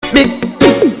Big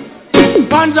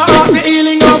Hands are up the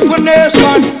healing of the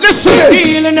nation. Listen to it.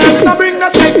 Healing helps to bring the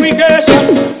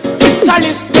segregation.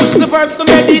 Chalice push the verbs to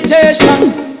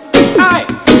meditation. Aye.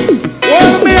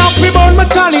 Well, me up, me burn my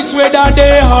chalice whether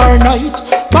day or night.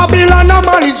 Babylon and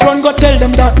Malice run, go tell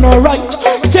them that no right.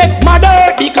 Take my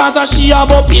dirt because of she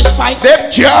above his spike.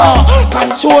 Take care.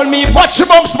 Control me. Watch your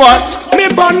box, boss. Me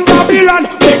burn Babylon.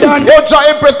 We done. Yo, John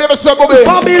Impress, never so go be.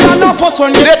 Babylon of us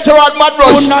one. Electoral mad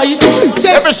rush. Tonight.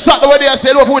 Every Saturday when they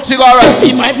say, look, put thing alright.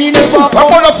 He might be never come.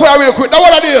 I'm gonna fire real quick. Now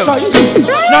what I do?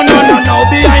 No.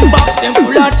 Behind box, them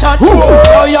full of chat.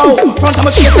 Yo. Front of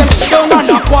my face, them sit down on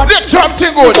a quad. Electoral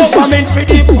thing good. Government for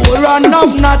the poor and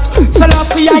I'm not.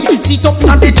 Selassie, I sit up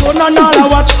on the throne and all I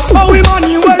watch. How we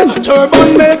money well,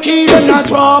 turban make it and a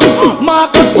drop.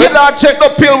 Marcus, we not check no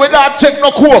pill, we not check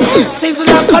no coke. Sizzle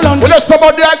and Colon. We just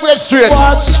about the great straight.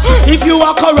 Watch, if you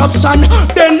are corruption,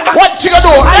 then what you gonna do?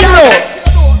 I don't know.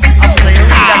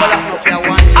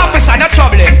 Officer, no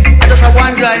trouble. I just have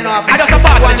one guy now. I just a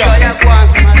fat one.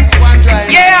 One guy.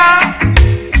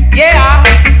 Yeah.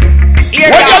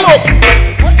 When you look,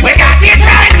 we got it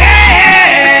right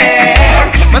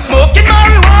there. We're smoking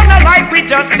marijuana like we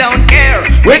just don't care.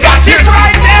 We got it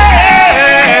right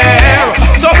there.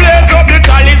 So blaze up the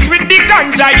chalice with the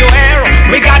ganja you hear.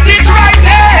 We got it right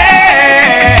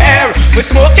there. We're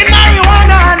smoking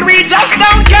marijuana and we just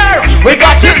don't care. We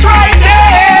got it right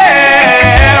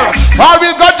there. all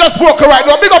we got just broken right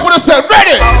now. Big up on yourself.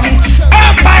 Ready?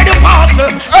 Herbs by the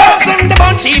parcel, herbs in the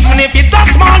bunch. Even if it's a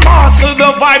small morsel, the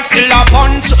vibe still a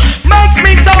punch. Makes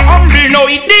me so humble, no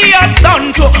idea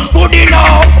stunt. Good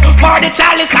enough for the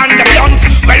chalice and the blunt.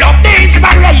 Well up the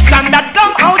inspiration that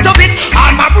come out of it.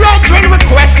 All my brethren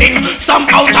requesting some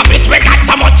out of it. We got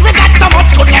so much,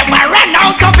 could never run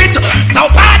out of it. So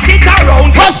pass it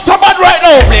around. Pass the man right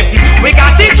now. We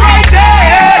got it right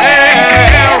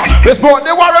there. This boy, they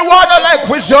want water like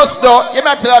we just know. You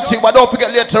might tell that thing, but don't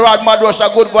forget later on, Mad Rush, a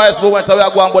good voice movement. We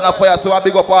are going to fire, so I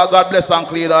big up our God bless and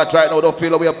clean that right now. Don't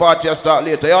feel away a party and start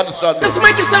later. You understand me? Just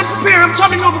make yourself prepare. I'm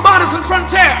traveling over borders and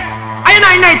frontier. I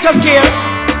ain't just here.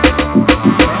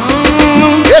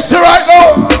 Yes, sir, right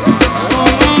now.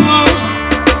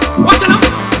 What's it up?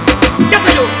 Get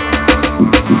the youths.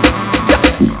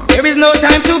 There is no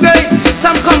time to guys.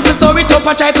 Some come to story to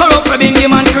patch. I corrupt for Bingy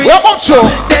man creep. What about you?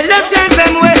 Tell them change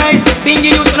them ways.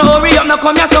 Bingy youth no hurry up. Now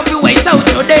come yourself you waste out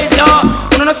your days, yo.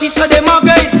 No see so them are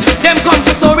guys. Them come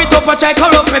to story to patch. I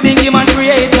corrupt for Bingy man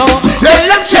create, yo. Tell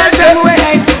them change them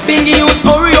ways. Bingy youth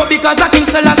hurry up because I King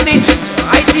Selassie.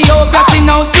 Ethiopia see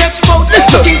now stretch out.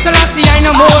 King Selassie I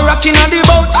no more rocking on the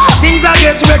boat. Things are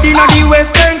get ready on the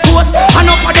western coast.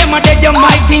 Enough of them are dead. You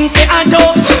might think say a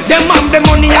joke. Them have the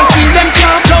money and still them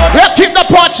can't float. Yeah, keep the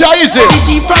party easy. The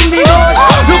sheep from the road,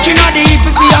 looking at the heap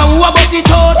to see who about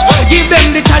it out. Give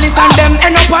them the chalice and them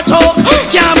end up a talk.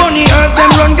 Can't bunny earth,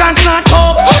 them run guns not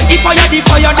coke. If I the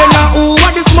fire, then who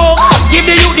want the smoke? Give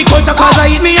the youth the culture cause I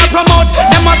hit me and promote.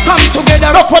 Them must come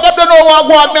together. Look for them to know what I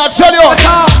want, me I tell you.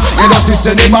 You know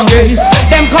sister them a gaze.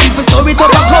 Them come for story to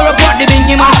and corrupt what the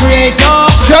Bingy man create.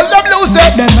 Tell them lose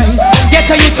them. Them eyes, get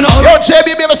a youth to know. Yo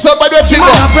JB baby son by the way.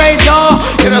 Man a praise yo.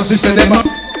 You know sister them a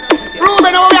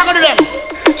Ruben, how we are gonna do them?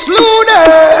 slew them.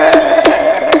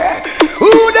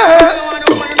 Who them?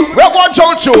 We're going to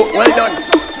show you. Well done.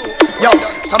 Yo,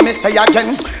 so me say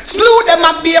again. Slew them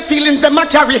up bare feelings them a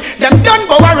carry. Them done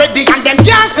but already and them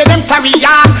can't say them sorry,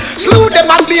 yeah. Slew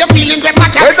them up bare feelings them a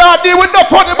carry. We're not dealing with no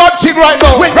funny bad thing right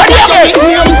now. Ready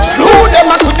again? Slew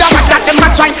them up with them that them a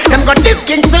try. Them got this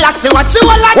King Selassie what you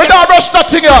all like. We don't rush that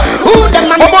thing here. Who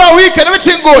them a one more weekend,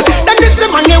 everything good. Them this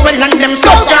money well and them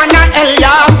so gonna hell,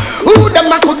 yeah. Who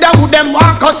them a coulda, who them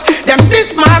walk us. Them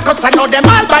this Marcus I know them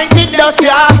all bite it dust,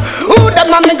 yeah. Who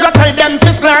them a me go tell them to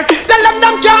splurge. Tell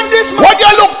them can't this man. When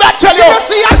you look that tell you. You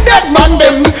see a dead man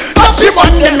them. Touch him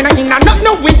on them.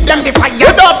 Not with them the fire. We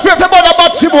don't feel about a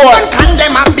batty boy. Don't can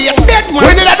them a be a dead man.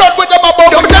 We need a done with them about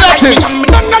them.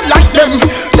 Don't not like them.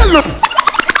 Tell them.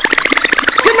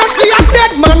 You know see a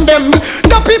dead man them.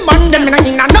 Dopey man them.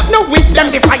 Not with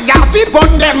them the fire. We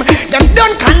burn them. Them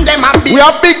don't can them a be. We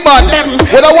are big man.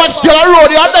 When I watch the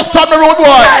road, you understand the road boy.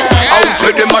 Out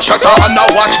with them a shutter and I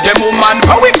watch them woman.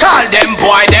 How we call them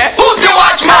boy there? Who's the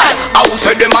watchman? Out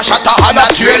with them a shutter and I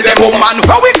trail them woman.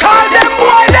 How we call them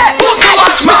boy there? Who's the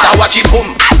watchman? I watch it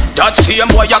boom. That same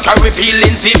boy you carry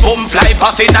feelings the boom. Fly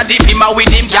past in a deep him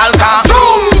with him gal car.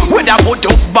 With a put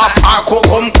up buff or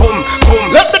come.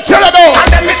 Let me tell you now. And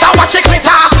then Mr. watch it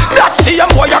glitter. That same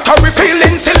boy you carry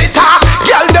feelings the litter.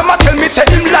 Girl them a tell me say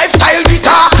him lifestyle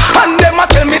bitter. And them a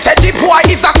tell me say the boy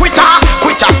is a quitter.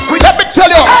 Let me tell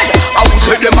you. Hey, I will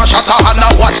say them a shatter and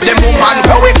I watch them woman.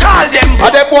 How we call them?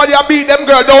 And them boy you beat them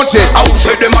girl, don't you? I will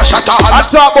say them a shatter and I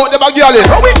talk about them a girl.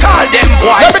 how we call them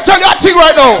boy. Let me tell you a thing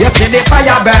right now. You see the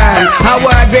fire burn, a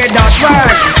word with that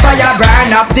word. Fire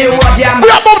burn up the wood, yeah. We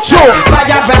about you.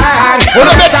 Fire burn, What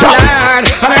a better.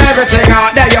 and everything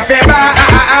out there you feel burn.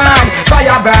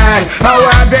 Fire burn, a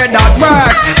word with that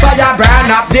word. Fire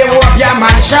burn up the wood, yeah,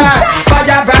 man.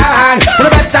 Fire burn,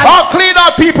 I'll clean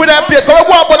out people that place. Come on,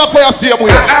 go on for your same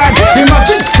way.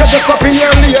 imagine set this up in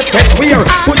your latest wear.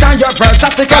 Put on your verse,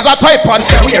 that's it. Cause I type and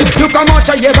say Weird. You come out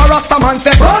to hear a Rasta man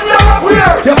say run up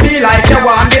here. You feel like you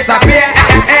want disappear.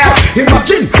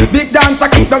 Imagine big dancer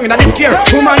keep down in the scare.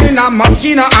 Woman in a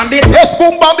mosquito and it. yes,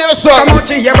 boom bam baby son. Come out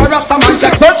to hear a Rasta man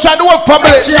say Sunshine the whole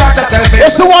family. she out herself.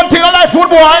 It's the one thing I like food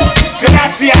boy. So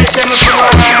that's the item for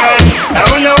one. I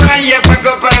don't know why you pack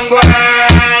up and go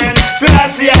on. So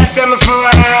that's the item for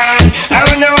one. I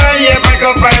don't know why you pack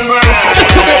up and go on.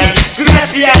 So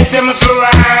that's the item for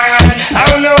one. I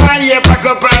don't know why you pack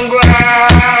up and go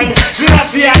on. So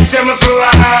that's the item for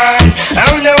one. I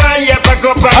don't know why you pack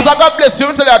up and As I God bless you,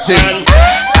 tell you a thing.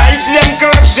 I see them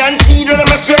corruption, see them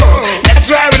my soul. That's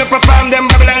why when I perform them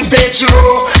Babylon stay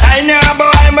true. I know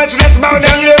about how much less bow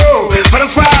down low. For the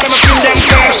father, I feel them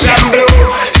corruption blue.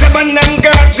 So burn them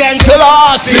corruption,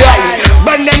 Selassie.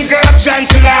 burn them corruption,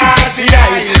 Selassie.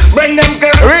 Burn them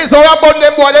corruption. Reason why about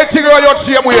them boy, they think around your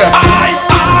same way.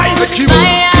 I make you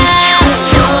make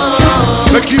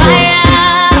you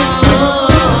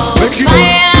make you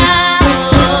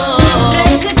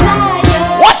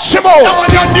Watch him out. now I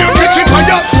got new catch it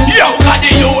fire. Yo, got the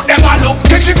youth them a look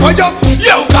catch it fire.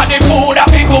 Yo, got the food a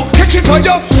pick up catch it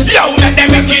fire. Yo, let them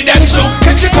make it them soup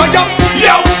catch it fire.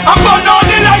 Yo, I'm gonna on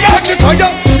the liar catch it fire.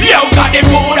 Yo, got the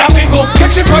food a pick up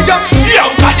catch it fire. Yo,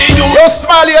 got the youth. You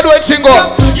smile here doing chingo.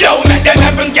 Yo, let them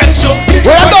heaven get soup.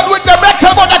 We are done with the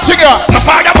metal about that chingo. My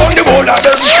fire on the wall of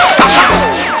them.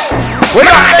 We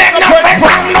are Them done no friend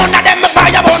from none of them. My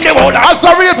fire on the wall. as the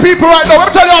real people right now. Let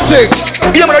me tell you a thing.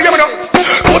 Hear me now.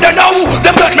 Who they know?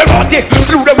 Them let me rotty.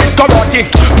 Slew them with karate.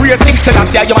 Praise King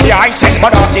Selassie, you are the high sent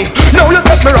monarchy. Now you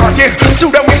let me rotty. Slew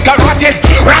them with karate.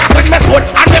 Rock with my sword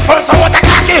and the first out of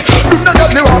khaki. Do not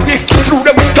let me rotty. Slew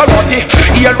them with karate.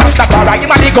 Here Rastafari, you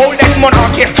are the golden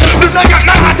monarchy. Do not get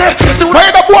me rotty. Slew Where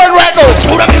them. the boy right now?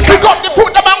 Slew them with We got the food,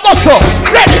 the mango so.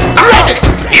 Ready, ready.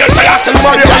 Here Selassie, you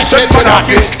are the high sent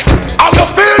monarchy. How you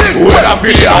feeling? Well, I'm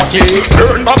feeling hearty.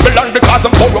 Burn Babylon because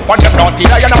I'm corrupt and them naughty.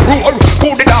 I am a roar,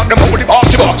 cool it down, them holy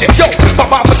barky. Yo,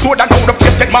 Baba the sword and now the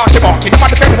face get marky. The man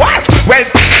say what? Well,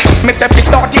 myself is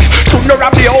naughty. Should not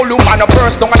have the whole woman a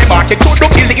burst down on the market. Should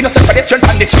not kill the innocent pedestrian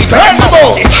and the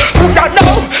street. Who don't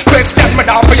know? Question me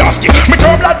now for asking. Me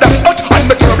turn blood that out and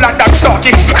me turn blood that stalky.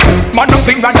 Man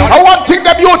nothing man I down. want to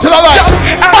them you to the light.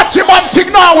 Watch him one thing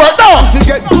now, work now.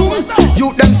 Forget boom,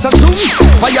 you them say zoom.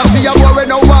 Fire for your war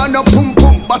no wanna boom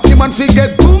boom. But him and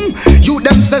forget boom, you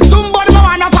them say zoom. But no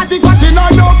wanna fatty no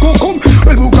no kukum.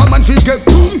 Well who come and forget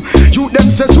boom, you them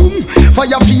say zoom.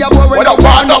 Fire for your war no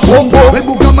wanna boom boom. Well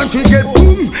who come and forget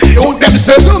boom, you them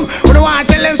say zoom. We don't wanna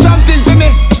tell them something for me.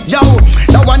 Yo,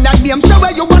 the one that them say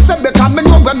where you was say become me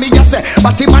know where me just say.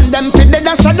 But him and them fit dead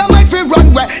and say them might fi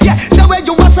run where. Yeah, say where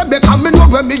you was say become me know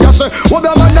where me just say. What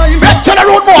the man name? Back to the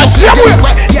road boy, same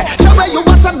way. Yeah, say where you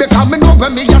was say become me know where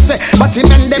me just say. But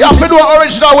him and them. You have to do an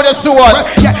original with the sword.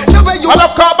 Yeah, say where you. I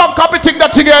don't come back, copy thing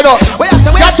that thing here now. Where you say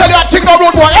where Can't tell you a thing no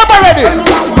road boy, ever ready?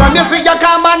 from you see you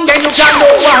come and then you can do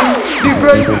one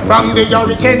different from the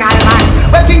original man.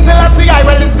 Well, King Selassie, I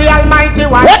well is the Almighty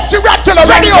One. What you got to the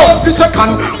radio? The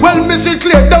second, well, me see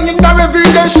clear down in the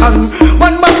revelation.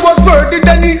 One man was worthy,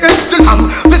 then he is the lamb.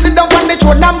 Visit the one that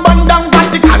show and burn down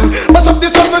Vatican. But of the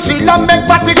sun, we see them make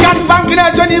Vatican bank in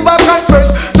a Geneva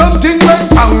conference. Something went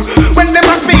wrong when they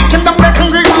must speak in the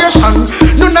congregation.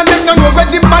 None of them know where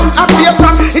the man appear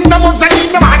from. In the most and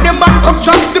in the man, the man come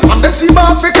from the dependency of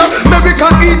Africa, America,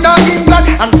 in England.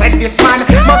 And said this man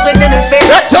must be in his face.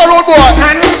 Back to the road boy.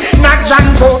 And not John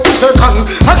for second.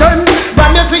 Again, when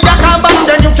you see your carbon,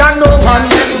 then you can know one.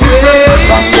 Different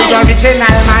from the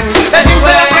original man. Then you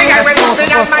will sing everything,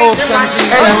 sing Almighty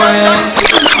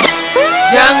Man.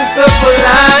 Youngster for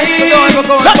life.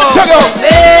 Let me tell you.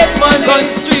 Make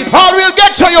money. Street. How will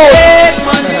get to you? Make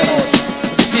money.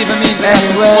 It even means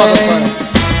anyway.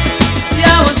 See,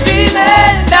 I was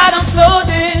dreaming that I'm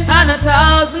floating on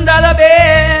 $1,000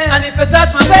 bill. And if you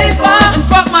touch my paper and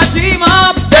fuck my dream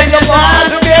up, then you're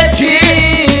bound to get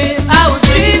killed. I was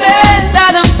dreaming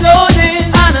that I'm floating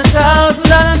on $1,000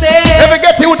 bill. Let me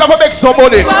get you to make some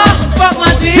money. Fuck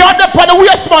my dream. You're the on the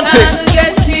waist man thing.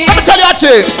 Get killed. Let me tell you a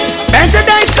thing. And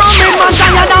today's coming, man,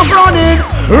 tired of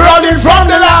running from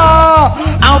the law.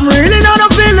 I'm really not a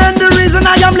feeling. The reason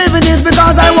I am living is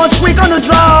because I was quick on the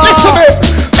draw. Listen to me.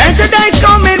 And today's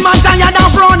coming, man.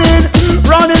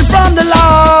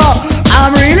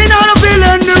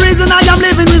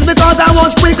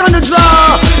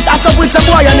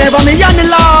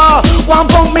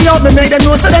 out, me make them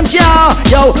know so them care.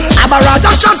 Yo, I'm a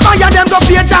Raja shots fire, them go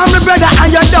pay down, me brother, and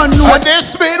you done know. And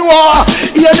this mean war.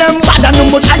 Hear them bad and how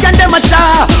much higher them a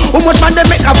star. How much man they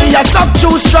make a be a suck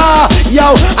too straw. Yo,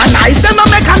 and ice them a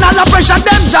make and all the pressure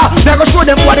them jaw. Me go show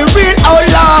them what the real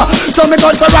outlaw. So me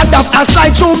got so rad off and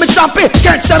slide through me chop it.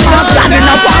 Catch them all stand in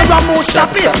a war and move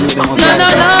stop it.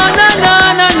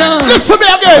 No. Listen to me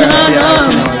again.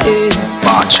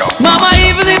 Mama,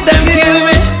 even if them kill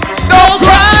me, don't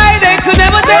cry, they could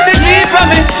never take the G from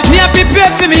me. Me a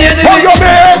prepare for me enemy. Hold your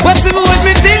man. What's the with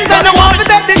me things and I want to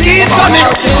take the keys from me.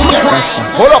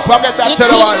 Hold up, I get that to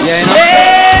the one.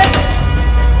 Yeah.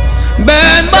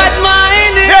 Burn bad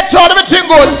mind. Yeah, John, everything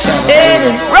good.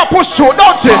 We are push through,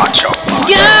 don't it?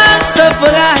 Gangster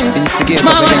for life.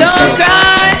 Mama, don't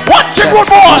cry. What the good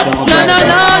boy?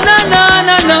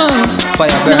 No.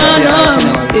 Fire burn.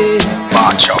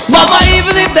 Mama,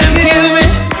 even if them kill me,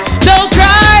 don't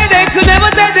cry, they could never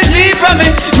take the G from me.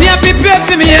 Me a prepare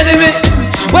for me enemy.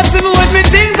 What's the with me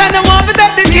things and I want to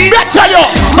take the keys. I tell you,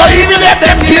 But even if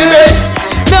them kill me,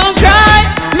 don't cry,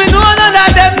 me know none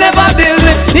of them never build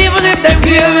me. Even if them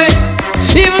kill me,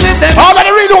 even if them how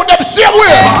many reload them same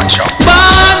way?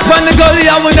 born from the gully,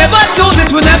 I will never choose it.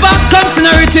 We never comes in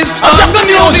the riches. Congo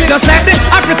music, just like the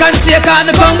African shaker and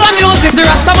the Congo music. The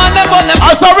Rasta man them on them.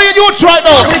 As I read you right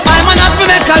now. I'm an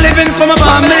African living for my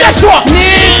family. Guess what?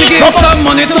 Need to give some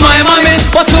money to my mommy.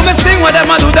 But to me sing what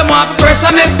them I do, them want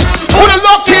pressure me. Who the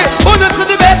lucky? Who knows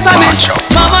the best of me?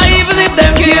 Mama, even if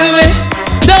them kill me,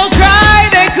 don't cry,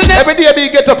 they could never. Every day me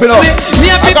get up, you know.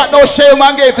 I got no shame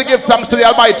and game to give thanks to the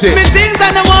Almighty. Me things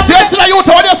and I want. Yesterday you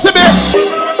told you see me.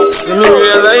 See me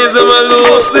realize I'm a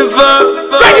Lucifer.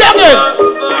 Ready again.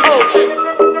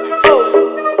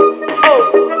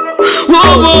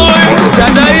 Oh boy,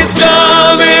 Jaja is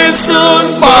coming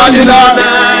soon. Morning or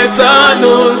night or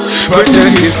noon.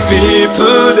 Protect his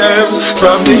people them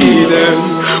from the heathen.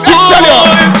 Oh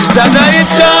boy, Jaja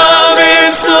is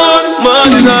coming soon.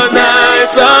 Morning or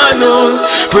night or noon.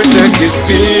 Protect his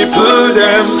people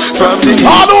them from the heathen.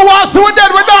 All who wants to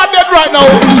dead, we're not dead right now.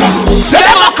 Say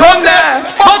them a come there,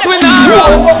 but we not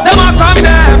run. Them a come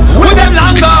there, with them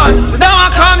long guns. Them a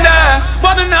come there,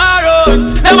 but we not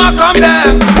run. Them a come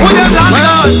there, with them long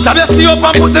guns. Have you see up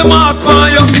and put them mark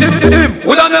on you?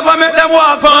 We don't never make them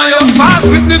walk on you. False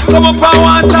witness come up and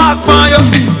want talk on you.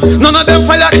 None of them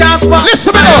fire can't spot.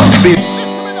 Listen to me.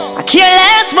 I care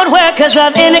less but workers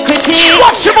of iniquity.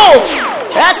 Watch him out.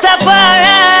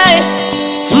 Rastafari,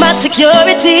 it's my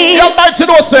security. The Almighty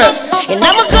knows it. And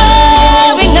I'm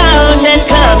going out and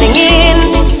coming in.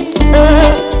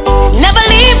 Never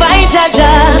leave by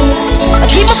Jaja. I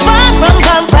keep a far from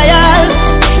vampires.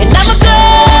 And I'm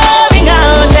going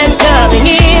out and coming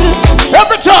in.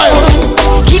 Every time.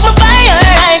 Keep a fire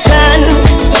right hand.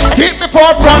 Keep me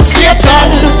far from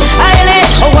Satan. I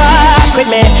let her walk with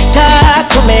me, talk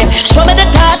to me, show me the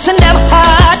thoughts and them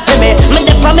heart to me. Me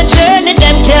dip on my journey,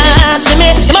 them can't see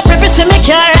me. My purpose in me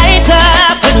can't write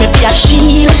off. Me be a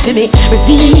shield for me,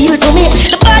 reveal to me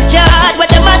the backyard where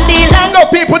them a deal and No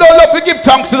people don't love to give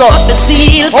thanks to us. the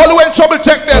seal. All the way in trouble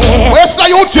check them. Yeah. Where's the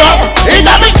youth job? In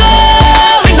the big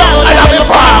Going out I have and it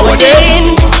forward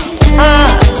in.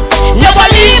 Never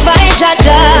leave by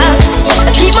Jaja.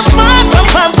 Keep me far from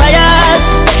vampires.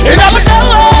 Never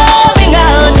going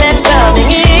out and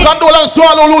coming in. Condolence to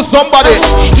all who lose somebody.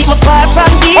 Keep me far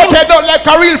from you. But they don't like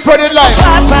a real friend in life.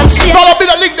 Far from shit. So I'll be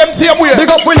the link them same way.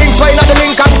 Big up we links, find out the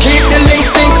link and keep the links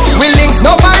stink. We links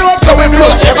no far up, so we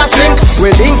float never sink. We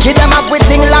link it them up with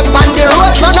thing lock on the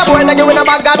road. So no boy like you in a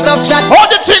bag of tough chat. How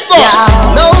the thing go?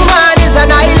 Yeah, no man is an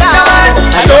island,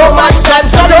 and no man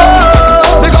stands alone.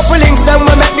 Big up we links them,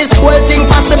 we make this whole thing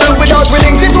possible. Without we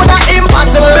links it would have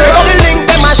impossible. Big up we link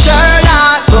them a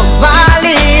Sherlock, Brook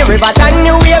Valley, Riverton,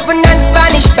 New Haven and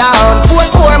Spanish Town.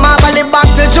 4-4 Marley back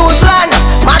to Juiceland,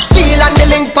 Maxfield and the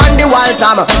link on the wall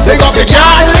time. Big up the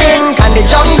Garden link and the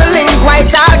jungle link, White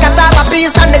Tall, Cassava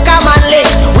Peace and the common link.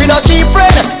 We no keep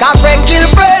friend, cause friend kill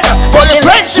friend. But the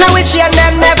friends now which and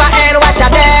them never end. Watch a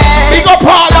them. Big up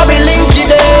all. So we link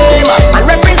them and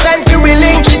represent you, we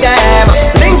link them.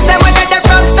 Links them when they're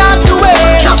from start to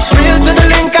end. Real to the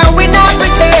link and we not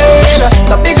pretend.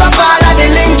 So big up all of the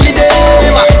link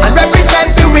them and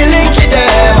represent you, we link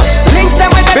them. Links them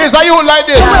when These are you like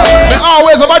this. Me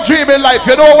always have a dream in life.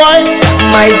 You know why?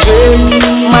 my dream,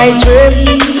 my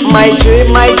dream, my dream,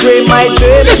 my dream, my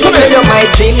dream. Listen Tell you my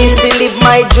dream is to live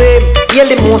my dream. Hear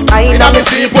the most I in me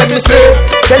sleep when me sleep.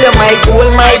 Tell you my goal,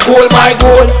 my goal, my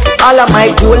goal. All of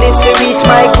my goal is to reach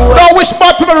my goal. Don't wish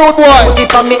bad for me, rude boy. Put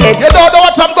it on me head. You don't know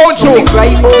what I'm going through.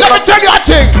 Right over. Let me tell you a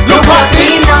thing. Look at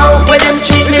me now, when them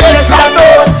treat me less than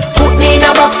gold. Put me in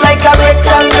a box like a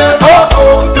rectangle. Oh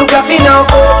oh, look at me now.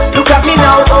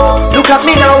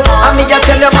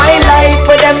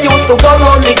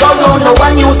 know no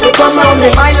one used to come round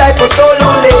me. My life was so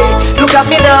lonely. Look at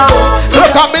me now.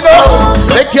 Look at me now.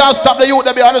 They can't stop the youth,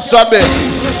 they be understand me.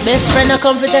 Best friend, I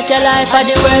come to take your life are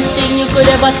the worst thing you could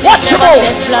ever see. Watch Never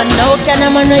Teflon, now can a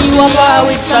man know you a power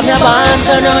with from your band,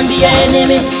 turn on be your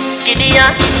enemy.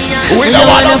 Gideon. We don't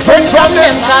want a friend from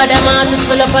them. Cause them heart it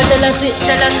full up of jealousy.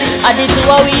 I did to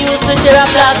what we used to share a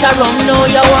flask of rum. Now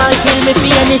you want kill me for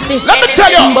anything. Let me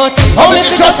tell you. But how me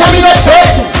just a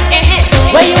innocent.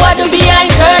 What you are do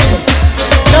behind curtain.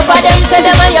 Enough of them say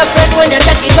them are your friend. When you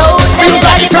check it out, them is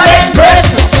a different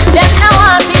person. Them now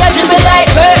want see you dribble like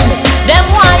burden. Them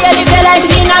want you live your life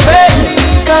in a burden.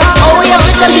 Oh, you have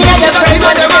to say me as your friend.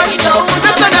 When you check it out,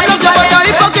 Them say them love you but you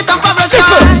hypocrite and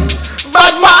parasite.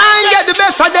 Bad man get the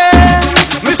best of them.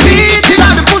 Me see it in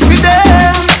all the pussy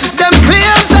them. Them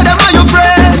claim say them are your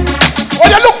friend.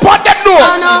 Oh, you look for them though.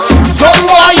 I know. Some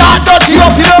boy are dirty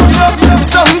up, you know.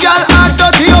 Some girl are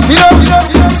dirty up, you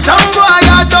know. Some boy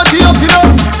are dirty up, you know.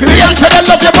 Claim say them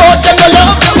love you but them no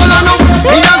love. Well, I know.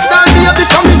 Me a star baby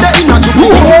from me the inner to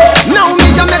now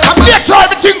me a make a make sure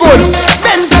everything good.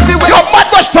 Benz everywhere. Your mad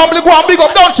rush family go and big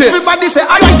up, don't you? Everybody say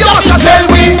I you must sell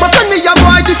we. But when me a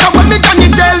boy this and when me can you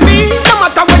tell me. No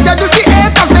matter what you do the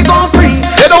haters they gon' free.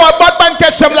 You know what bad man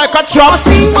catch them like a trap.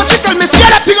 See what you tell me say. Get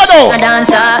that thing I know. a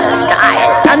dancer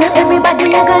style. And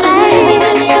everybody a gonna lie.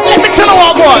 Let me tell you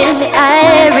what God. Still me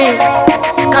irie.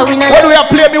 When we are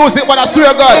play music, but I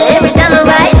swear God. Every time I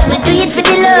rise, we do it for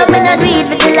the love, we not do it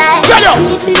for the light. Tell you.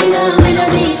 Do it for the love, we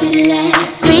not do it for the light.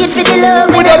 Do it for the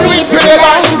love, we not do it for the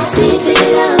light. Do it for the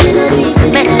love, we not do it for the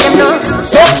light. Make them know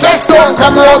success don't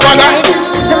come overnight.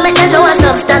 Don't make them know a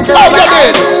substance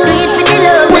overnight. Do it for the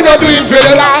love, we not do it for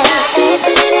the light. Do it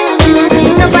for the love, we not do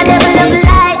it for the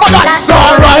light. That's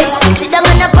alright. See them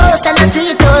on the post and the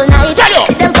street all night.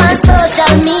 See them on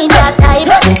social media type.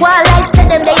 While I said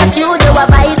them they a studio a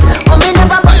vice. But me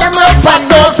never put them up on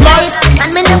no flight.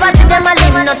 And me never see them a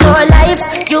live no tour life.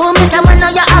 You miss them when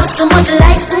you have so much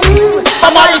life.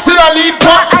 Mama is still a lead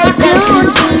part. I do.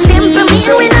 Sing for me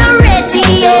we not ready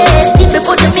yet. If you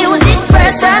put the music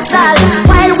first, that's all.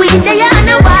 While we they on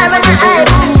the bar and the hype.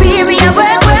 We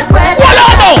work.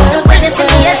 When you see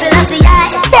me as an SCI.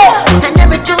 And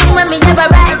every tune when me never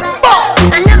write.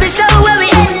 And every show where we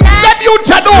end night. Let you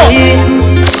know.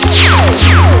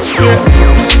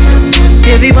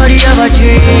 Everybody have a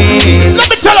dream. Let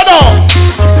me tell you now.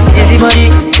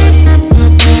 Everybody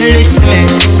listen.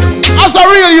 As a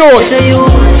real youth. It's a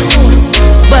youth.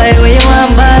 Buy where you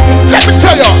want buy. Let me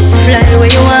tell you. Fly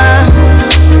where you want.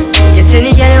 Get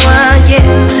any girl you want get.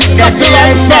 That's the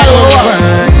lifestyle we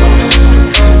want.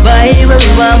 Buy where we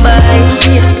want buy.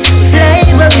 Fly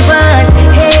where we want.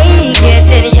 Hey, get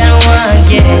any girl you want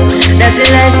get. That's the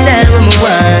lifestyle we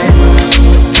want.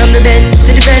 From the Benz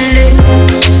to the Bentley.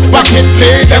 Pocket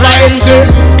tea never empty.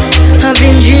 I've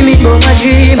been dreaming about my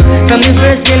dream. From the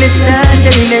first day me start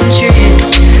elementary.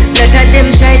 Like a them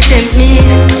try tempt me.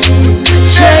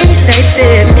 Try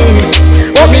sidestep me.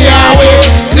 But me always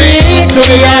need to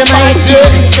the Almighty.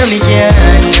 So me can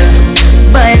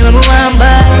buy what me want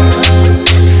buy.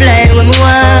 Fly what me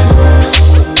want.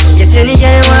 Get any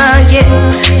girl you want get.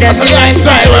 That's the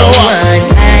lifestyle we want.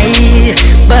 I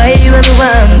buy what me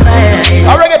want buy.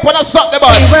 I reggae pon a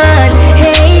Saturday boy.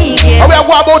 Hey, yeah. And we are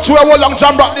going about you a whole long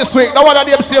JAMROCK this week. Now one of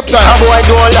them same time. A boy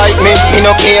don't like me, he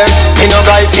no care. He no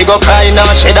guy fi go cry nor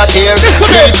shed a tear.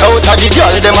 Reach out a the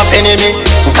girl them a penny me.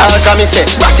 Cause a me say,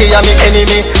 Batty a me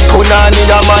enemy. Punani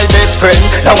a my best friend.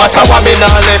 Now what a woman a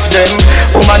left them.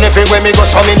 Woman everywhere me go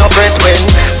so me no fret when.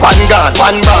 Pan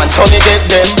gone, so me get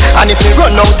them. And if me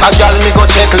run out a girl me go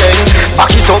check them.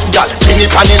 Back it up girl, fling it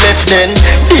on the left then.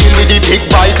 Deal with the big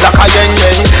bike like a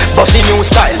yen. Bust the new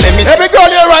style, let me see. Every girl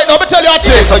here right now, me tell you a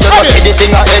trick. So you know see the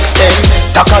thing a extend.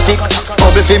 Takatik,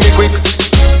 bubble fi me quick.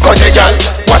 Cut the girl,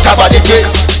 what a body trick.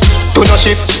 Do no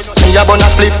shift, me a bun a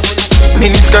spliff.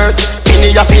 Mini skirt,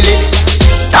 mini a fill it.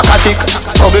 Takatik,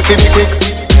 bubble fi me quick.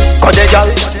 Cut the girl,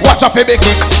 Watch a fi big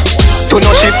kick. do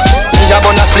no shift, me a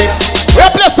bun a spliff. We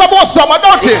play some more summer,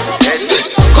 don't you?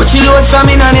 Coachy load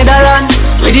from in a Netherlands.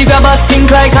 Where the grabbers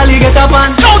stink like alligator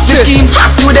pan. The scheme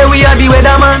hot today we are the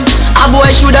weatherman. A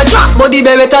boy shoulda drop but the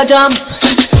beretta jam.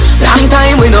 Long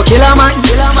time we no kill a man.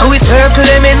 Now we circle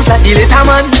lemons like the little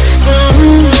man.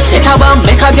 Set a bomb,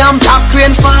 make a jam, top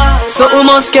rain fall. So we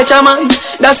must catch a man.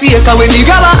 That's the echo when the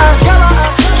grabber.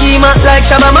 Scheme hot like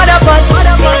Shabba Motherfuck.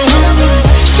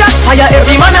 Shot fire,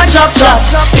 every man a drop flat.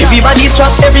 Everybody strap,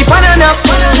 every pan a knock.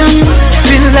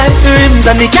 Feel like the rims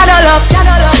and the Cadillac.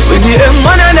 When the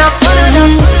M1 a knock.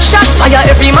 Shot fire,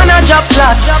 every man a drop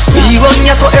flat. We run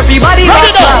ya so everybody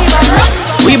back up.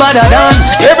 We badder than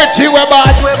everything we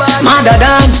bad. Madder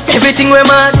than everything we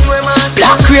mad.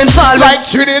 Black rain fall like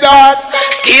Trinidad.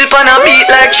 Steel pan a beat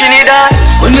like Trinidad.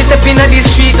 When we step in the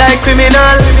street like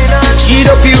criminal. Cheat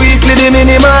up your weekly the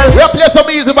minimal. We'll play some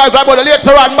easy vibes right, but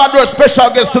later on MADD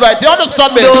special guest tonight. You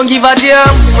understand me? Don't give a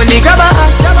damn when they grab a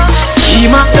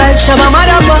schema like Shabba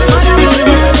Madaba.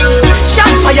 Shot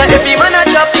fire, every man a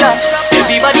drop shot.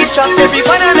 Everybody strapped, every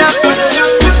banana.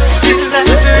 Still like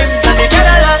the rims and the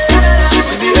Cadillac.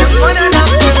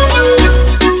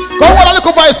 Go on a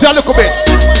little bit, say a little bit.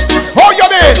 How you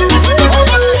mean?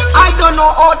 I don't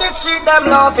know how they treat them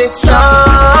love it, so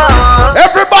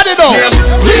everybody know.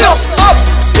 We up,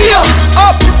 still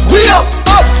up, we up,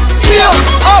 still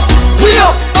up, we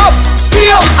up,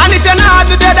 still. And if you're not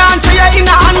do the dance, you're in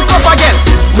a handcuff again.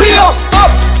 We up,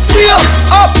 still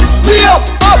up, we up,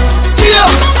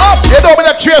 still up. You know me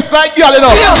the trace like y'all, you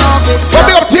know. So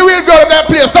big up to real girl in that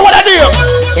place. Now what I do?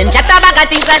 Them chatter bag a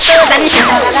think a toes and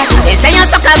they say you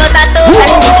suck about a toes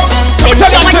and them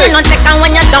say when you not check and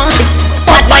when you don't see.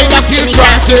 Bad mind up, you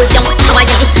can't see young power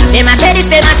young. Them a say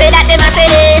this, them a say that, them a say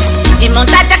this. Them on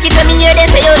that jacket when me hear they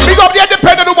say you. Big up the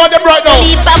independent woman them right now.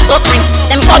 Leap up, buckling.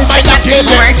 Them guns say that them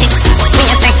work.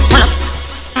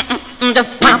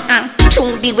 Just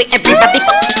through the way everybody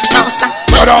bounce.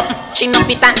 Chin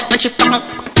up it and chip up.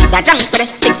 That junk play,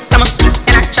 come on.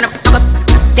 Shut up, fuck up.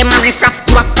 Them a riff rap,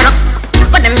 you up,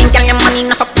 but them ain't your money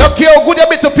enough. Look here, how good you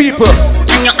be to people.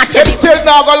 And you Them still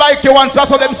not gonna like you once,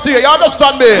 that's how them stay. You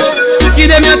understand me?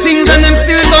 Give them your things and them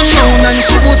still come down and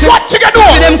shoot you. What you gonna do?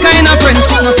 Give them kind of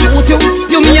friendship no suit you.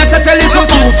 You me a chat a little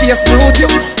two-face brute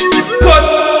you. Cut.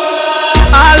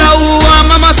 All who want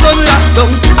mama son locked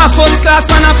down. A first class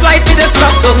man a flight with the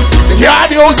strap down.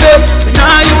 Can't use them.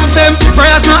 Nah use them.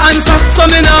 Prayers no answer, so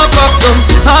me nah pop them.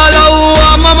 All who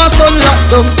want mama son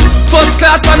locked down. First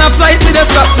class man a flight with the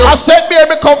strap down. I said where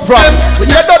me come from. But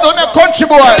you don't know me country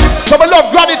boy. So I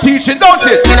love granny teaching, don't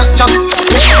it? Let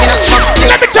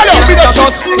me tell you, me not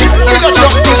just.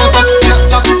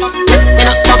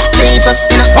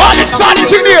 Oh, it's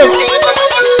something new.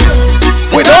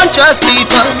 We don't trust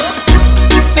people.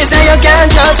 Me say you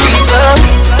can't trust people.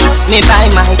 Me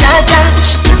buy my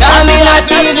cash. Cause me not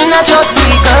even a trust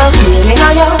people. Hear me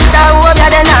now yo, that word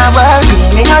that they not work.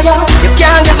 Hear me now yo, you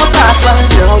can't get my password.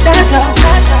 No, that no.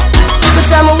 Me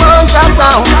say me won't drop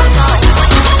down.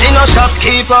 Me no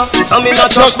shopkeeper, no me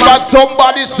no trust man. But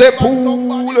somebody say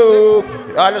pull up.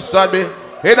 You understand me?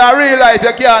 In a real life,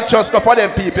 you can't trust no for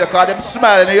them people because them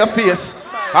smiling in your face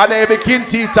and they begin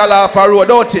to laugh a road,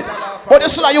 don't it? But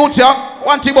this is a youth here.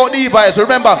 One thing about DVIBEZ,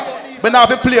 remember, we now have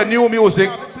to play new music,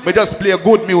 we just play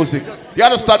good music. You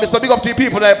understand me? So big up to the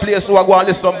people in that place who are going to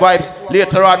listen to vibes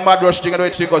later on, MADD Rush thing and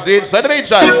which goes in. So in the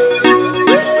meantime.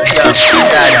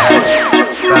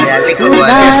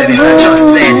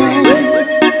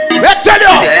 Let's tell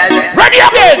you! Ready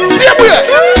again! Same way!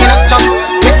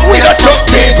 We don't trust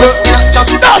people! No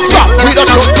sir! We don't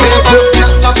trust people!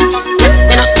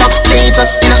 Me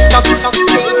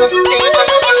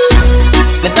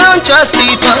don't trust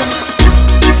people.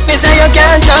 Me say you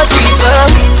can't trust people.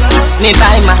 Me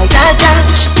buy my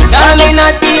cash. Cause me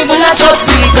not even a trust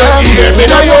people. Hear me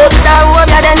now yo. That word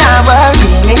that they not work.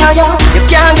 Hear me now yo. You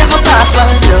can't get my password.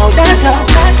 No, that no.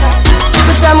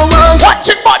 Me say me won't.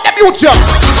 Watching about them youth here.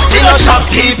 We no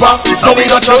shopkeeper, so we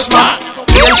no trust man.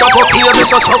 Can't jump up here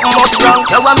because something much wrong.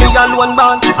 You want me alone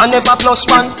born, I never plus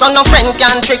one. So no friend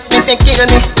can trick me, they kill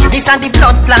me. This and the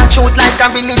blood clot truth like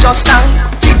a religious song.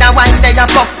 See the wife they a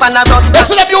fuck and a rust.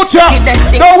 Listen to them youth here.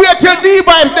 Don't wait till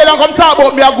DVIBEZ they don't come talk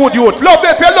about me a good youth. Love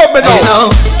me if you love me now. You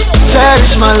know,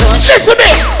 cherish my love. Listen to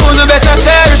me. You better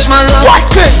cherish my love.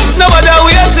 Watch it. No other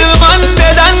wait till man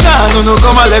dead and gone. No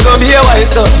come and let go be a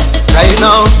white dove. Right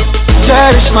now,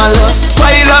 cherish my love.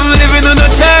 While I'm living, you know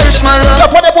cherish my love. So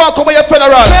for the boy come with your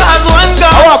funeral. As one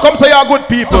God. I want come say you're good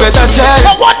people. You better cherish.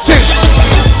 So watch it.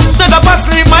 Never pass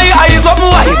sleep, my eyes up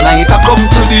wide. Night I come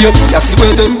to the up. You see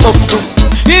where them up to.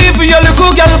 If you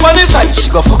little girl on the side, she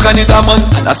go fuck another man,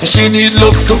 and I say she need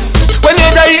love too. When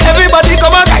you die, everybody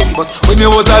come and die. But when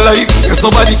you was alive, there's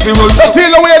nobody feel roll. So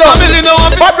feel the way though.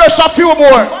 MADD Rush a few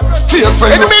more. Feel for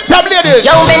In you. the meantime, ladies.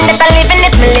 Yo, living it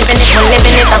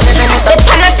up. They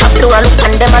cannot talk to her,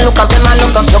 and them a look up, them a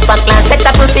look up. Up and class set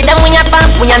up and see them when you pop.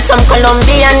 We and some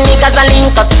Colombian niggas a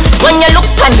link up. When you look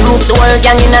on the roof, the whole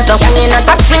gang in a drunk and in a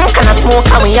top drink and a smoke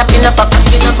and we up in a pocket.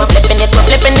 Flipping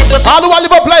it up. All who want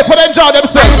live up life for enjoy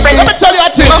themselves. Let me tell you a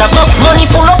thing. Money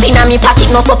full up in a me pocket,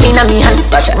 no up in a me hand.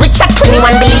 Rich at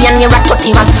 21 billion, you're at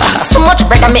 31. So much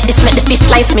bread, I make the fish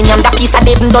slice me. And that piece of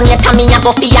David done yet, coming up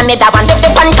the another one. The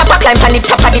punch up a climb on the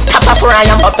top of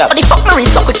Ryan. But the fuck me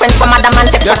reach so quick when some other man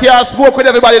takes. You can't smoke with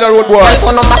everybody in the road, boy.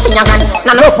 Telephone number in your hand.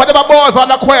 Look for them boys on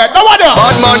the quiet. No one else.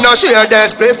 Bad man no share their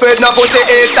split with no pussy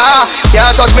eater.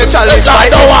 Can't touch me chalice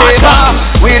by the flavor.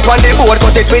 Weed on the board,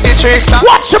 cut it with the tracer.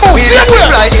 Watch your mouth. Weed make you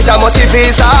fly, it a musty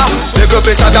visa. Pick up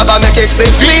a sagaba, make it split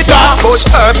sweeter. Bush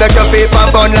herb, make your feet and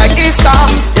bun like Easter.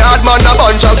 Yard man a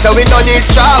bunch out, so we no need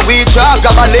straw. We drag,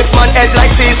 grab a lift man head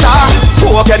like Caesar.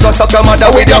 Poke head go suck your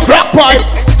mother with your crack pipe.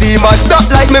 Steam and stop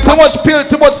like me. Too much pill,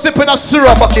 too much sipping of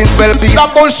syrup. Fucking smell beef.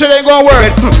 That bullshit ain't gonna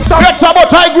work. Stop. You're talking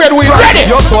about high grade weed. Ready?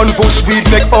 Your gun bush weed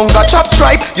make hunger chop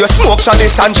tripe. Your smoke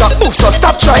chalice and drop move, so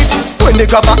stop tripe. When the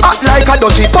grab a hot like a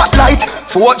dirty pot light.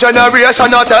 Fourth generation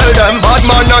I tell them bad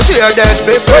man no share their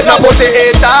split with no pussy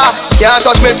eater. Can't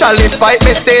touch me chalice, pipe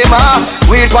me steamer.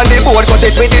 Weed on the board, cut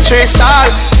it with the tree star.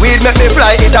 Weed make me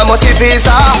fly, it a musty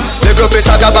visa. Pick up a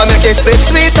sagaba, make it split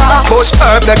sweeter. Bush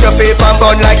herb, make your feet and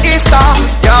bun like Easter.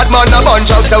 Yard man a bunch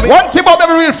out, so we one thing about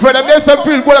every real friend, them get some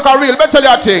feel good like a real. Let me tell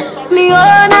you a thing. Me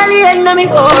own alien, na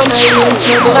me own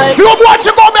alien. You want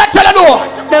you go me and tell you no.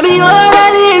 Na me own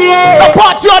alien. The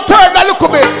part your turn, now look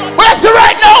at me. Where's it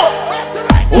right now?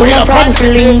 We have friend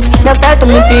feelings, now start to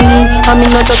me thing. I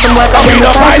mean not just some work, I mean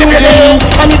no pass me drinks.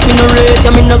 And if me no rate, I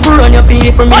mean no grow on your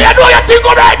people. Oh, you know your thing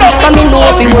go right now. I mean no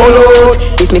fi roll out.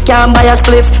 If me can't buy a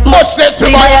spliff, much less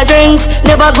fi buy a drinks.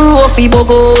 Never grew up fi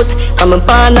bogot. Come and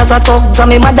pan as a thug, and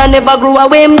me mother never grew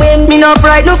a whim. Me no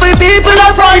frightened for people,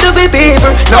 I frightened for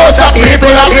people. No some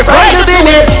people I be frightened for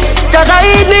me. Just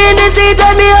hide me in the street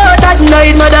and me out at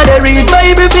night. Mother they read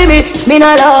Bible for me. Me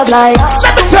no love like.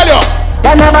 Let me tell you.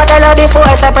 They never tell her before,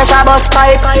 say pressure bus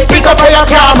pipe. Pick up where you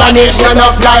can't manage, turn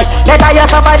off light. Let her you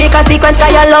suffer the consequence, cause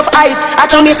you love hype. I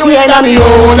told me swear na me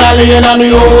own alien, na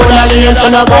me own alien. So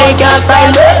no guy can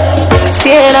style me.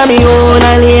 Swear na me own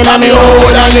alien, na me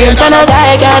own alien. So no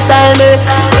guy can style me.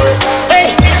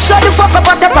 Hey, shut the fuck up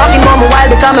what they talking about me while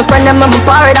because my friend them and my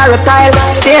parrot a reptile.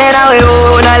 Swear na we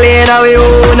own alien, na we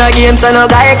own again. So no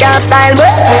guy can style me.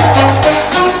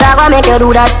 That gonna make you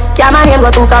do that. Can't man go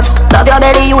two cups. Love your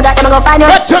belly, you that me go find you.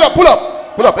 Let's chill up, pull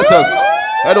up yourself.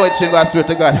 I know it's chingo, I swear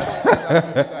to God.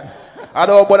 I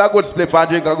know about a good split and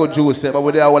drink a good juice, but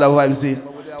we there all the vibes in.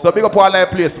 So big up all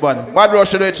that place, man. Mad rush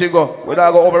to the chingo. We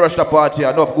don't go overrush the party.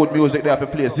 Enough good music there for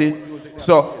play, see.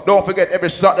 So don't forget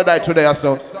every Saturday night today,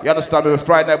 so you understand me.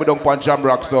 Friday night we don't on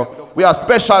JAMROCK, so we have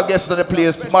special guests in the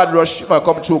place. Mad Rush, you know,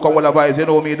 come through, come all the vibes. You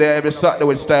know me there every Saturday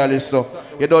with stylists, so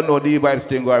you don't know the vibes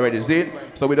thing already, see?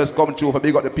 So we just come through for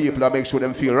big up the people and make sure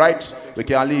them feel right. We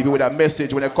can leave you with a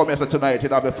message when they come here tonight. You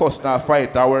don't have a fuss, no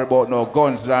fight, don't worry about no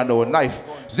guns, no knife.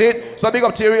 See? So big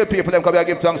up to the real people, them come here and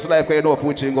give thanks to life, because you know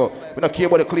which thing go. We don't care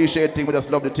about the cliche thing, we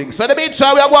just love the thing. So in the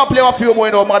meantime, we are going to play a few more,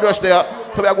 you know, Mad Rush there.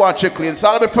 So we are going to check clean. So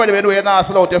I'll be friendly when you're not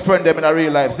out your friend them in a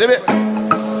real life. See me?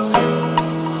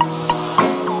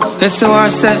 Yes, so I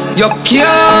said, you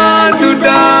can't do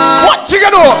that. What you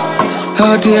gonna do?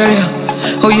 How dare you?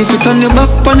 Oh, if you turn your back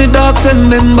on the dogs and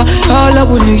remember all I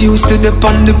when you used to dip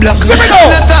on the block.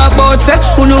 Let's talk about say,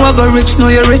 who know I go rich, know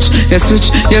you're rich. You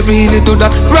switch, you really do that.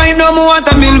 Right now, I want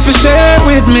a meal for share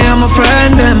with me. I'm a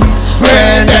friend them,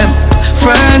 friend them,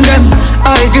 friend them.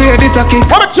 I agree with it a kick.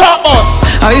 What a chop up.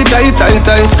 Right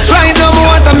now, I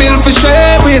want a meal for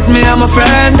share with me. I'm a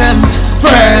friend them,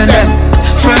 friend them,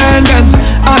 friend them.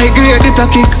 I agree with it a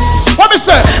kick. What me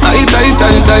say?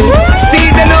 See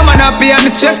the no man happy and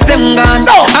the stress them gone.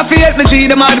 No. I feel me treat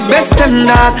them all the best them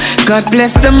that. God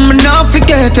bless them and not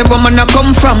forget where man I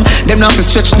come from. Them not to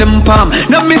stretch them palm.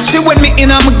 No miss you when me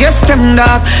in I'm guess them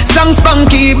that. Songs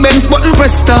funky, Benz button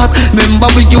press start. Remember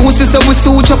we use it so we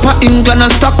suit up at England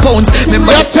and stock pounds.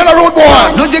 Remember let's tell a road boy.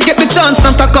 No you get the chance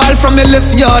not to call from your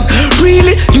left yard.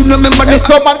 Really? You know remember this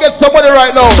some man get somebody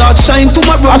right now. Start shine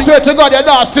tomorrow. I swear to God you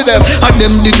not see them. And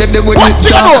them did they with it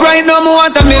dark. Right now I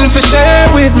want a meal for share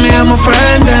with me. I'm a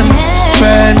friend them,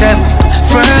 friend them,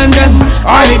 friend them.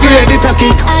 I agree with it a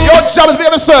kick. Your job is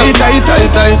being served.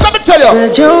 Let me tell you.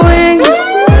 Spread your wings.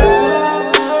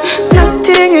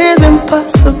 Nothing is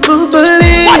impossible,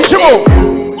 believe. Watch you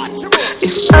move.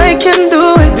 If I can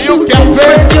do it, you can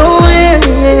spread your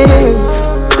wings.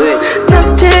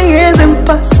 Nothing is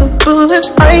impossible. If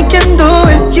I can do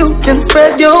it, you can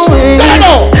spread your wings.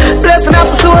 Blessing off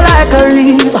a flow like a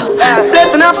river.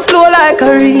 Blessing off a flow like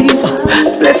a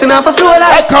river. Blessing Blessing off a flow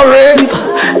like a river.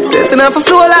 Blessing off a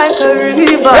flow like a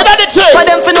river. For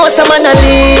them to know someone a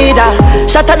leader.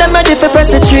 Shot at them ready for press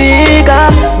the trigger.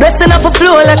 Blessing off a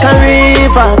flow like a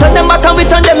river. Turn them back and we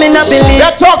turn them in a belief.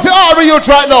 Let's talk for all of you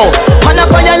right now. On a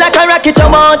fire like a rocket, you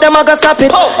want them I go stop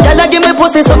it. Y'all give me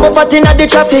pussy, some of fat in the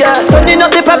traffic. Turning up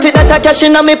the profit that I cash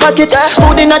in my pocket.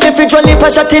 Food in the fridge, only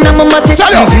pass shot in my matic.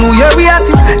 If you hear we at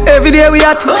it, every day we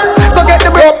at it. Go get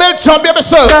the bread. Bill Chum, baby,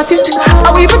 sir. I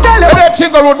will even tell you. That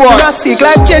chingle road boy. Sick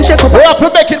like change shake up. We have to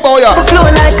make it, boy.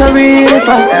 Flow like a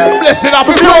river. Blessing off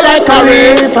a flow like a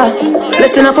river.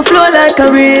 Blessing off a flow like a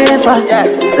river.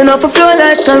 Blessing off a flow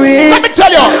like a river. Let me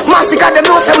tell you. Massacre them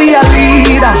know say we are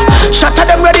leader. Shot at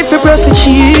them ready for press the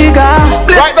trigger.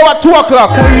 Right now at 2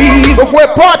 o'clock. Before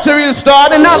party real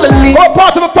start. And I believe. Go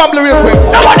part of the family real quick.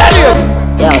 Now what are you?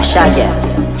 Yo, Shaggy.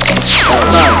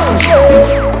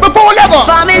 Before we let go.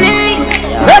 Family.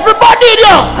 Everybody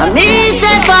there. I me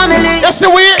say family. Yes,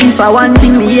 we. If I want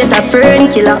thing, me hate a fern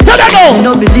killer. Tell them now. Me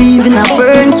no believe in a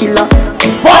fern killer.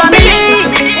 Family.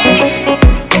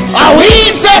 We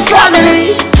say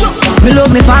family. Me love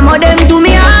me family, them to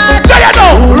me heart. Tell them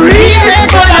now. Real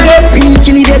brother them. Real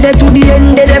killy dead to the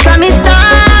end, dead from me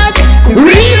start.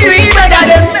 Real brother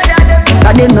them.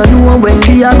 And them no know when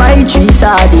we a buy 3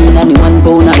 sardines and the 1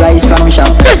 pound of rice from shop.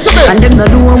 And them no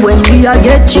know when we a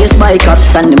get chased by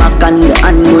cops and the mac and the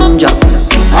handgun job.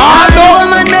 I know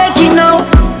man make it now.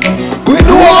 We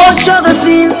know how struggle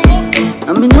feel.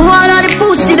 And me know all of the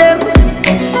pussy them.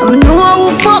 And me know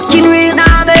who fucking real.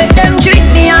 Now make them trick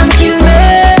me and kill me.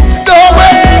 No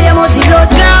way. You must see blood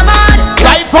clamor.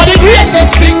 Fight for the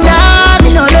greatest thing. Nah,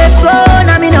 me no left phone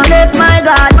and me no left my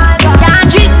God. Can't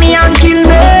trick me and kill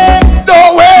me.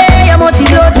 No way. You must see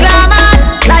blood clamor.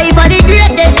 Life are the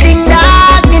greatest thing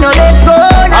that me no left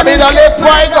phone. I mean I left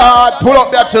my God. Pull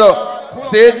up that chill.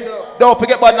 See? Don't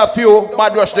forget about a few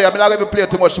mad rush there. I mean, I'm not going to play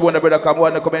too much. You want to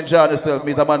come enjoy yourself.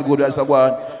 Me, a man good and so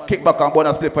on. Kick back and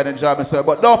bonus split and enjoy myself.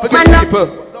 But don't forget,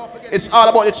 people, it's all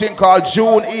about the thing called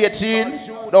June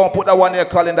 18. Don't put that one in your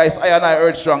calendar. It's I and I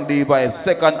Earth Strong DVIBEZ.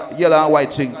 Second yellow and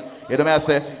white thing. You know what I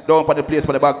say? Don't put the place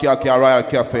for the backyard Royal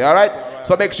Cafe. Alright?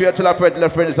 So make sure you tell a friend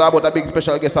it's about a big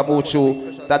special guest about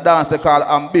you. That dance they call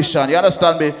Ambition. You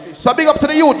understand me? So big up to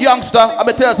the youth, youngster. I'm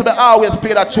going to tell you something. I always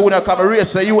play that tune. I come and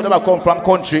race the youth that come from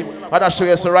country. And I show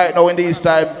you so right now in these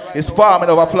times, it's farming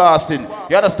over flossing.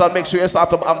 You understand? Make sure you have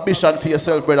some ambition for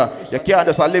yourself, brother. You can't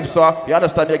just live so. You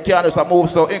understand? You can't just move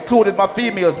so. Including my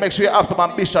females, make sure you have some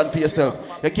ambition for yourself.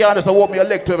 You can't just walk me your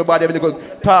leg to everybody every go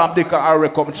Tom, Dick, or Harry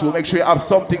come true. Make sure you have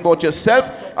something about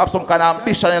yourself. Have some kind of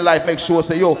ambition in life. Make sure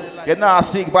say yo, you not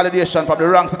seek validation from the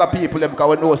ranks of the people them, because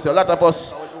we know say a lot of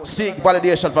us seek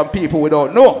validation from people we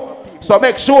don't know. So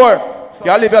make sure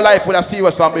you live your life with a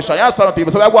serious ambition. You understand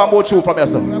people? So I want more true from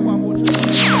yourself.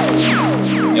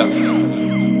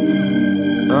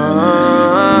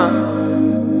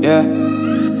 Yeah.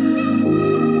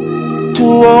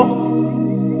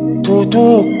 2-0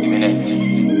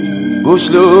 2-2. Bush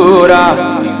loader.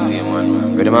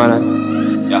 Ready,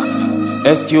 man? Yeah.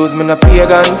 Excuse me, no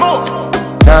pagans.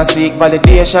 Now seek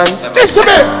validation. Listen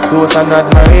me. Those are not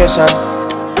admiration.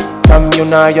 From you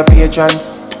now your patrons.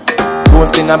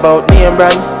 Posting about name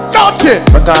brands. Don't it?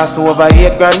 My cost over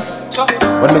 8 grand.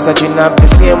 When me searching up the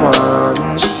same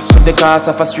one. With the cost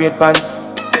of a straight pants.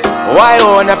 Why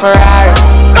own a Ferrari?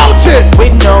 Don't it?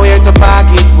 With nowhere to park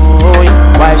it, boy.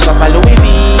 Why shop a Louis V?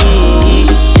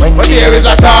 When there is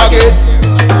a target.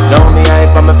 Now me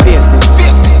hype on my face it.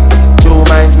 True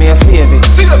minds me a save it.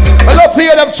 I love to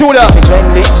hear them tune there.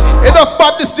 Enough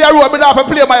bad this day road, but I have to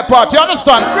play my part. You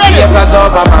understand? Ready? Because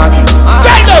of a market.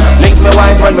 Join them. Link me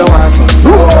wife when me want some.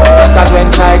 Because when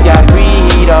side got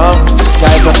greed up.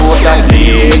 Try to put that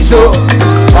lead to.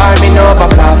 Farming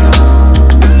over plastic.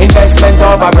 Investment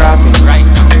over graphic.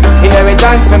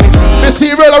 Inheritance for me see. You see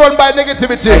real run by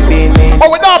negativity. But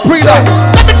we not pre that.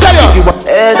 Let me tell you.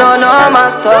 They don't know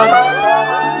my stuff.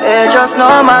 They just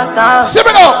know my style. See me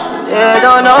now. They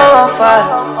don't know how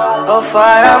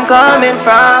far I'm coming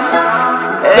from.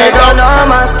 They don't know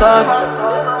my stuff.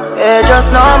 They just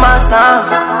know my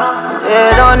sound.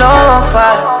 They don't know how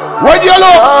far. When you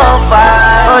look, how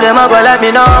far. Oh, them a go like me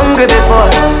not hungry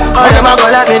before. Oh, them a go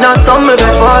like me not stumble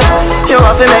before. You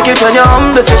have to make it when you're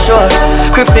humble for sure.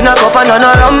 Crips in a cup and none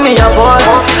around me a boy.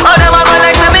 Oh, them a go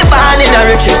like me born in the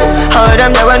riches. How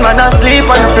them there when man asleep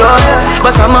on the floor.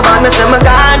 But from a band me say me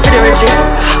gone to the riches.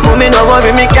 Mommy no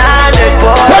worry me can't let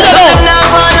go. But them now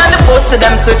gone on the post to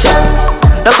them switch up.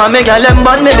 Don't come me girl them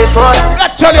born me before.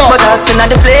 Let's tell you. But I've seen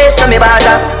at the place so me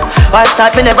bother. Why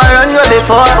start me never run away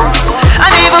before. And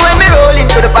even when me roll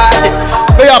into the party,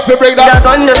 we have to bring that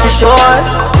gun there for sure.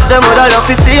 Them woulda love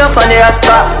to see up on the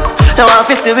asphalt. Now I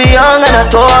feel to be young and a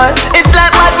toy. It's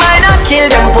like bad mind and kill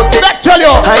them pussy. Let's tell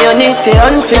you. And you need for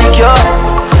the cure.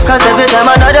 Cause every time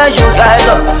another you rise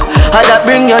up, I that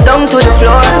bring you down to the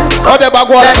floor. How them a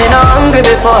go like me not hungry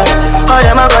before. How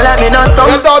them a go like me not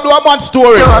stomach. You don't do a man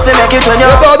story. You want to make it when you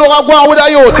don't do a go on with a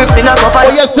youth. Quick finna go for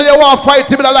yesterday you want to fight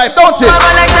him in a life, don't you?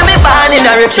 Mama like to me born in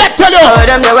a rich. Let's tell you. How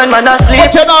them there when man not sleep.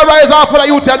 But you not rise off for the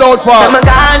youth you don't fall. I'm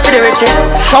gone for the riches.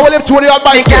 How will live to the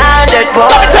Almighty? Let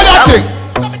me tell you a thing.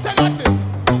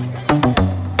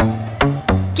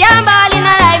 Can't ball in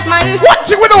a life, man. What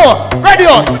you we do? Ready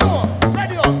on.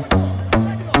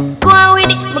 Go on with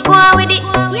it, go on with it.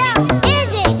 Yeah,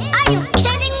 easy. Are you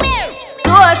kidding me?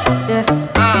 To us,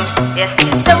 yeah.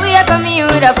 So we are coming in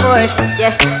with a force,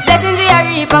 yeah. Blessings we are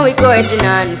reap and we coursing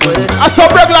on full. I saw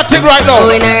regular thing right now.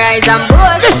 We not rise and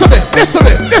boast. Listen to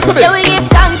me. Yeah, we give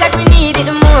thanks like we need it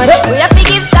the most. We have to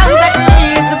give thanks like we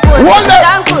really supposed to.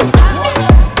 Thankful.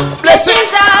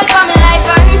 Blessings all for my life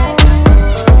and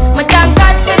my thank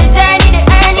God for the journey, the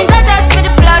earnings are just for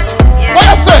the plus. Yeah. What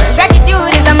I say?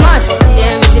 Gratitude is a must.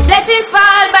 Yeah, me see blessings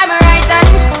fall by my right hand.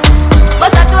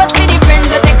 But I toast to the friends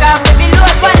that take off every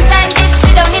load. One time kids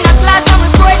sit down in a class and we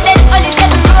board then only set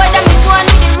the road and we go on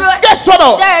with the road. Guess what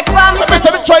now? Third form is a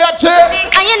try a chair.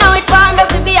 And you know it formed up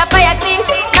to be a fire thing.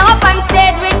 Now up on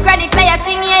stage with chronic I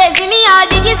sing. Yeah, you see me all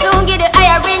diggy soon get the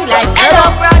higher ring. Like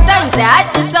hello brother, you say I had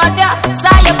to sort ya.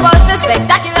 Saw your poster,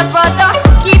 spectacular photo.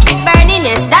 Keep it burning,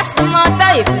 yes, that's the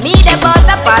motto. If me the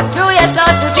butter pass through your soul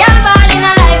to can't ball in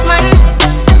a life, man.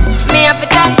 Me have to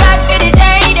thank God for the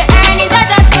journey, the earnings are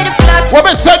just for the plus. What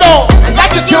me say now? And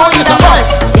gratitude is a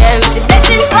must. Yeah, me see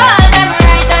blessings fall by my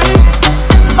right hand.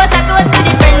 But I toast to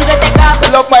the friends we take off.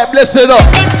 Love my blessing up.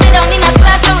 Big sit down in a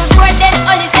class and we board then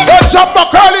only set. Oh,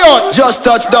 JAMROCK early on. Just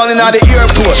touched down in the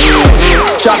airport.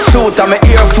 Track suit and my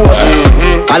Air Force.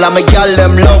 All of my gal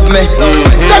them love me.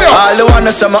 All the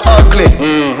wanna say me ugly.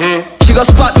 She go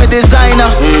spot me designer.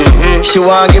 She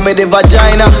want give me the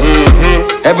vagina.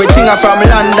 Everything I from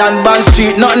London, Bond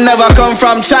Street. Nothing ever come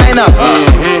from China.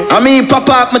 I mean pop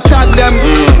up, me tag them.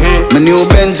 My new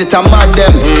Benz it a mad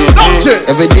them.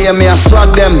 Every day me a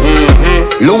swag them.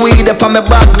 Louis up on me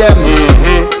back them.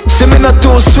 See me not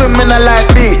too swim in a light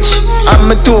beach. I'm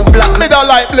me too black. Me don't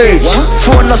like bleach.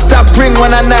 Phone no stop ring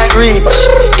when I night reach.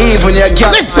 Even your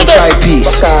cat me try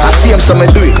peace. I see him so me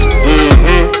do it.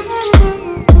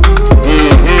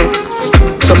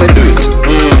 So me do it.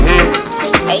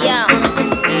 Hey yo.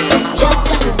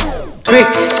 Brick.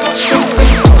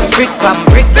 Brick pam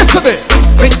brick. Listen to me.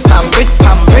 Brick pam brick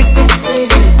pam brick.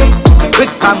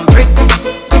 Brick pam brick.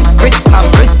 Brick pam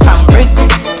brick pam brick.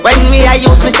 When me I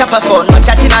use me chopper phone, no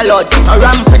chatting a lot. I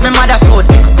ramp with me mother phone.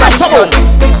 Spanish phone.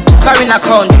 Foreign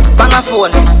account, bang a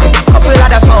phone. Couple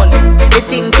other phone. The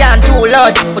thing can't too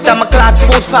loud. But I'm a clocks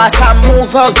boot fast and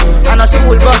move out. On a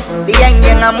school bus, the young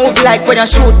I move like when I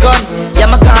shoot gun. Yeah,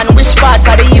 my gun, which part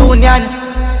of the union?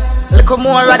 Look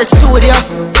more at the studio.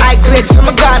 I grade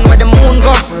from a gun where the moon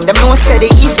go. Them no say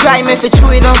the East crime if it's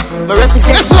true enough. Me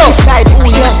represent the East side, ooh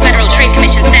yeah. The Federal Trade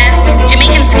Commission says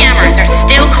Jamaican scammers are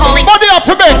still calling money off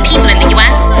for me. People in the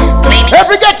US claiming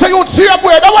every ghetto you'd see up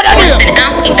where that what I worse than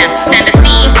asking them to send a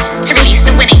fee to release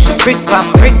the winnings. Brick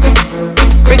pam brick.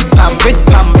 Brick pam brick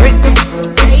pam brick.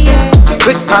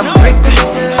 Brick pam brick.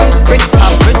 Brick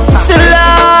pam brick.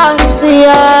 Selassie,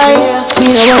 me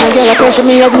no wanna get a pressure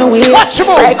me as me weak. Like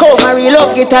how my real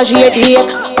love get a shade ache.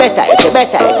 Better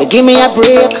if you give me a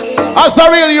break. As a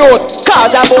real youth.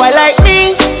 Cause a boy like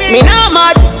me not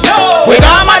mad. No. We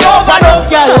not mad over no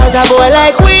girl. Cause a boy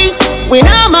like we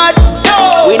not mad.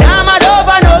 No. We not mad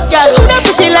over no girl. Coulda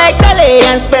pretty like Calais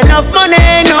and spend enough money.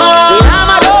 No. We not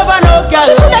mad over no girl.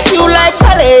 Coulda cute like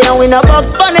Calais and we no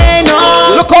box money.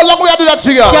 No. Look how long we have to do that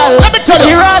to you. Let me tell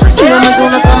you. You know me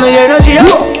soon as some energy.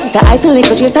 It's a ice and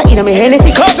liquor juice. You know me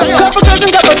Hennessy cup. Couple girls and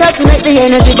couple times to make the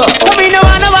energy bro. So me no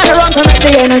wanna run to make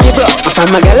the energy bro. From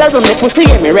my girl from the pussy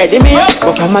get me ready me up.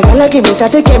 But from my girl give me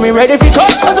start to get me ready for cut.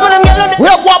 We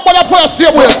have one brother for us here.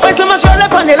 When so much roll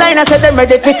up on the line I said them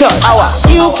ready for cut.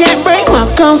 You can't break my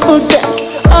confidence.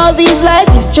 All these lies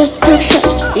is just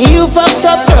pretense. You fucked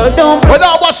up girl, don't. But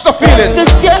now watch the feeling.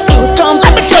 Just your income.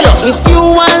 Let me tell you. If you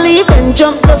wanna leave then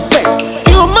jump the fence.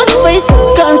 You must face the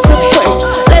consequence.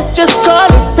 Let's just call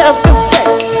it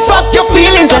self-defense. Fuck your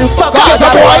feelings and fuck your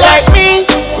boy like me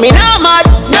not mad.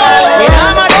 No. Me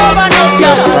not mad over no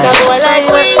girl. Cause a boy like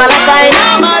me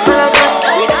not mad.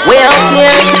 We out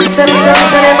here, tell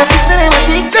them a six and them a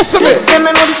tick. Listen to me. Them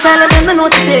know the style and them know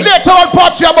the tick. Later on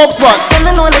party your box man.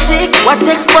 Them know the tick. What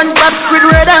takes SpongeBob,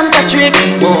 Squidward and Patrick.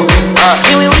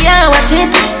 Here we are, what it?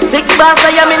 6 bars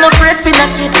I am in afraid for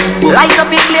knock it. Light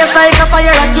up in place like a fire. why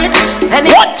you rock it.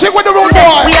 One thing with the road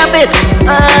boy. We have it.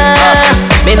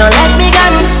 Me no let me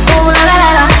gun. Oh la la la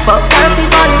la. Fuck party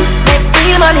fun. Make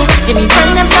real money. Give me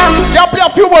friend them some. You play a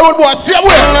few more road boys. See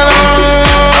way.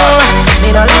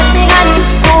 Me no let me gun.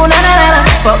 Oh la la la la.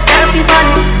 Fuck party fun.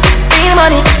 Real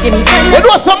money. Give me friend them. We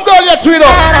do some girl yet to it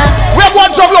up. We have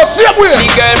one job load. See way. The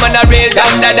girl man a real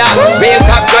da-da-da. Real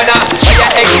top runner. What you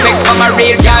expect from a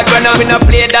real yard runner? We no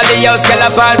play dolly house. Girl a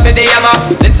fall for the hammer.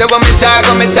 Listen when me talk.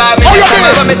 When me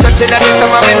touching on this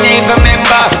summer, me need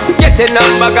remember. Getting up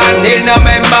back until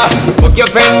November. Book your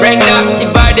friend Brenda,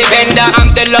 give her the vendor.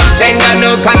 I'm the love sender,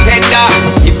 no contender.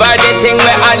 Give her the thing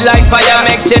where I like fire.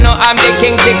 Makes you know I'm the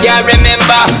king, she can't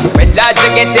remember. When lads to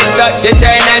get it touch, you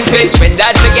turn and twist. When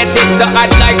lads to get it so hot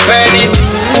like furnace.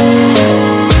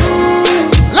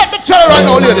 Let me tell you right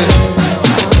now, lady.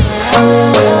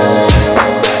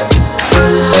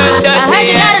 I heard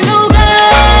you got a new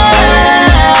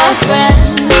girlfriend.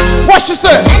 What she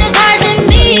said? And it's hurting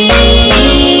me.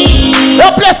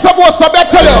 Now play some more, so I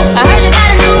tell you. I heard you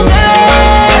got a new girlfriend.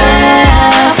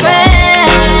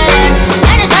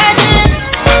 And it's hurting.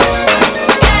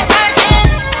 It's hurting.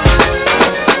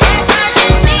 It's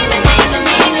hurting me.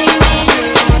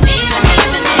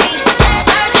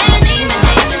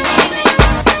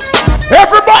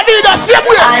 Everybody in the same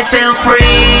way. I feel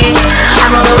free.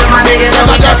 I'm over with my niggas and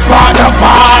we just want to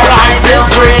bar. I feel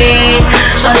free.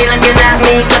 Shorty looking at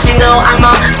me cause she know I'm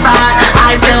a star.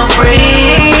 I feel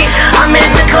free. I'm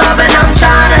in the club and I'm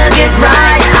trying to get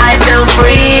right. I feel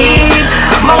free.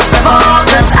 Most of all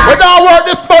cause we don't work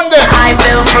this Monday. I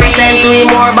feel free. Send 3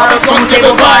 more bottles from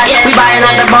table 5. We buying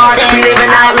at the bar, we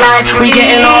living nightlife. We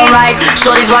getting alright.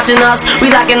 Shorty's watching us. We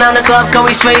locking down the club cause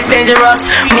we straight dangerous.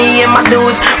 Me and my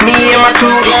dudes, me and my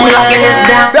crew, we locking this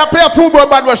down. They play a football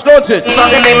band rush, don't it?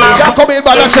 They come in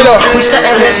band and chill out. We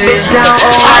shutting this bitch down.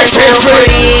 Oh, I feel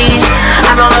free.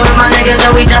 I'm all over my niggas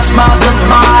and we just bought the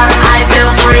bar. I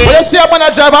feel free. When you see a man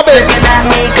a drive a bit,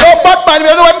 no bad man,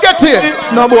 we know him get here.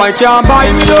 No boy can't buy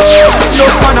me though. No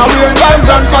man a wear time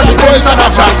gun for the boys and a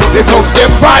jack. The thugs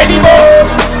them find him up.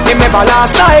 Remember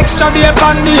last a extra day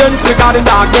on the ends because the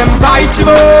dog them bite him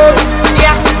up.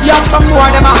 Yeah, some more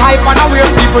them a hype and a weird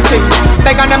people think.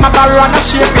 Beg on them a carry and a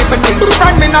share people things.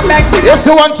 Friend me not beg. Yes,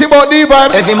 the one thing about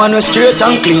DVIBEZ. Every man was straight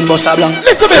and clean, boss a blank.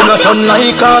 Listen to me. You not turn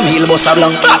like a meal, boss a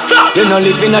blank. You not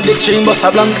living at the stream, boss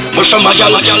a blank. But from a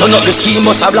gal, turn up the scheme,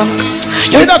 boss a blank.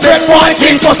 You not take boy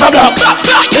things, boss a blank.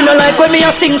 You not like when me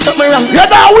a sing something wrong. You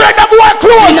not wear the boy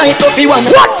clothes. Tonight everyone.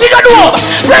 What did you do?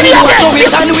 Ready to show it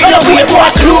and we don't wear boy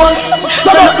clothes.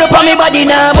 So not up on me body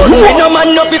now, but when no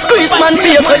man no fi squeeze man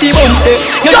face with the bun.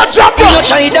 You not try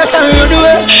that and run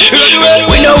away.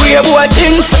 We don't wear boy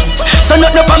things. So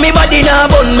not up on me body now,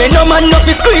 but when no man no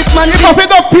fi squeeze man. Some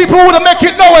enough people would make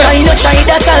it nowhere. I not try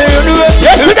that and run away.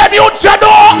 You see that you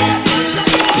know?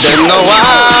 Them no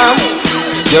one,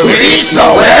 you reach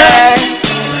nowhere.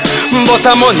 But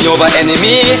I'm money over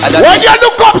enemy. When you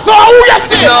look up, so who you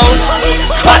see? No,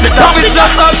 at the top is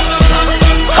just us.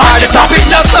 At the top is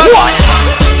just us.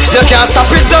 You can't stop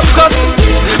it just us.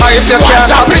 Or if you can't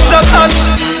stop it just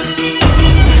us.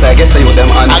 So I get to you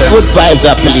them answer. Good vibes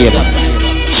are played.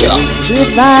 Good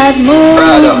vibe move.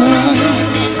 Brother.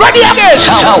 Ready again.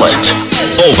 Talent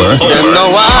over. Them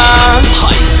no one,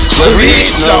 we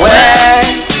reach nowhere.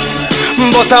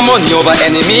 But I'm money over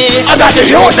enemy. I got the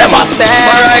youth them up there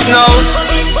right now.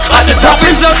 At the top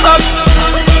is just us.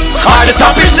 At the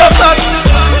top is just us.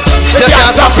 You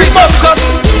can't stop it just us.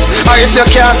 Or if you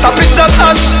can't stop it just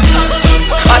us.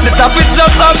 At the top is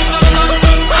just us.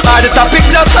 At the top is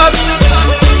just us.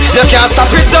 You can't stop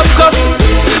it just us.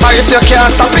 Or if you can't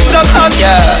stop it just us.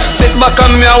 Sit back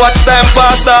on me and watch time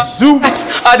pass off.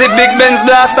 At the big Benz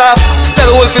blast off. Tell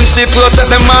Wolf in sheep protect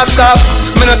the mask off.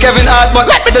 Me no Kevin Hart but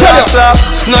let me the last off.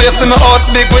 Now you see my house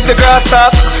big with the grass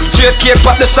off. Straight cake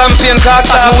pop the champagne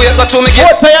cocks off. Wait go through me get.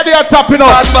 What tired they are tapping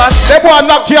up? They want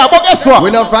knock you out, but guess what?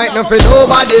 We not frightened for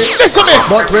nobody. Listen me.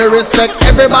 But we respect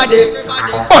everybody.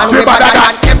 But and we better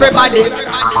than everybody.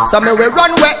 So me we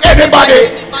run with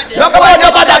everybody. No boy no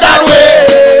better than we.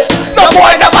 No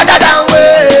boy no better than we.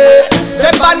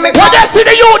 Step on me. When you see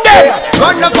the youth there,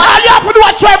 run the all you have to do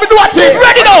is try to do a thing.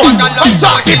 Ready now.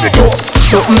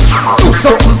 Something, do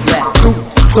something,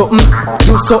 do something,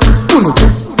 do something,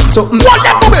 do something. What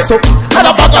them doing? Something. And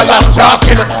a bag of long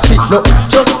talking. No,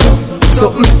 just do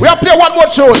something. We have play one more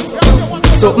tune.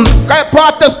 Something. Can you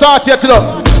part the start here today?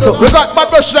 We got bad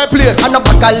brush in that place. And a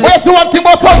bag of where's the one thing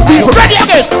about some people? Ready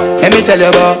again. Let me tell you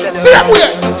about same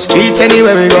way. streets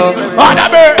anywhere we go. On the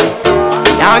bear.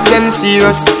 Dogs them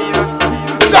serious.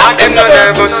 Dog them no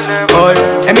nervous. Boy,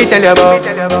 let me tell you about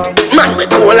man we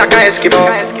cool like a Eskimo.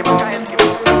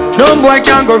 No boy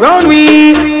can go round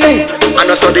we. And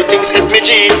also the things hit me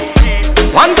G.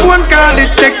 One phone call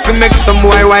it take to make some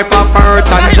boy wipe up her hurt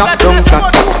and drop down flat.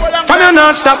 From you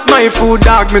not stop my food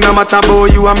dog, me no matter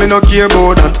about you and me no care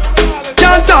about that.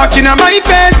 Can't talk in my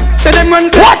face, say them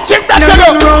run watch it, that's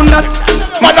around that.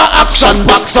 Man a action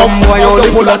back, some boy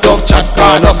only full of tough chat.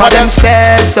 Enough of them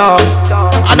stairs up,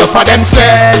 enough of them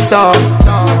stairs up,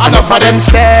 enough of them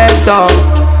stairs up.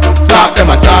 Talk them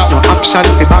a talk, no action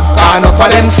fi back. Enough of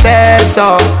them stairs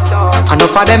up,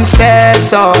 enough of them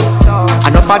stairs up,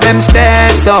 enough of them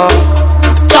stairs up.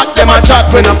 Chat them a chat,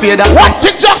 we no pay that. What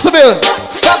in Jacksonville?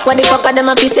 Fuck what the fuck are them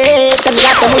a fi say? Them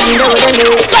got them wouldn't do it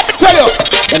anyway. Let me tell you.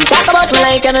 Them talk about me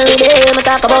like every day, me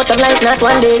talk about them like not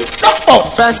one day.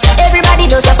 First, everybody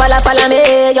just a follow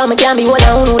me. Yo, me can't be one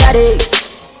who that day.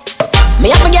 Me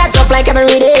have to get up like every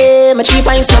day. My 3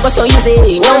 pints never so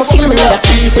easy. Now me feel me need a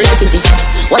key for the city.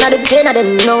 One of the pain of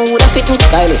them know would have fit me.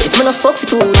 Kylie, if me no fuck for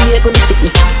 2 days, could be sick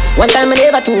me. One time I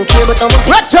never too clear, but I'm a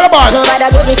pick. Nobody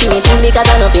got me for me things because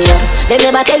I know for you. They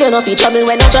never tell you no for trouble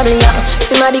when I'm troubling you.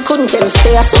 Somebody couldn't tell you,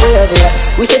 say I saw you.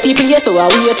 We say TPS, so I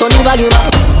wait on the value.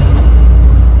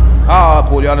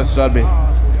 Paul, you understand me?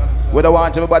 We don't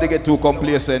want everybody get too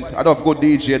complacent. I don't have good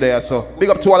DJ there, so big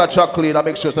up to all the track clean and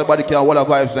make sure somebody can hold the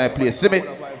vibes in that place. See me?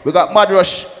 We got Mad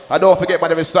Rush. I don't forget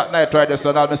man every Saturday night right there,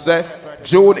 so now me say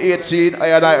June 18, I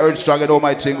and I earn strong and all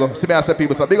my chingo. See me I say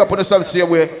people, so big up on the same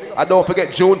way. I don't forget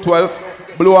June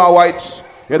 12th, blue and white,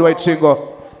 you know chingo.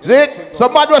 See it? So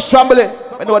Mad Rush family.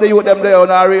 I know the youth them there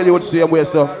and I really would see them way,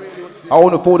 so I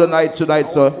want to food the night tonight,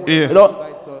 so yeah. You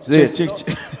know? See it?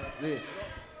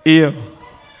 Yeah.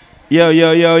 Yo.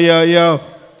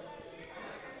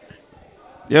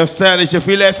 Yo, Stylish, you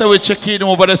feel like so we check in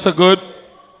over there so good?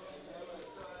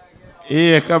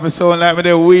 Yeah, come sound like me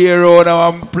the way around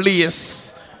our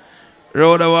place.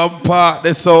 Around our park,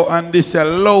 this so and this is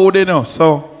loud, you know.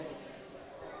 So,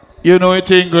 you know what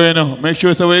thing going on. Make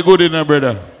sure so we're good, you know,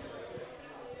 brother.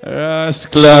 That's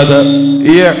glad.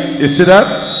 Yeah, you see that?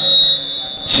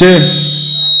 Che.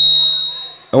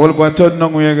 I will go turn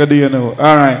on we are do, you know.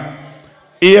 All right.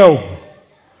 Yo,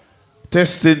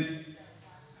 testing.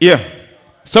 Yeah,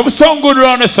 some sound good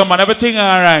around the summer. Everything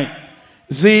all right.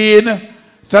 Zine.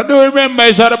 So do remember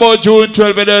it's all about June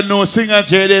 12th. You don't know singer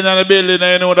Jade in the building.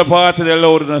 You know the party they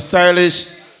loud and Stylish.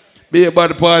 Be about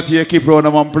the party. You keep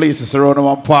around one places around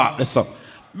one park. That's all.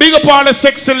 Big up all the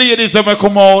sexy ladies that may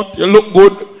come out. You look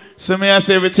good. So me I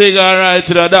say everything all right.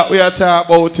 You know, that we are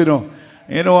talking about.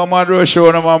 You know I'm on the rush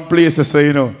around one places. So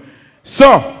you know.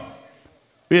 So.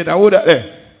 Wait, I would have there.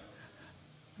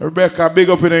 Rebecca, big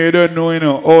up, you don't know,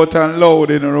 out and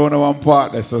loud in around one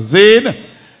part there. So, Zane.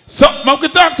 So, I can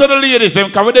talk to the ladies,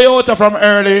 because they out from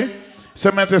early.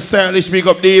 So, I say, Stylish, big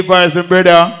up DVIBEZ, and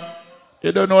brother.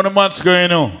 You don't know the man's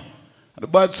going on. The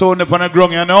bad sound up on the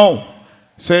ground, you know.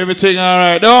 So, everything all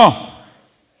right, no?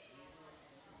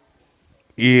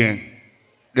 Yeah.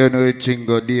 Don't know anything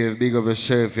go Dave, big up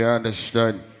yourself, you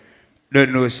understand?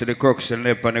 Don't know the crooks and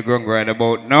lip on the ground right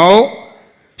about now.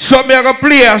 So I'm going to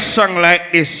play a song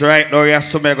like this right now.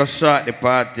 Yes, so I'm going to start the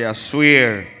party, I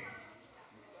swear.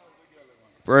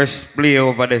 Press play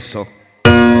over there, so.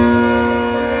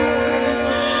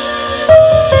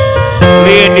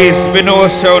 Ladies, we know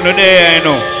sound there, I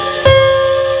know.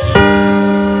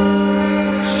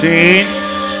 See?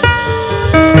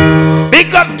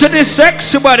 Big up to the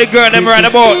sexy body girl I'm right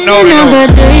about now.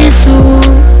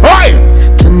 Hi!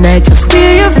 Tonight just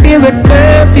feel your favorite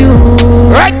perfume.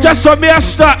 Right, just so me a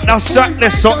start now, start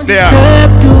this up there.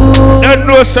 Don't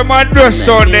know some dress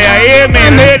on there, hear me,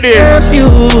 ladies?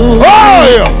 Oh,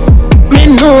 yeah. Me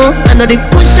know, I know the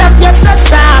push up your so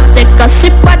soft. Take a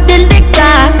sip of the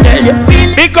liquor, girl, you feel.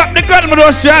 Pick up the gun, but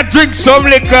don't say I drink some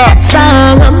liquor.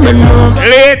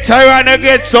 Later on, I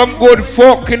get some good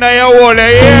fuck in your hole,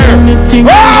 yeah.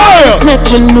 Oh,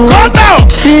 come down.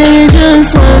 Feel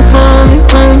just one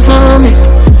for me.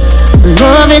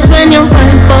 Love it when you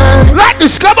whine for me. Like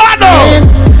this, come on now.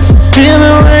 Feel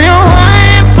me when you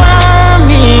whine for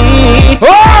me.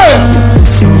 Oh!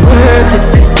 If you work it,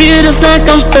 feel just like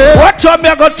I'm fair. What time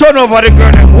I got turn over the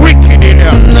girl? I'm wicked in here.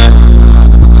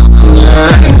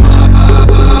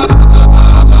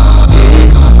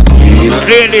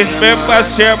 Ladies, members,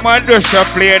 say my dress are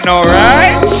playing now,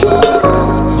 right?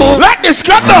 Like this,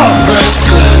 come on.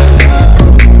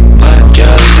 Bad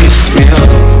girl, kiss me up.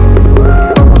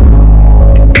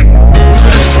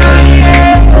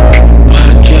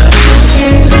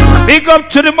 Big up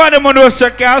to the man who knows a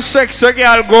girl, sex a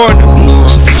girl good.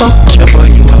 Fuck you,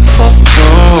 boy, you a fuck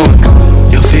phone.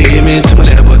 You figure me to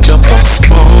there, but you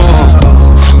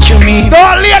postpone. Fuck you, me,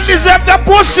 Don't ladies have the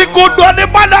pussy good when the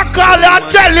mother call you and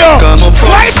tell you.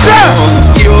 Right there.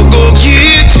 You go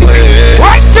get wet.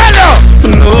 Right there.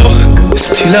 No,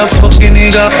 still a fucking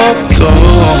nigga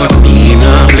uptown. Me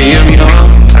nah blame you.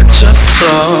 I just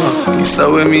saw. It's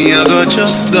how me I go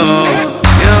just go.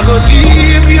 I go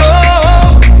leave you.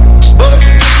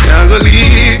 I go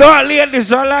leave. Don't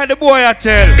ladies all like the boy I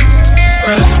tell.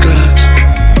 Rascal.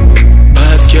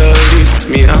 Bad girl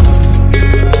this me up.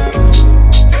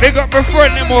 Big up my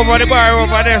friend him over the bar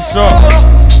over there, so.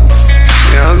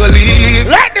 I go leave.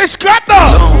 Let this cut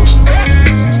up. No.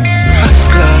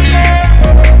 Rascal.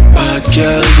 Bad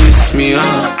girl this me up.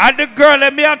 And the girl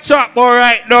let me a talk about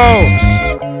right now.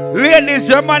 Ladies,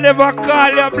 your man never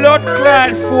call your blood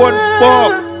clot phone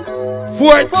for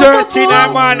 4:30 in the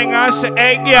morning and say,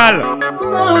 hey girl,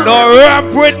 no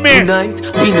rap with me. Tonight,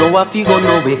 we know what we gon'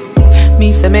 know it.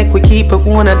 Me say make we keep it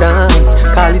wanna dance.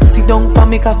 Call it sit down for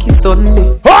me cocky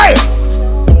Sunday. Hey!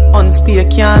 Unspear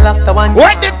can't lock the one.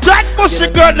 When the tight pussy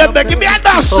girl them give me a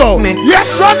dance so. Yes,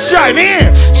 sunshine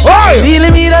here. Hey!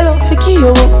 Really me the love for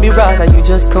you. Me rather you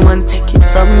just come and take it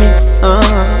from me.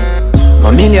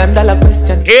 $1 million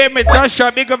question. Hey, me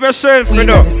Tasha, big up yourself, we you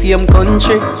know. The same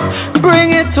country.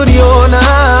 Bring it to the owner.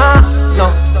 No.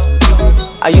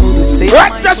 I would say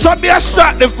right, that's what me a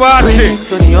start the party. Bring it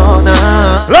to the owner.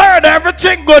 Lord,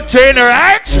 everything good to you,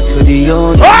 right? To the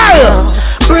owner.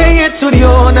 Oh. Bring it to the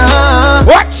owner.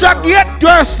 What's a get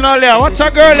personal here? What's a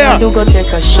girl here? You go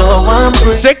take a show and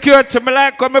bring. Security, me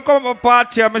like when me come to a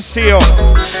party and me see you.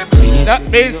 That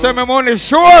means some money,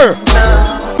 sure.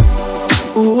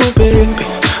 Ooh, baby.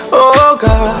 Oh,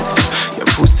 God. Your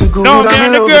pussy good. No, me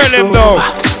and the girl them now.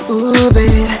 Ooh,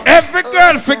 baby. Every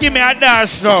girl forgive me a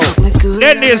dance now.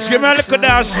 Dennis, give me a little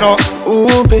dance now.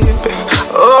 Ooh, baby.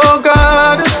 Oh,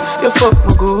 God. You fuck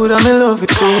me good and me love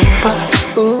it so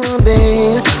bad. Ooh,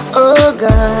 baby. Oh,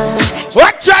 God.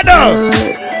 What you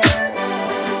do?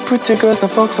 Pretty girls, the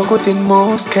fuck so good in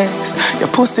most cases. Your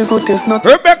pussy good, there's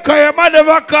nothing. Rebecca, your man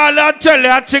never call and tell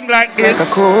you a thing like this. Like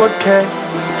a cold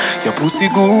case. Your pussy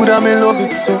good and me love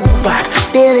it so bad.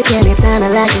 Baby, can you turn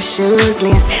like a shoes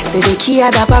list? Say the key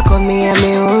at the back of me and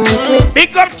me own clip.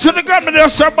 Big up to the government,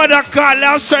 there's somebody call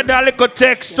and send a little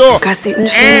text too. Cause it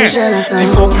ain't jealous and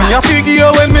fuck me a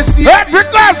figure when me see. Every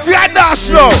girl for your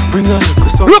dance now. Bring a little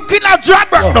song. Looking at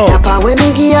JAMROCK now. Papa, when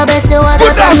me give you bet you want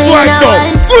to tell me in a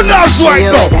wine. Good dance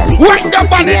right now. Wind the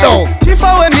body down. If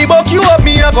I when me buck you up,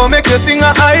 me I go make you sing a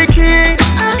high key.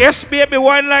 Yes, baby,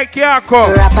 wine like you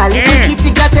come. Rap a little kitty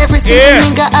got every single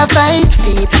nigga a fine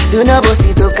feet. Do no bust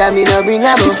it up, cause me no bring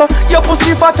a book. Your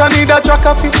pussy fat and need a track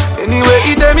of it.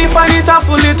 Anyway, it me find it and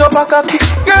full it up a cocky.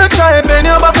 Girl, try bend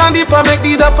your back and dip and make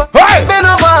the dapper. Bend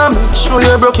over me, show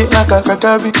you broke it like a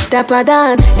crackery. Dapper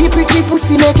down, the pretty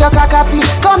pussy make your cock happy.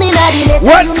 Come in at the letter.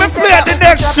 When me play the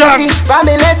next song, from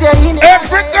the letter in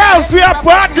every girl for your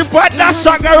party, put that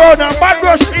song around and bad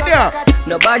rush in there.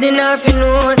 Nobody nothing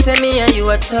know, say me and you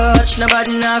a touch.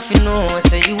 Nobody nothing know,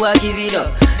 say you a give it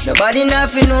up. Nobody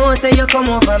nothing know, say you come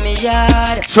over me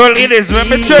yard. So ladies, let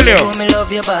me tell you. Me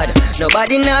love you bad.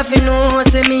 Nobody nothing know,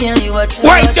 say me and you a touch.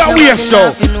 Why you wear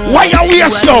so? Why you wear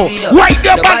so? Why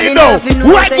your body know?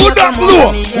 Why good up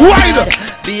low? Why the?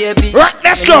 Right,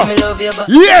 that's so.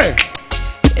 Yeah.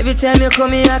 Every time you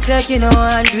come here, act like you know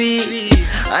and do it.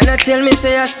 And I tell me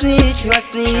say you a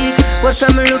sneak. But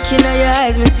from looking at your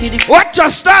eyes, me see the. What your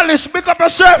stylish? Pick up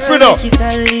yourself, you know.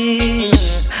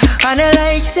 And I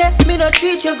like say me not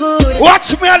treat you good.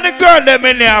 Watch me and the girl them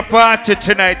in their party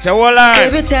tonight. Hold on.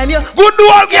 Every time you good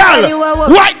old girl.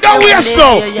 Why don't we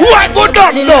so? Why good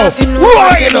up no?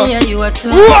 Why no?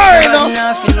 Why no?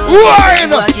 Why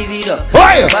no?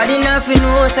 Why? Nobody nothing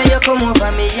know say you come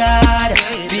over me yard,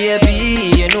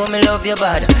 baby. You know me love you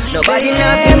bad. Nobody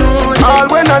nothing know. All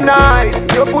when a night,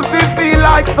 your pussy feel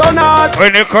like sun hot.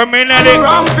 When you come in and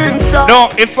no,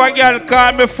 if a girl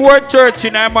call me 4:30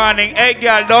 in the morning, hey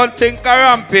girl, don't think of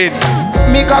ramping.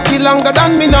 Me cocky longer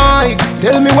than me night.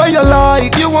 Tell me what you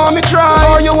like. You want me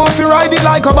try or you want to ride it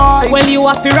like a bike? Well, you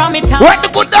have to ram it up. What the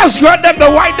good does girl them the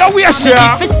white the waist here?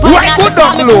 Why good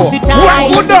up low? Why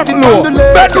good up low?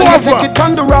 Bend over.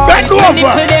 Bend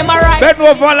over. Bend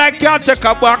over like you take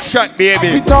a back shot, baby.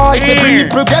 Hit there. Hit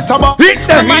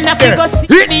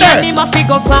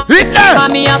there.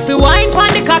 Mommy have to wine pon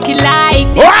the cocky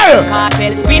like this.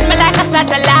 Cartel spin me like a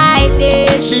satellite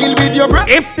dish. Deal with your breath.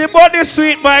 If the body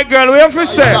sweet, my girl, we have to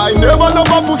say. I never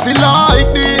love a pussy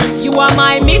like this. You are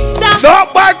my mister. No,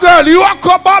 my girl, you are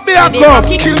come, baby, I come.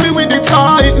 Kill me with the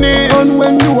tightness. And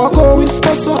when you are go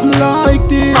whisper something like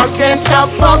this. I can't stop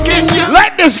fucking you.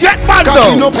 Let this get mad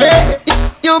though. You no play.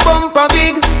 You your bumper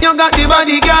big, you got the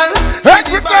body, girl.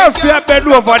 Every girl feel bend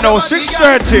over now,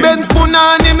 6:30. Ben spoon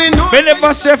on him, know. Me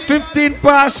never say 15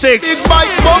 past 6.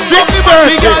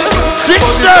 6:30.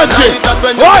 6:30.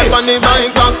 Why?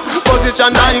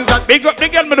 Position 9. Big up the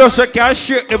girl, me don't say can't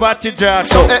shake the body jar.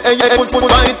 Alright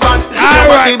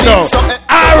now.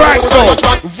 Alright now.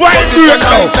 Vibrate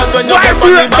now.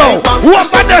 Vibrate now.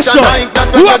 What on the show?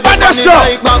 What on the show?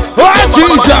 Oh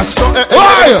Jesus.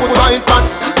 Why?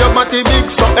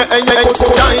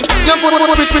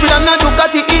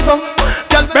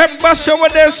 Remember so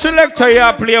when they selector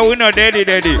you play, we know daddy.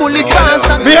 Behind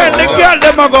the girl,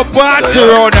 them a go party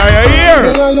around here, you hear?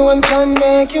 Me alone can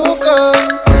make you come.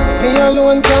 Me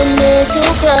alone can make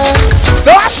you cry.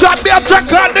 That's what me a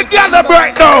check on the girl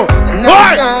right now.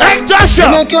 What? Hey, Tasha.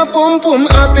 Me make your pum pum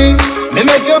happy. Me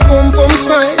make your pum pum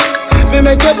smile. Me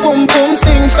make your pum pum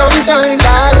sing sometime.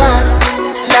 La la.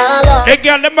 The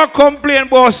girl them a complain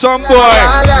about some boy.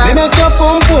 Me make your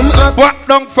pum pum up. Back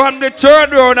down from the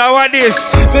third round. How are this?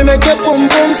 Me make your pum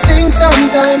pum sing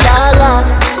sometime. La la.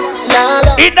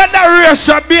 In the race,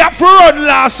 I be a run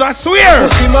last, I swear.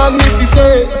 Pussy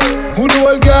magnificent. Good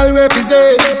old girl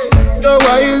represent. The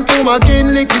wild to my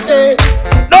kin lick say.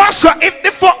 No, sir, if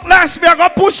the fuck last me, I go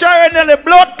push her in the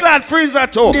blood clot freezer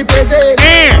too. The present,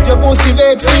 your pussy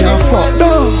vex me. Can't fuck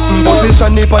down.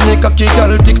 Position it on the cocky,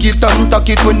 girl, tick it and tack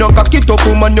it. When you cock it up,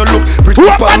 woman, you look pretty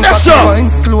pan, cocky wine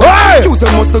slow. Use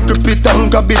a muscle, grip it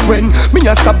and grab it when me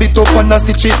a stab it up and a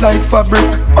stitch it like fabric.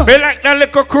 Be like that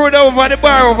little crew over the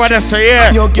bar over there, so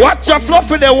yeah. Watch your fluff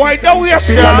in the white, now we are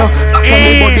sir.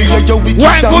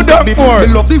 Why go down more? Me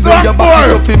love the way you back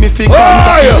it up for me figure.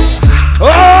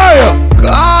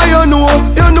 Ah, you know.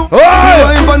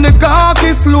 Wine on the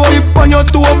cocky slow. Dip on your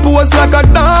toe, pose like a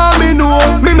domino.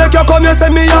 Me make you come, you say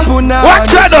me a punani. Watch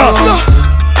that up.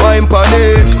 Wine on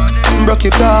it, broke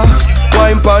it off.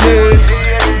 Wine on it,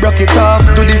 broke it off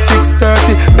to the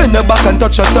 6:30. Bend the back and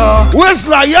touch your toe.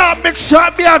 Whistler, yeah, make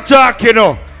sure me a talk, you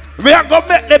know. We are gonna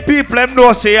make the people them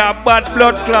know say you have bad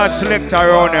blood clot selector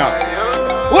around here.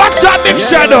 What's up, big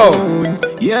shadow?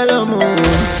 Yellow moon,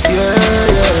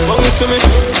 yeah. Bounce to me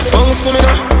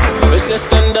now.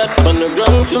 Stand up on the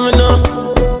ground for me now.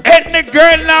 Ain't the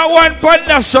girl now one point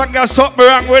the song, got something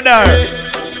wrong with her.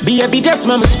 Baby, just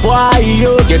mama spoil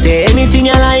you. Get anything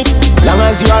you like. Long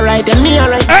as you alright and me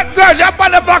alright. Hey girl, you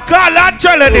never call and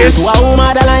tell her this. To a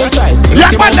woman that likes right.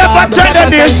 You never tell her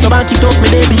this. So back it up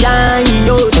with the behind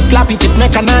you. To slap it, it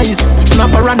mechanized.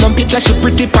 Snap a random picture, she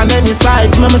pretty on any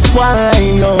side. Mama spoil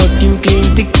you. Skin clean,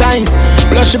 thick ties.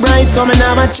 Blush bright, so me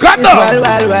never change.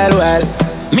 Well.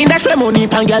 Me dash my money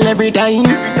pan girl every time.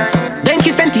 Then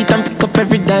kiss them teeth and pick up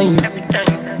every dime.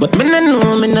 But me no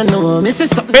know, me say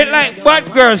something. Bit like bad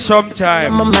girl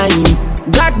sometime. My mind.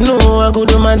 God know a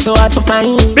good woman so hard to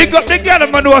find. Big up the girl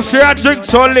man who say I drink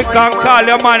so liquor and call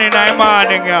your man in the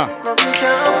morning, yeah.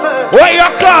 What you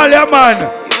call your man?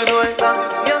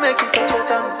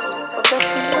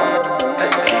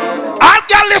 I'll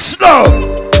get listen up.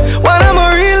 When I'm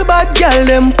a real bad girl,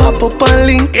 them pop up and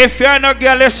link. If you're not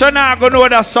girl, listen, I'm gonna know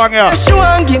that song, yeah.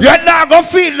 You're not gonna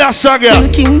feel that song, yeah.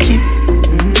 Kinky.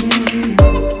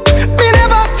 Me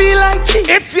never feel like cheap.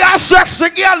 If you're sexy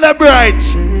girl, they're bright.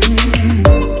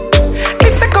 Me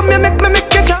say come here,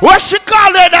 make you jump. What she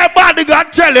call her, that body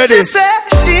got tell you this. She say,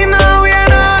 she know we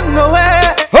ain't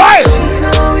nowhere. Hey! She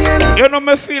know we ain't. You know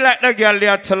me feel like the girl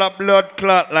there tell a blood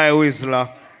clot like Whistler.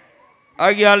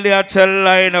 A girl there tell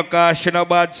lie no cause she no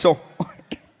bad so.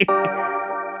 Big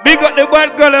up the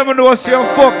bad girl, I'm gonna see you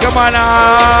fuck your man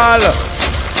all.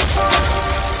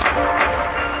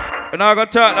 We're not gonna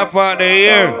talk that part there,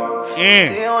 yeah.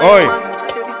 Oi.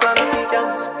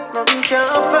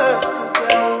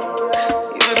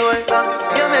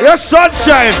 Your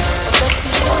sunshine.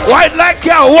 White like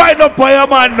you, white up on your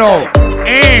man now.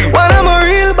 When I'm a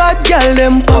real bad girl,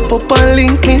 them pop up and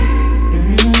link me.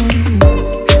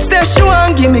 Say she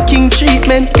want give me king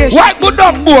treatment. White good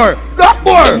dog more.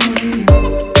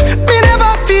 Me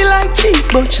never feel like cheap,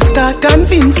 but she start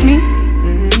convince me.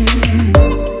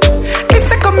 Me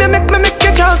say come here, make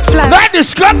you just fly. Not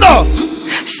this girl.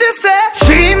 She say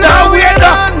she know we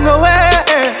don't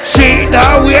nowhere. She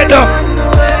know we don't.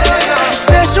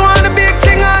 Say she want the big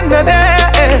thing on the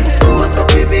day. Who's up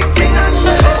the big thing on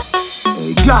the day?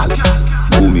 Girl,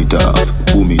 boom it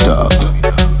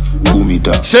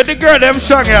up. Say the girl them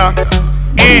song yeah.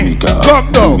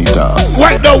 Come now.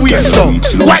 White the waist down.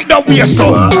 White the waist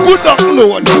down. Good up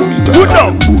low. Good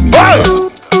up.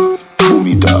 Boom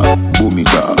it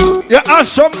up. You have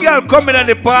some girl coming at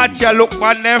the party and look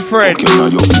on their friend. Looking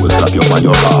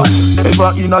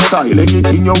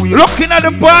at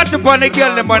the party for the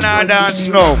girl them on our dance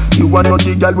now. You want no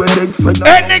the girl with big friend.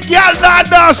 Any girl that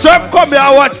dance, some come here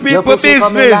and watch people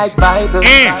business. Like Bible.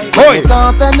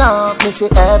 Open up, me see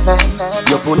heaven.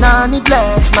 Your punani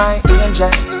bless my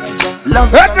angel.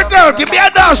 Love every girl, give me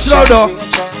a dance now though.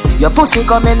 Your pussy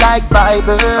coming like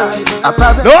Bible.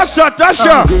 No, sir,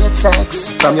 Tasha. Great sex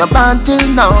from your band till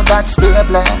now, that's still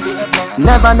blessed.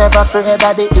 Never, never afraid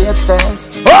of the 8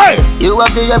 stairs. Hey! You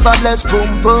have the ever blessed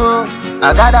boom boom.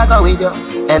 I gotta go with you,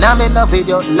 and I'm in love with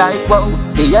you like wow.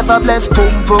 The ever blessed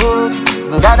boom boom.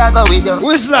 Gotta go with you.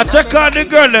 Whistler, take on the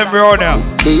girl them round now.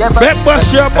 Bet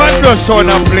bust your bando son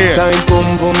and play.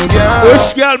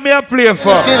 Which girl me a play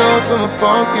for? Let's get out from a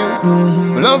fuck you.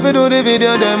 Love to do the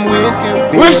video them with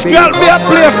you. Which girl me a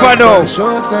play for now?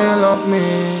 Sure say you love me.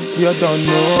 You don't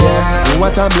know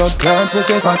what a blood clot we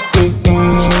say for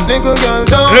little girl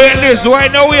down. Ladies, why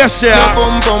no we say?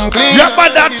 Your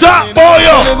mother talk, oh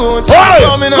yo.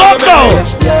 Come down.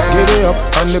 Get it up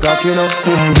and the cocky now.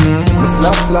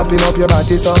 Slapping up your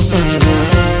body so.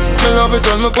 Me love it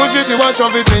when me push it, you watch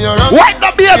shove it in your hand. What the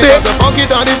baby? Because I funk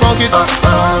it and the funk it.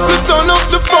 We turn up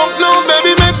the funk now,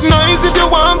 baby, make nice if you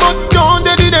want, but don't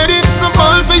daddy. So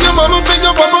fall for your mama, for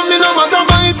your papa, me no matter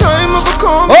my time of a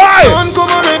come. Don't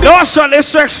come already. No son, it's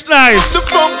sex nice. The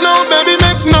funk now, baby,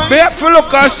 make nice. Be a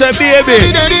look and say, baby.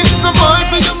 Daddy, so fall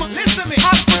for your mama. Listen me,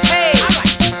 hey.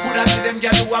 Buddha see them,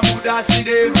 girl, who a Buddha see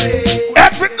them.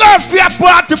 Every girl feel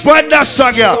party for that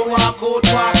song, yeah.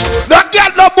 No girl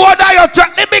no more than you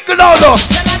check the big now, though.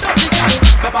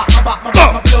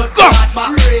 Go.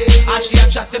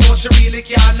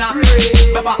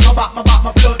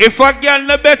 If a girl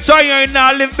no better, you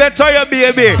not live better, you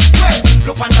baby.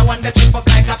 Look on the one that trip up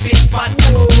like a fish pan.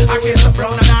 Her face so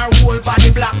brown and her whole body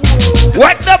black.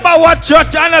 What number what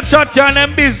church and a church and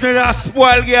them business a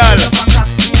spoil girl?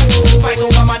 Fight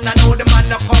over man, I know the man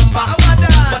have come back.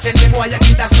 But in the boy you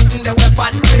get a sitting there with fat.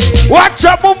 Watch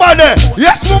your mama there.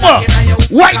 Yes, mama.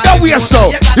 White the way so.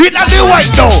 In the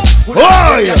white now.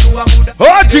 Oh, yeah.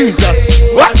 Oh, Jesus.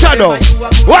 Watch her now.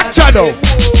 Watch her now.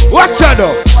 Watch her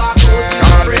now.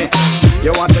 Call me.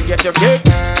 You want to get your kicks?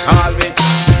 Call me.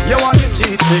 You want your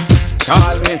cheese sticks?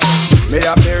 Call me. Me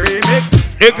have the remix.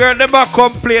 The girl never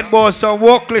complain about some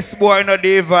workless boy in the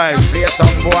DVIBEZ. Play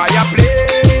some boy, you play.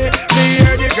 Me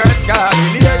hear the girls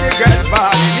calling, hear the girls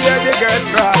falling, hear the girls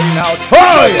crying out.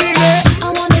 Hey!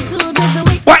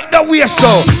 White the way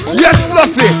so. Yes,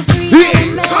 Fluffy. Hit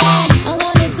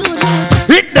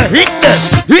the.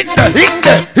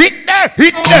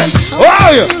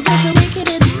 Oh, yeah.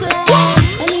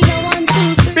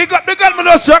 Big up the girl,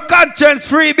 man, so conscience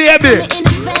free, baby.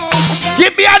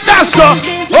 Give me a dancer.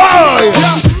 Oh,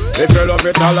 yeah. If you love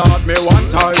it, holla at me one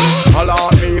time. Holla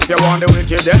at me if you want the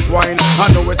wickedest wine.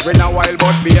 I know it's been a while,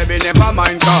 but baby, never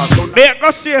mind. Cause they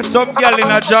go see some girl in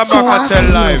a JAMROCK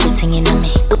tell live.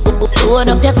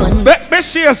 Let me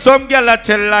see some girl at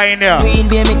tell line here.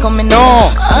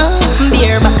 No.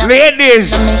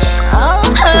 Ladies.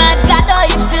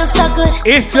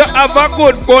 If you have a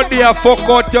good body, you fuck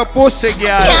out your pussy,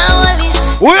 girl.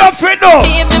 We have to know.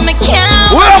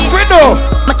 We have to know.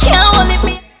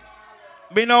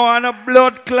 Me no want a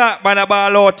blood clot, man, a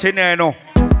ball out in there, no.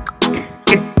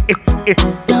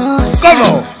 Come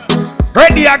on.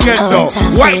 Ready again, though.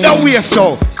 Wipe the way,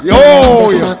 so. Yo,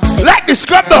 like this,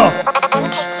 come though.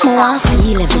 I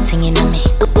feel everything in me.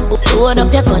 Load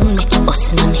up your gun, make it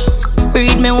bust in me.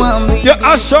 Breed me one breed. You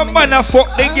have some man a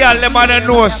fuck the girl, them man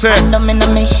know, say.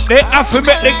 They have to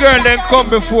make the girl them come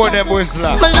before them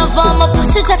Whistler. My love for my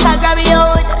pussy just a grab you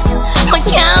out. My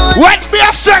can't. What be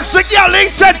a sexy girl, he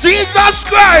said Jesus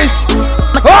Christ.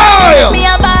 Me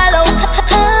a ball out.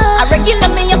 I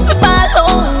regular me up a ball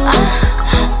out.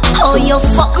 Oh, you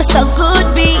fuck me so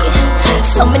good, B.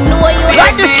 So me know you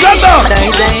like this cut though.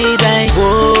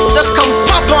 Just come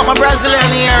pop on my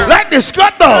Brazilian here. Like this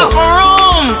cut though.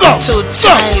 Go.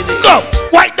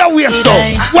 Wipe the way so.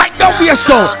 Wipe the way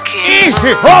so.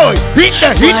 Easy. Oh, hit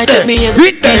the.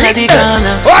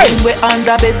 Swing we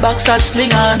under bed box and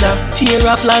spling under. Tear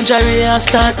off lingerie and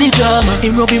start the drama.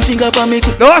 Him rubbing finger for me.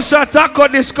 No sir, tackle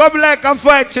this come like a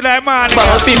fight tonight, man.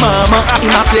 Balfi mama.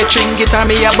 Him a play string guitar,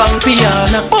 me a bang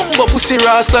piano. Bumbo pussy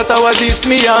rascal, that was this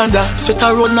me under.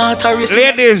 Sweater run out a wrist.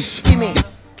 Ladies.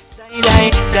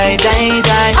 Die.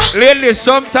 Ladies,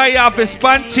 sometimes you have a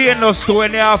spontaneous to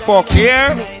when you have fuck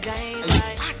here.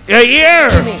 Yeah, yeah.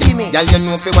 Girl, you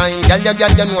know fi wine. Girl, you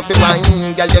know fi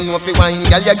wine. Girl, you know fi wine.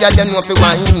 Girl, you know fi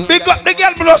wine. Big up the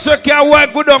girl, but also can't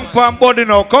work good on pan body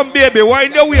now. Come baby,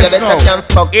 wind your waist now.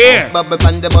 Yeah.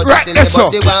 Right there so.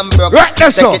 Right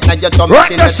there so.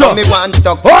 Right there so. Me want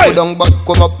talk. Go down but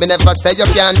come up. Me never say you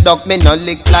can't duck. Me no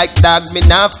lick like dog. Me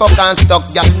nah fuck and stuck.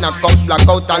 Girl knock up, black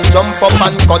out and jump up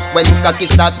and cut when cocky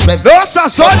start rev. Those are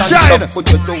sunshine.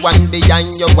 Put you to one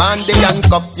behind you, one behind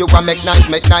cup. You want make nice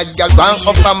girl run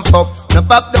up and pop. No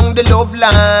pop down the love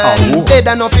line.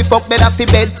 Better no fi fuck, better fi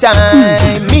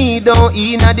bedtime. Me don't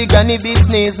inna the granny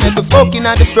business. Me be fucking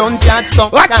at the front yard so.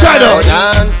 Watch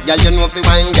out! Girl you know fi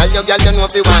wine, girl you know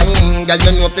fi wine, girl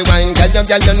you know fi wine, girl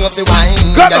you know fi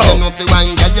wine, girl you know fi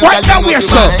wine, girl you know fi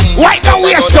wine. Why don't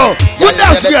we so? Good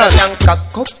as girl.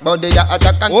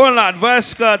 Hold on,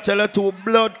 Vice tell her to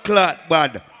blood clot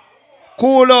bad.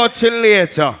 Cool out till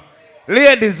later.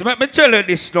 Ladies, let me tell you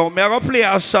this now. I'm going to play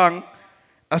a song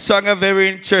I'm very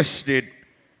interested.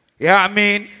 You know what I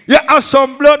mean? You have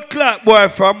some blood clot boy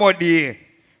from MADD.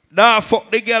 Now fuck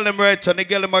the girl them right and the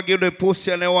girl them give the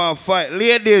pussy and they want to fight.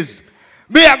 Ladies,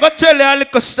 me I going to tell you a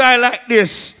little style like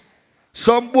this.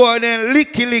 Some boy then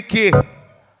licky.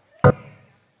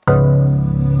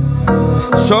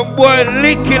 Some boy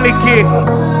licky.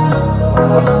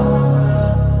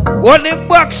 When the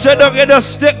boxer don't get to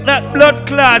stick that blood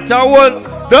clot, I will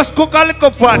just cook a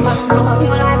little pot.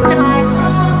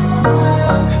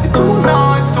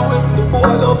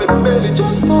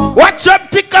 Watch up,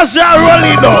 tickers are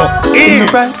rolling though. In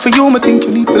the right for you, I think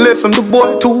you need to live from the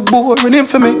boy too boring him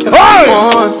for make you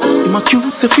fun. In my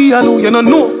cute Sophia, you know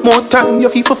no more time, you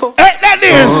feel for fun. Hey, that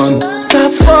is.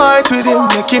 Stop fight with him,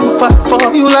 make him fight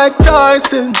for you like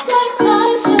Tyson.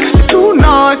 You're too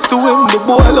nice to him, the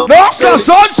boy love. No, sir,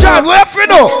 sunshine, where for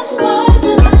you?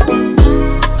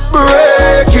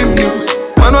 Breaking news.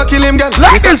 Man, what kill him, girl?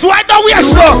 Like this, why don't we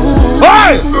slow?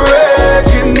 Hey!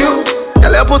 Breaking news.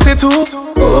 Girl, your pussy too.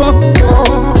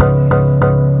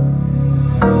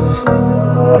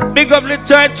 Big up the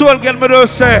title, girl, me don't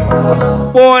say.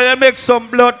 Boy, they make some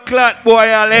blood clot, boy,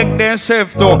 I like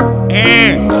themselves too.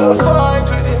 Stop fight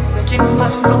with him, make him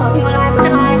fight for you like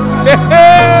Tyson.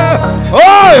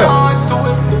 Oh! Nice to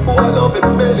him, the boy love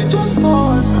him, belly just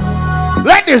pause.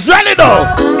 Like this, really though.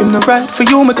 Him not right for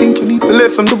you, I think you need to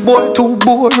live from the boy too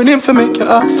boring him for make you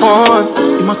have fun.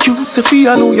 Him a cute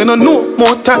Sophia, you know no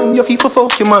more time, you feel for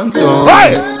fuck your man.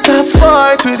 Right. Stop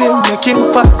fight with him, make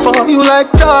him fight for you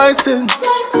like Tyson.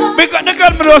 Because the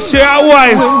girl me don't say a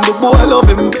wife. The boy love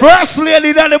him. First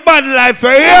lady that the bad life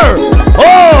for here.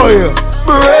 Oh yeah.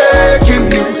 Breaking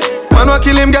news. Man what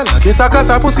kill him, girl, I guess I cause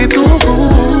her pussy too good.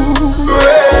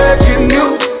 Breaking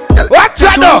news. What's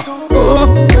that though?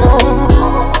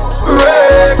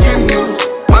 Breaking news.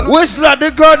 Whistler,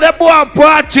 the girl that boy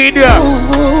party there.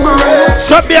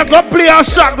 So me go play a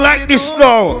song like this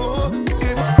now.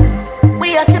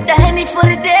 We a sip the Henny for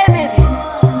the day, baby.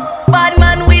 Bad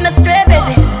man, we no stray,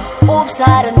 baby. Oops,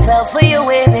 I done fell for your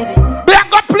way, baby. Me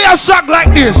go play a song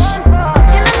like this. You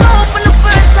know from the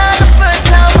first time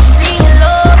I seen your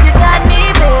love, you got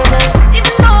me, baby.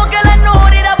 Even though, girl, I know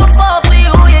that I would fall for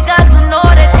you, you got to know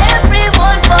that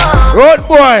everyone falls. Road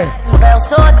boy.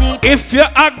 So deep. If you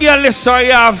a girl, so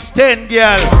you have 10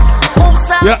 girls.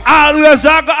 You always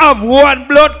have one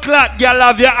blood clot girl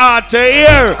have your heart to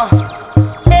hear.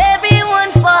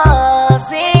 Everyone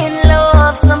falls in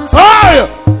love sometimes. Oh!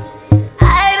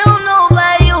 I don't know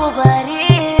about you, but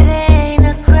it ain't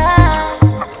a crime.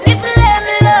 If you let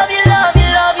me love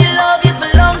you for a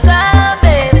long time,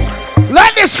 baby.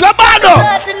 Let this come on up.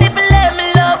 Touching if you let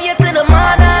me love you to the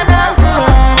morning.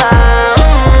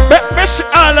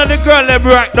 All of the girls them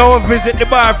right now visit the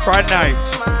bar for a night.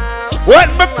 When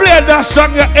me play that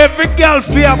song, every girl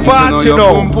feel a party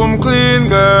now. Pum pum clean,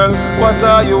 girl. What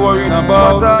are you worrying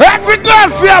about? Every girl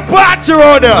feel a party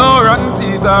around there. No rotten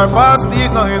teeth or fast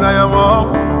teeth, no in your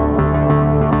mouth.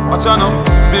 Watch out now,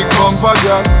 big bumper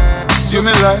girl. You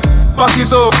me like, back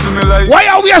it up to me like.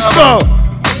 Why are we so?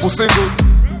 Pussy good,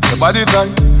 the body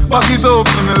tight. Back it up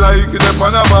to me like you dep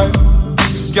on a bike.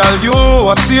 Girl, you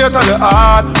a state of the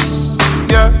art.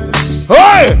 Yeah.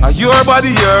 Hey! Your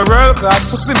body, your world class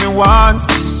pussy me want.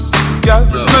 Girl,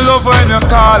 me love when you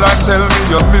call and tell me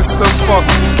you Mr. Fuck.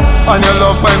 And you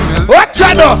love when me watch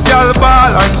out now. Girl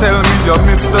ball and tell me you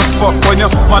Mr. Fuck. When you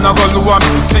wanna go do one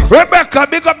fix. Rebecca,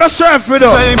 big up yourself with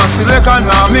us. Say my select and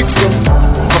now mix it.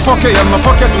 My fuck it, yeah, my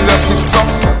fuck it till you skip some.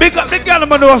 Big up the girl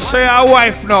man who say a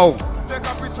wife now.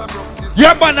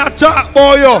 Yeah man, I talk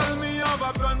about you.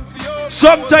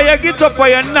 Sometimes you get up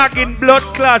and you nagging blood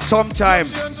clot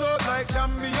sometimes.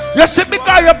 You see,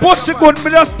 because your pussy good,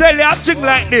 me just tell you a thing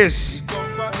like this.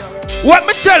 What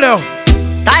me tell you?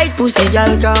 Tight pussy,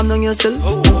 girl, calm down yourself.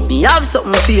 Me have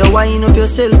something for you, wind up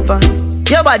yourself,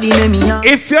 your body make me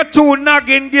if you're too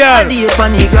nagging, girl. The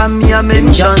panigram me a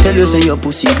mention. Tell you say your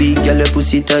pussy big, girl, your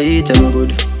pussy tight and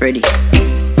good. Ready?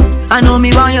 I know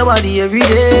me want your body every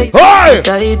day. Hey!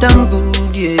 Tight and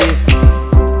good, yeah.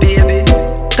 Baby,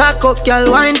 cock up,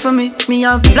 girl, wine for me. Me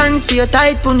have plans for your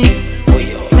tight pony.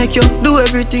 Make you do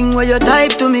everything while you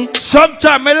type to me.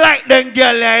 Sometimes I like them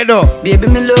girl, I know. Baby,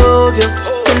 me love you,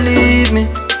 believe me.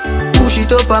 Push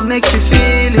it up and make she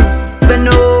feel it. Bend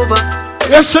over.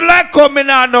 You should like coming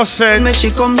out, no sense. Make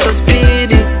she come so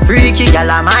speedy. Freaky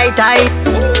girl, I'm my type.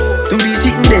 To be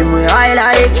sitting them where I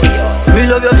like. Me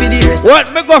love you for the rest.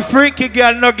 What me go freaky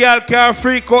girl? No girl can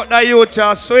freak out the youth,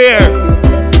 I swear.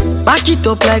 Back it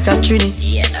up like a trini.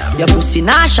 Your pussy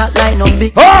nah shot like no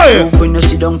big. Hey! Move when you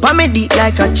sit down pa me deep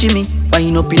like a chimney.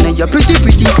 Wind up in your pretty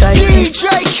tight.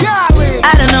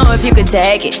 I don't know if you could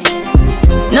take it.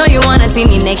 No, you wanna see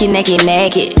me naked.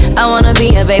 I wanna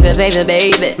be a baby.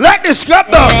 Let this go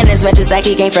though. And it's wet just like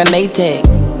he came from Maytag.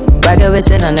 Rocket with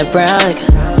sit on the brown like.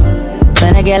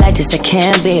 When I get like this, I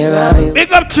can't be around.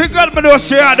 Big up Trigger, but don't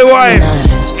say how the wife.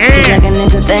 Just looking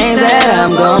into things that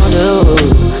I'm gon' do.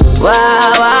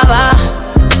 Wow,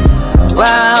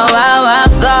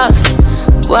 thoughts.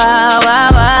 Wow.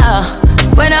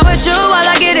 When I'm with you, all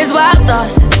I get is wild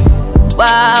thoughts.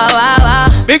 Wow.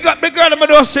 Big up the girl, but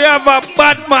don't say have a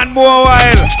bad man more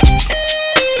while.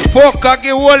 Fuck, I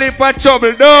get whole heap of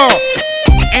trouble, though.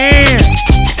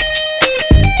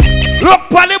 Look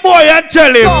for the boy and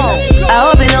tell him. I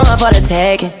hope you know I'm for the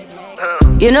tagging.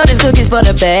 You know this cookie's for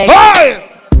the bag. Hey!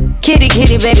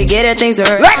 Kitty, baby, get her things to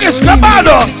her. Like this, come on,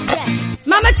 though.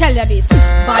 Mama tell you this.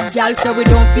 Bad girl so we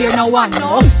don't fear no one,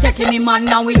 no. Taking me man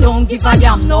now we don't give a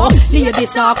damn, no.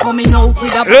 Ladies are coming out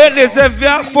with a... Ladies, if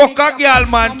you fuck a girl,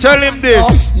 man, tell him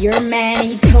this. Your man,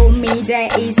 he told me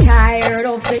that he's tired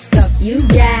of the stuff you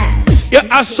got. Yeah,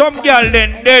 as some girl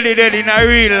then dead in a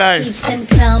real life. Keeps him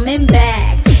coming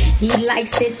back. He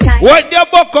likes it tight. When you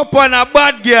buck up on a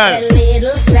bad girl, a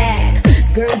little slack.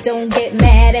 Girls don't get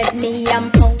mad at me,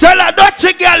 I'm tell her not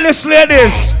to get this,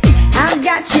 ladies. I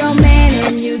got your man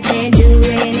and you can't do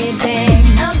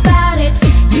anything about it.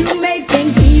 You may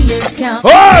think he is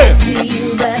coming to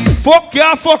you, but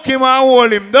fuck him and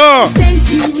hold him, though.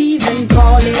 Since you even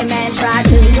call him and try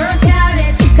to work out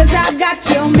it, cause I got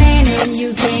your man and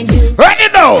you can't do ready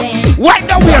now, right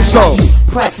now we are so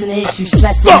pressing issue,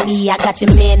 stressing me. I got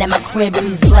your man at my crib and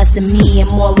he's blessing me.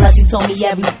 And more or less he told me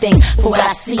everything. For what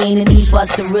I see ain't a need for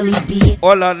us to really be.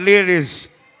 All our ladies,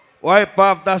 wipe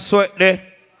off that sweat there.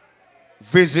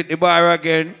 Visit the bar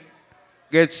again.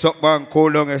 Get something and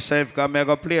cool down yourself. Because I'm going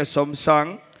to play some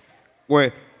song.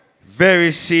 We're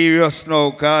very serious now.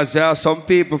 Because there are some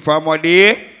people from what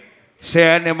day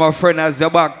saying my friend has the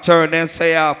back turn and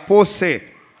say pussy.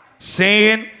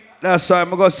 Saying that's why I'm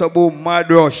going to boom mad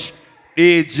rush.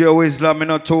 DJ Wisdom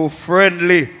not too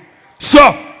friendly.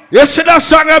 So, you see that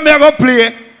song I'm going to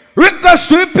play? Request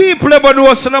to people but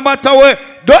no matter where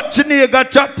Dutch nigga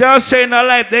chat there saying a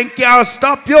life, then can't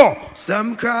stop you.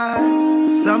 Some cry,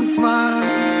 some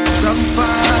smile, some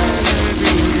fight.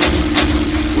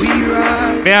 We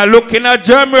rise. Me are looking at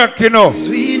JAMROCK, you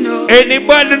know.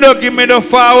 Anybody no give me the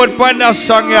forward for that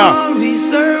song, yeah.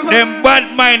 Them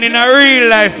bad mind in a real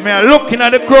life, me are looking at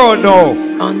the crowd now.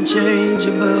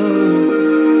 Unchangeable,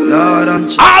 Lord,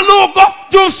 unchangeable. I look up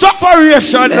to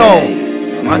sufferation now.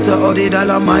 Matter how the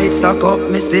dollar might stack up,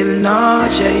 me still not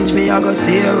change. Me, I go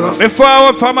stay rough. Before I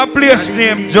went from a place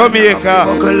named Jamaica.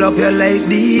 Buckle up your legs,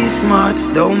 be smart.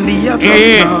 Don't be a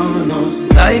clown, no.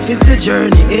 Life it's a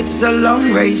journey, it's a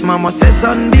long race. Mama says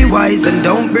son be wise and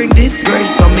don't bring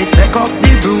disgrace. So me take up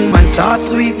the broom and start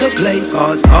sweep the place.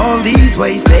 Cause all these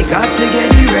ways they got to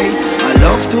get erased. I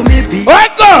love to me be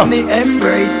me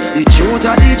embrace the truth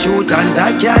and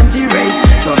that can't erase.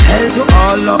 So hell to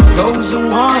all of those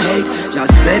who want hate.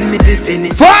 Just send me the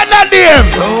finish.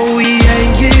 So we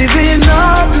ain't giving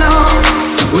up now.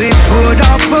 We put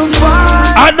up a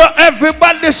fight. I know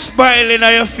everybody smiling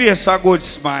on your face, a good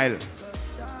smile.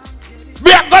 Me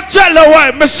I go tell you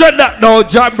why me said that now,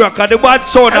 JAMROCK and the bad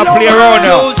sound I play around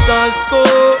now.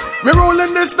 We're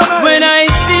rolling this time. When I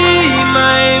see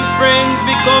my friends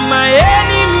become my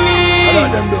enemy,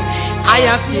 I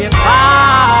have to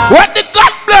fight. When the God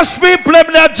bless people, let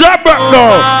me that JAMROCK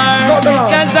now.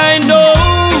 Cause I know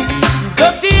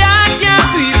dirty I can't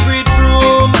sweep with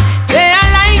broom. They are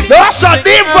like that's a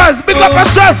difference, big up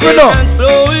yourself, you know.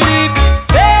 Slowly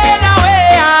fade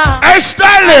away. Hey,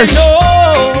 stylish.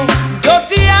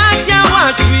 Dirty I can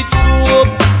wash with soap.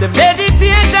 The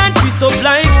meditation we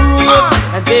supply proof.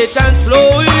 And they shall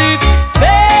slowly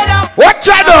fade out. Watch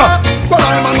out now. But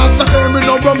I'm a massacre, me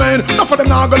no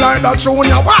not go like that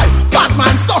junior. Why? Bad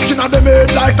man stuck in a them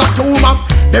head like a tumor.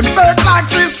 Them fake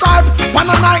like three stripe, one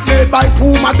a night made by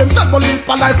Puma. Them tell me lip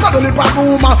and I smell lip and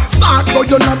rumor. Start go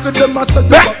you not to them a say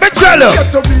you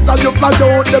get the visa you fly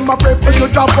out. Them a pray for you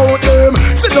drop out them.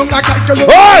 Sit down like I can look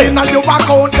in and you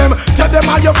account them. Say them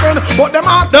are your friend, but them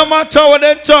are. No matter what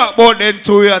they talk about them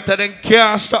two you, they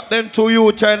can't stop them two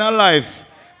you China life.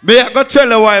 Me I go tell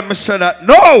you why I say that.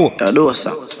 No!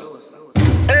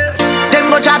 Them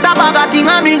go chat about a thing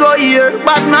and me go here,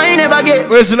 but I never get.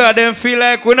 Whistler, them feel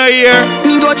like we not here.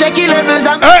 Me go check the levels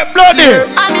and hey, bloody!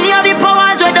 And me have the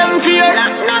powers where them fear.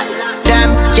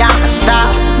 Them can't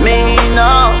stop me,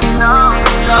 no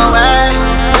way.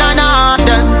 No,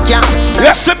 them can't stop.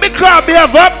 Yes, because we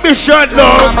have ambition, no.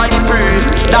 Somebody pray,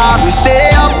 dog, we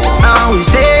stay up, and we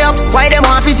stay up. Why them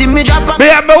want to see me drop? Me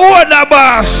have my own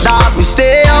boss. Dog, we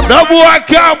stay up. No boy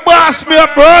can't boss me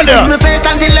up, brother. See me face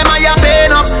until them I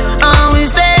pain up. And we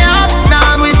stay up,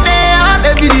 now we stay up.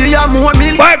 Every day I'm more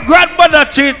million. My grandmother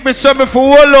cheat me so me for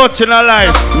whole lot in her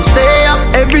life. We stay up,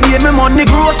 every day my money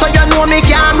grow, so you know me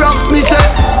can't rock me say.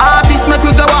 Artists make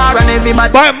we go war and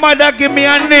everybody. My mother give me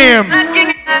a name.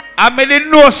 I didn't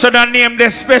know so the name they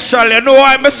special. You know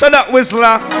why I say that,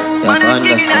 Whistler? You have to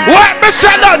understand. Why I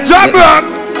say that, JAMROCK?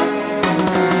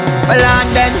 Well, and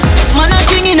then, man a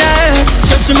king in her.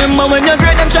 Just remember when you're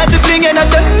great, them try to fling in a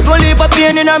dirt. Go leave a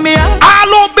pain in a me. I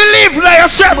don't believe in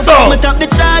yourself, though. Me top the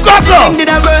charge, go,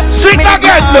 sing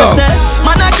again, though.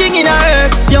 Man a king in her.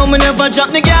 Yo, me never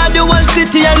drop the girl, the whole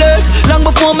city alert. Long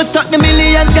before me start the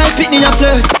millions, girl pick me a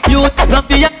flirt. You got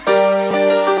me a...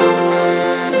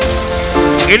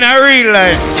 In a real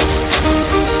life,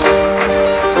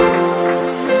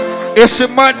 it's a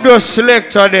man does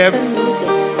select on them.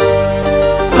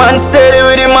 Man steady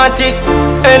with the matic.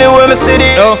 Anywhere me see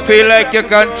it. Don't feel like you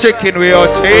can chicken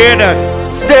without hearing that.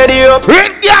 Steady up.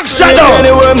 Ring gangsta down.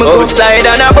 Anywhere me go outside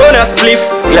and a bonus spliff.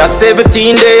 Glock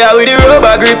 17 there with the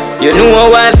rubber grip. You know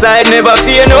one side never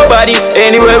fear nobody.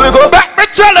 Anywhere we go back. Me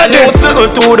tell you this.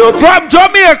 From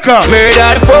Jamaica.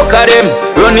 Murder the fuck of them.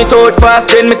 Run it out fast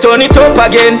then me turn it up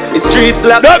again. It's streets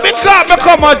like. Don't because me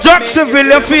come a Jacksonville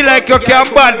you feel like you can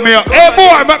bad me up. Hey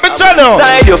boy, me tell you.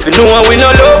 Side you know we no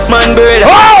love man brother.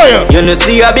 Oh yeah. You know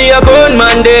see I be a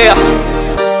gunman there.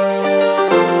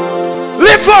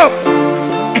 Lift up.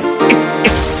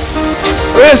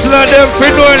 Whistler them for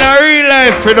know in a real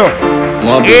life, you know.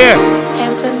 Yeah.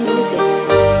 Hampton Music.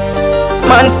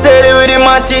 Man steady with the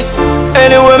matic.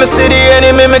 Anywhere me see the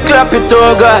enemy, me clap it,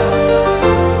 oh God.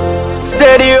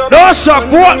 Steady up. No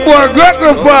support boy,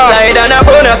 Gregory Park. Side and a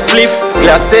bonus spliff.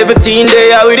 Glock 17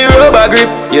 there with the rubber grip.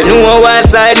 You know one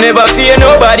side never fear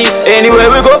nobody.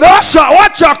 Anywhere we go. No sir,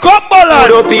 watch your combo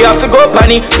lad. Put up here fi go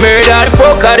panny. Murder the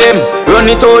fuck of them. Run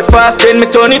it out fast then me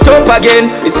turn it up again.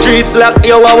 The streets lock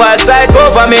you a wild side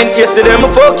government. Yesterday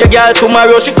me fuck your girl,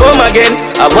 tomorrow she come again.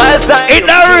 A wild side. In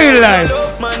the real life.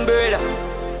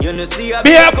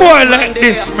 Be a boy like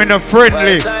this, me no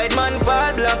friendly.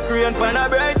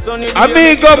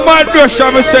 Amigo Mad Rush,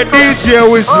 I say DJ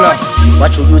Whistler.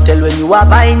 What should you tell when you are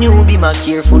buying you? Be more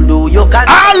careful, do you can.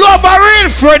 All over real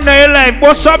friend in your life,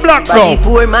 what's a black now?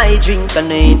 Pour my drink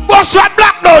and ain't. What's a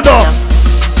black now, though?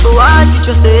 So hard for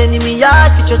just say enemy,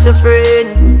 hard for just a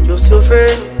friend. Just your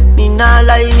friend, me not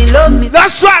lie, me love me.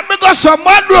 That's right, me got some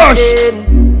Mad Rush.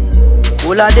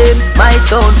 All of them might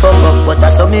sound fuck up, but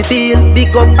that's how me feel.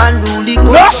 Big up and rule it.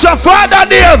 That's a father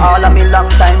name. All of me long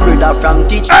time brother from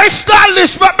teach. Hey,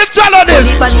 Stylish, but me tell you this.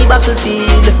 Only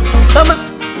battlefield.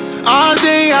 All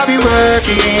day I be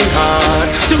working hard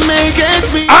to make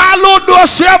ends meet. All who do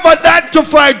say have a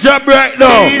 9-to-5 job right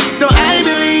now. So I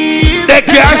believe they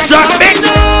can't stop me.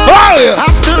 Oh yeah.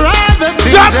 After all the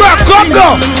things JAMROCK, come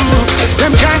now.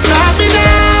 Them can't stop me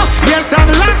now. Yes, I've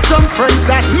lost some friends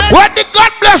that met. What the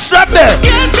God bless them there?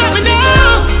 Can't stop me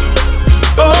now.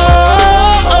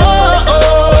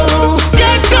 Oh,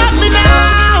 can't stop me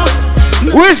now.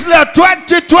 Whistler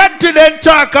 2020 then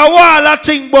talk a wall of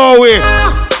thing boy.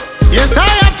 Yes, I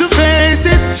have to face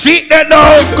it. See that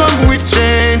now. Come with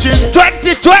changes.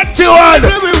 2021.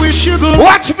 We wish you good.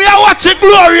 Watch me, I watch a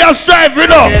glorious drive, you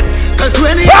know. Cause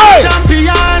when you're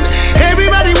champion,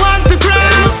 everybody wants the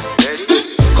crown.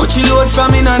 Coachy load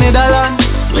from in a Netherland.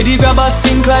 Where the grabbers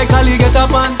think like Ali get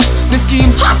up on. The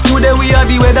scheme hot today, we are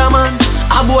the weatherman.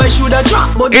 A boy should have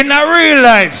dropped, but in a real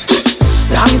life.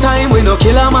 Long time we no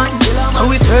kill a man. So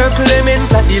we circle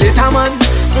lemons like the little man.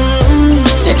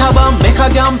 Set a bomb, make a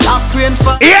damn black rain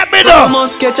fall. Yeah, me know.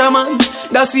 Must catch a man.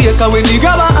 That's the echo when the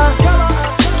grabber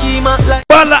schema like.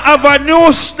 Balla have a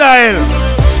new style.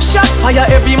 Shot fire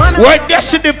every man. When they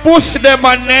see the pussy them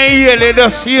and they heal, they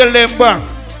just heal them back.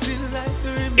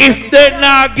 If they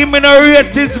not give me no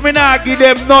ratings, me not give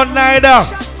them none neither.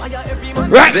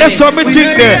 Right, that's what me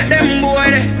think there.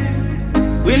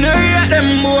 We no rate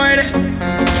them boy.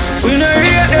 We no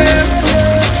rate them.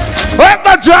 What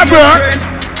the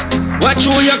JAMROCK? Watch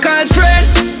who you call friend.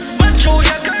 Watch who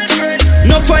you call friend.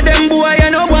 No for them boy,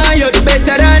 you know why you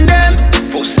better than them.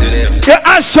 Pussy them. Yeah,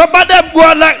 and some of them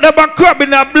go like them a crab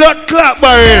in a blood clot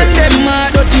barrel. Them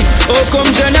mad dirty. How come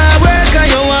you not work and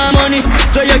you want money?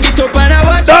 So you get up and I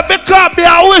watch. Don't become me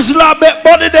a whistler, make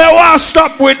money they want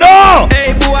stop with, no.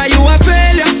 Hey boy, you a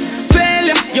failure.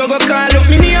 You go call up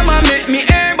me name and make me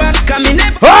air back. Cause me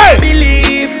never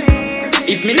believe.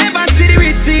 If me never see the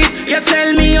receipt, you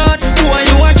sell me out. Boy,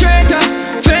 you a traitor.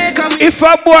 Fake. If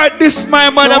a boy this my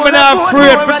man, I'm not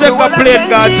afraid to take a plane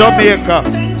to Jamaica.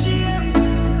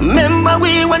 Remember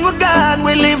we when we're gone,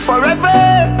 we live forever.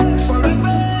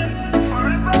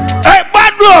 Hey,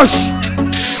 Bad Rush!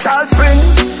 Salt Spring,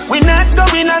 we not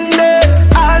going under.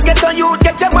 I'll get on you,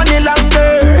 get your money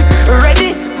longer.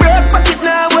 Ready, break pocket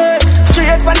now,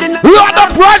 straight from the Lord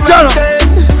of Roger!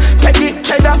 Take the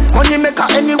cheddar, money maker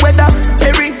any weather.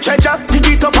 Perry treasure, dig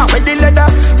it up with the leather.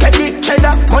 Take the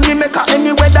cheddar, money maker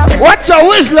any weather. What's a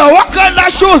whistler? What kind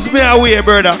of shoes me away,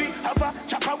 brother?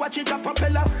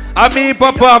 I mean,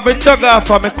 Papa, me tug off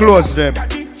and me close them.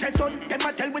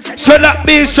 So that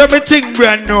means something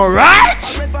brand new, right?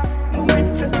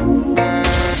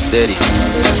 Steady.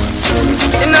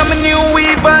 And I'm a new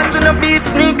weavers and a beat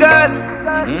sneakers.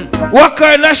 What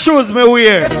kind of shoes me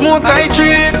wear? Smoke I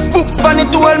trees. Fooks on the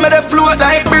tool, me the float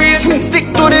like breeze.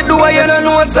 Stick to the door, you don't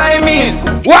know what I mean.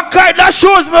 What kind of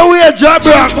shoes me wear,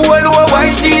 JAMROCK? Full over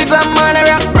white tees and man I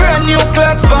rock brand new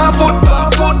clocks for foot.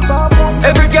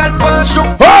 Every girl pass shook.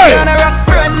 Man I rock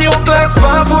brand new clocks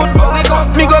for foot.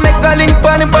 Me go make a link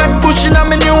on the bad pushing on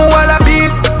me new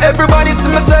wallabies. Everybody see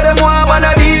me say them want one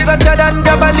of these. Hotter than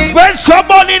double. Spend some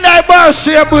money in my boss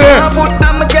here, boy.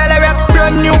 I'm a girl I rock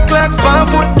brand new clocks for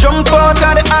foot. Jump out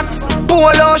of the axe.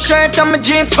 Polo shirt and my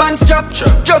jeans pants chop.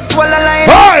 Just while I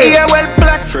line here well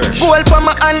black. Gold for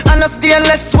my hand and a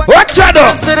stainless. Watch out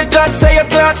though. See the God say your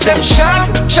clocks them shot.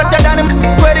 Shatter than him.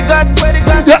 Where the God.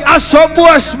 You have some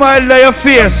more smile on your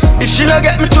face. If she no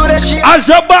get me to the shit. As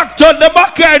a back to the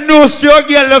back end nose to your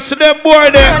girl, you see them boy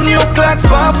there. Brand new clocks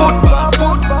for foot.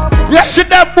 You see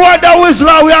them boy that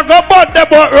whistler, we are going to burn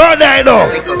them out right there, though.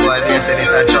 Little boy, they say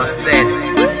this are just dead.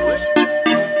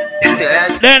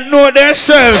 They know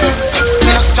themselves.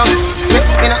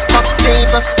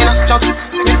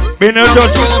 Me not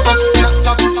just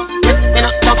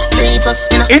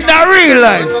in the real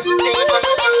life.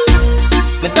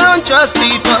 Me don't trust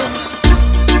people.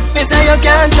 Me say you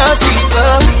can't trust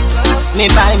people. Me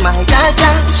buy my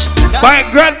cash. My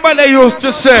grandmother used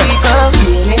to say,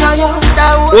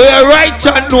 we are right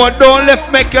hand know, don't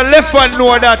left make your left hand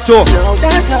know that too.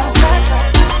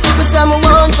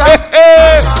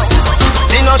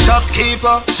 Me no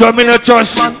shopkeeper. So me not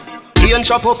trust.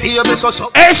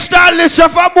 Hey, Stanley, if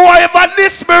a boy ever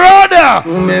this me rather.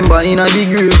 Remember in a the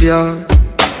graveyard.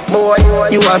 Boy,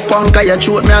 you a punk, you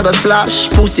shoot me, I go slash.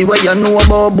 Pussy where you know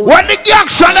about boy. When the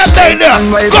action is there,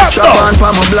 and wave a strap on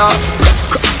for my block.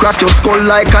 Crack your skull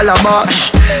like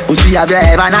calabash. Pussy, have you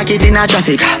ever knocked it in a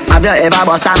traffic? Have you ever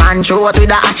bust a man throat with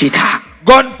a hatchet?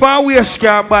 Gun pa waist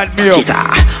can't bad me up.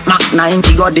 Mac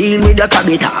 90 go deal with the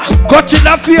cabita. Cut in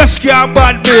the face can't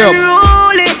bad me up.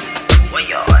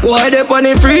 Why they on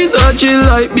the freezer chill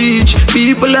like beach?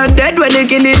 People are dead when they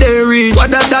kill it they reach.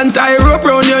 What that done tie rope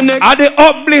round your neck? And the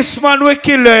uplift man we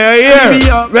kill you,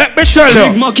 yeah. Let me tell you.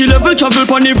 Big Mackie level travel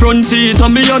on the front seat. And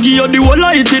me a give you the whole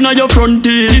light in your front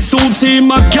teeth. This suit see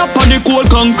my cap on the cold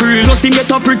concrete. Plus him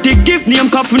get a pretty gift name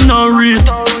coffin and read.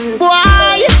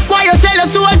 Why you sell your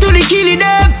soul to the killing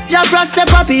them? Just trust the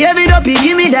papi, heavy dopey,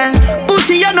 give me them.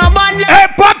 Pussy you no bad. Hey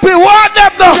papi, what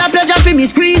them though? It's a pleasure for me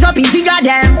squeeze up easy got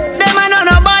them. Them a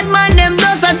no bad man, them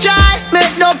just a try.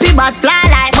 Make dopey but fly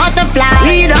like butterfly.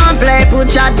 We don't play, put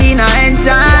shot in our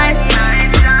inside.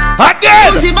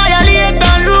 Again! Pussy violate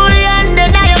and rule and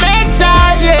then I your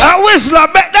bedside. Yeah. A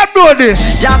whistler, make them know this.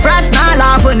 Jaff Frost not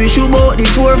laugh when we shoot out the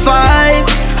 4-5.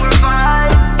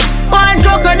 One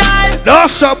crocodile. No,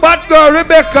 so bad girl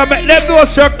Rebecca, make them know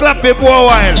so clap it for a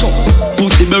while.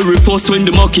 Pussy very first when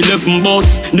the Mach 11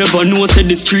 boss. Never know said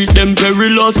the street them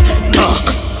perilous.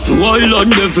 Wild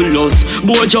and devilous.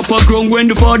 Boy drop a ground when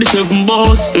the 47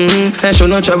 boss. I should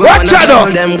not travel. Watch out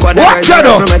now. Watch out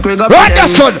now. Right there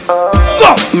son.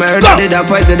 Go. Murder did that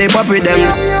poison they pop with them.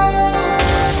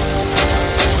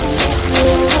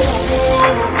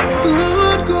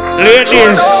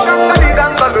 Ladies,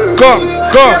 come.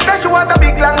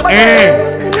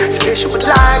 She would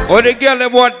like. Oh, the girl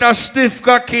that want a stiff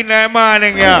cock in the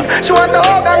morning, yeah. She want a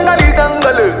hug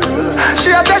gangali. She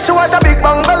a say she want a big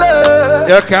bungalow.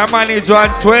 You can manage on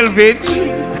 12-inch. She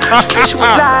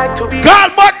would like to be. Call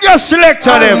back your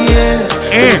selector them.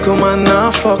 Come on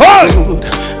now, fuck good.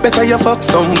 Better you fuck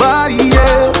somebody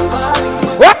else.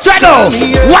 What's that now?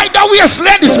 Why don't we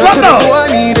ladies come now?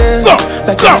 Go,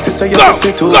 better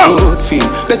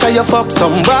you fuck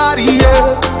somebody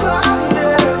else.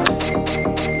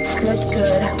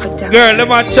 Girl, let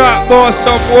me talk about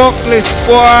some workless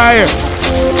boy.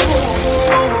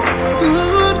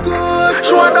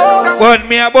 But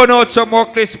me about out some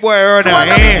workless boy right now,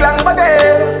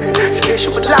 She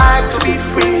would like to be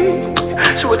free.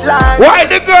 She would like. Why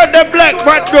the girl the black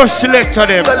man just select on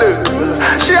them?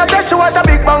 She said she want a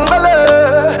big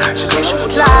bungalow. She said she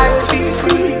would like to be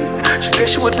free. She said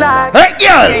she would like. Hey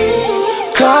girl,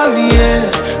 call me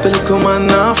the little man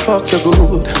now fuck you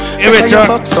good. Better you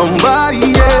fuck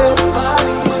somebody else.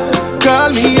 Call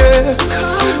me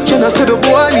can I say the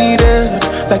boy need it?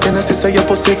 Like can I say your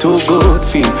pussy too good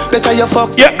feel? Better you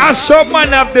fuck. Yeah, and some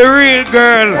man have the real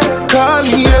girl. Call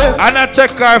me and I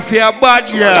take her for your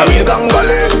bad girl. A real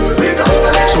gangale.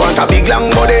 She want a big long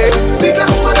body.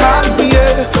 Call me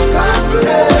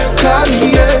call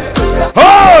me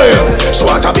oh! She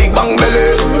want a big bang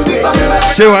belly.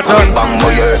 She want a big bang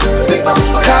boy.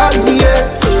 Call me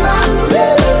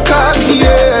call me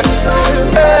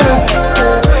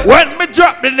when me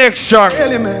drop the next song,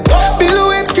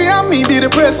 Lewinsky and me be the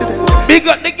president. Big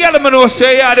up the girl man who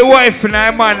say you're the wife in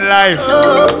a man life.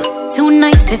 Too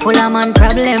nice people I'm on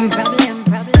problem.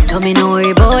 So me no worry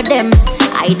about them.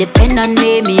 I depend on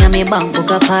me and me bank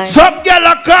book apart. Some girl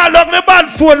a call on the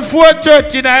band phone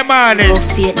 4:30 in the morning. Go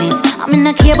fakeness. I'm in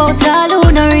a care about all who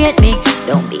don't rate me.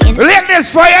 Don't be in.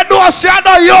 Ladies for your door, say I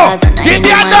know you. Give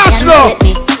me a dance now.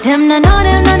 Them no know,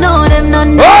 them no know, them no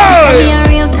know. Hey. Me a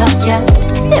real top girl.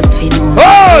 Them fi know.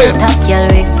 Hey. Real top girl,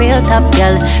 real top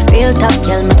girl, real top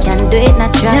girl. Me can do it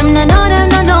natural. Them no know, them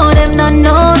no know, them no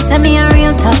know. Say me a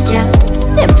real top girl.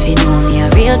 Them fi know me a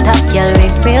real top girl,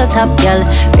 real top girl,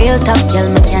 real top girl.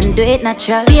 Me can do it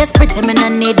natural. Face pretty, me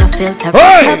no need no filter.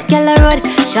 Hey. Top girl a road,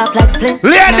 sharp like splint.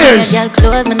 Ladies, girl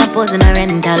clothes, me no pose in a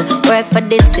rental. Work for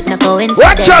this, it no coincidental.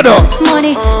 Watch out though.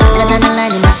 Money, I got no line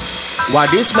in that.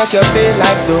 What this make you feel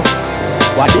like though?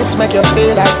 What this make you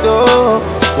feel like though?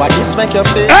 What this make you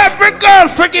feel? Every girl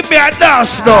forgive me a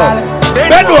dance now.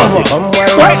 Bend over.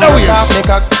 Right now we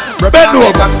bend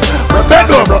over.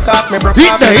 Bend over.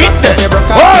 Hit the.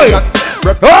 Oi.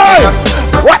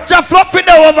 Watch the fluffy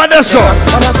now over there, so.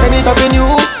 Wanna send it up in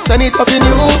you. Up in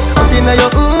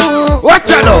your watch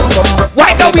out now.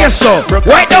 Why don't we so?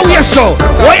 Why don't we so?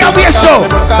 Why are we so?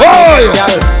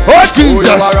 Oh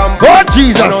Jesus. Oh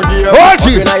Jesus. Oh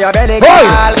Jesus.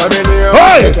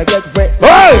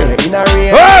 Hey.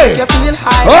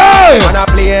 Wanna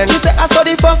play? She say I saw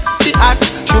the fuck the act.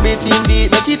 Should be team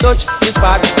deep, make it touch this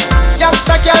spot.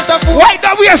 Youngster can't afford. Why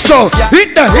don't we so?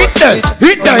 Hit the.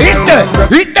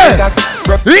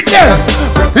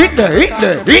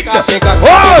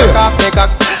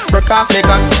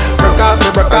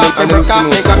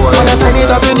 Wanna send it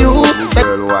up in you.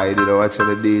 Worldwide, you know what's the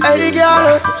DJ? Hey,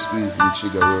 girl. Squeezing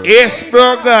sugar. Yes,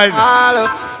 bro, God.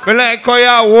 Me like how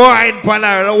you wine,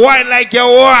 pana. Wine like you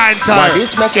wine, What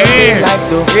this make you feel like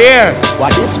though? Yeah.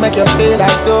 What this make you feel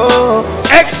like though?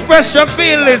 Express your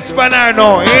feelings, pana,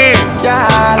 no. Yeah.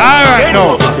 All right,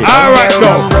 no.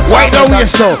 Why don't we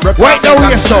so? Why don't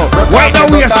we so? Why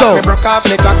don't we so? Broke off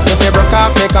me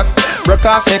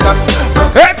cock.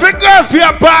 Every girl for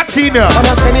your party now.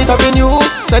 Wanna send it up in you.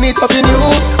 And in your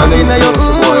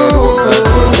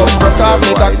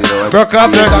broke off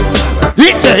me cock.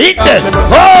 Hit the.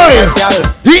 Oh,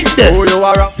 hit the.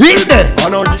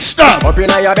 Stop.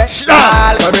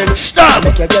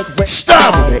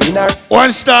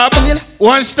 One stop. I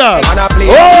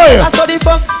saw the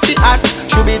fuck the act.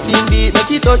 Should be team deep,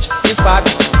 make it touch this spot.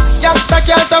 Youngster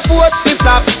can't afford the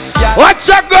flap. What's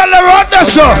a girl around the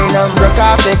sun? Broke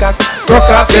off the cock.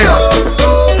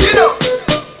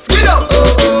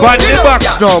 Pan the box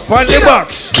now. Pan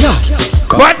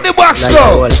the box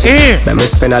now. Let me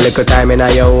spend a little time in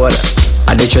your hole.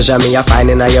 I the treasure me a find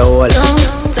in your hole.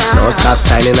 Don't stop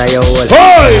signing in your hole.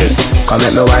 Come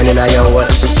let me wine in your hole.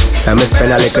 Let me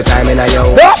spend a little time in your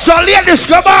hole. What's all ladies,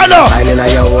 come on now. Sign in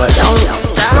your hole.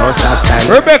 Don't stop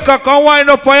signing. Rebecca, come wind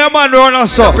up on your man run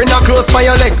us up. Bring a close for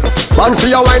your leg. Man for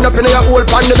your wind up in your hole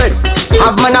on the bed.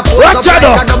 Have man a pose up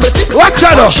like a double six. Watch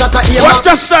out. Watch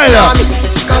the style.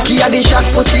 Key a the shot,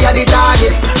 pussy a the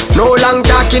target. No long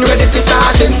talking, ready to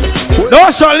start it.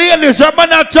 No, so ladies, I'm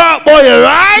gonna talk boy,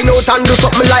 right? You know, and do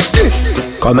something like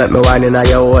this. Come at me wine in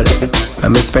your hole.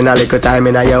 When me spend a little time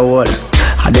in your world,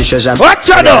 I the treasure watch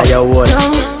out in your world.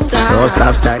 No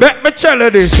stop sign. Let me tell you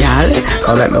this. Girl,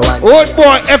 come let me one. Old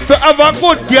boy, if you have a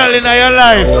good girl in your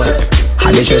life,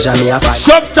 I the treasure me a fight.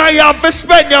 sometimes you have to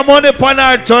spend your money upon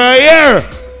her to a year.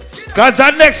 Cause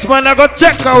the next man I go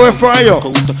take away from you.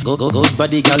 Go,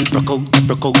 body girl, broke out.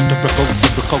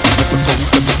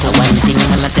 One thing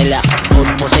I'ma tell ya, good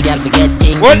pussy girl forget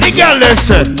things. What the girl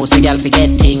listen? Good pussy girl forget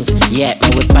things. Yeah, I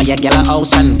would buy a girl a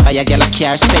house and buy a girl a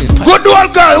car spend. Good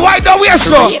old girl, why don't we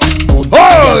so?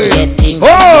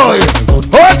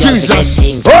 Oh, Jesus.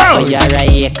 Oh, you're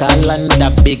a acre land with a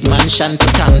big mansion to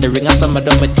come the ring of some of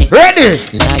them with ready?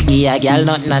 Nah, give a girl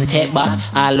nothing and take back.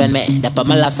 All when me, the pa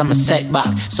my last I'm a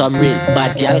setback. Some real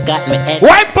bad girl got me head.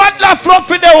 Why partner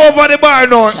fluffy there over the bar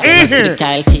now? Hit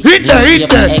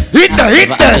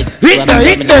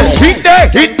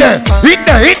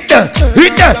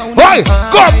there. Oi,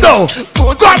 come now.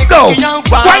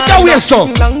 Why now we so?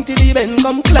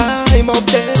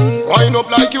 Wind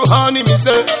up like you honey, me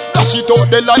say. Cash it out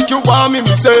there like you want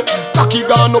me say. Cocky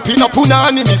gone up in a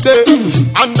punani, me say.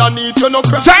 Underneath you no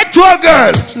crack. Try to a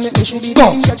girl.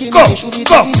 Go.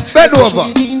 Bend over.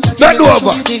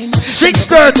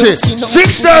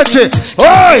 6:30.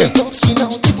 Oi.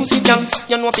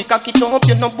 You know if you cock it up,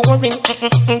 you're not boring.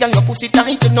 Girl, your pussy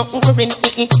tight, you're not boring.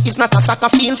 It's not a soccer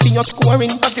field for your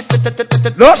scoring.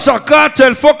 No soccer,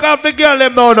 tell fuck out the girl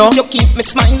them now, no. You keep me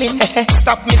smiling,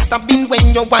 stop me stopping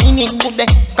when you're whining. Good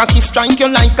cocky strike you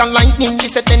like a lightning. She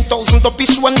said 10,000 up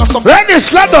is one so. Ready,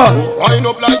 scatter. Wind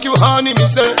up like you honey, me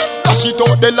say. Cash it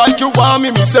out there like you want me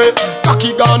say.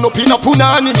 Cocky gone up in a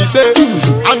punani, me say.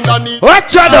 Underneath.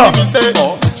 Watch out, me say.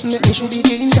 Make me should be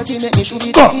clean, make should be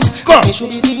go.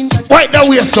 Why the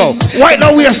way so? Why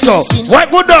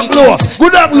good up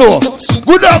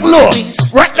low?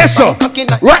 Right let's go.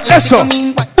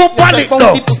 Boop on it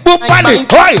now.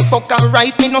 Why? Fuck her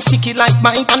right, me no sticky like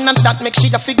mine. And that make she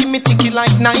a figure me ticky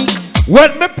like Nike.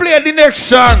 When me play the next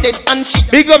song,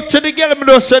 big up to the girl me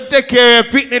do say take care of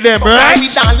Pitney them, right?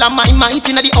 With all of my might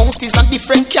in the houses and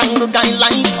different candle guy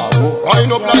lights. Wind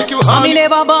up like you honey. Me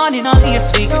never born in a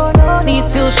last week. Me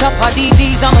still shop at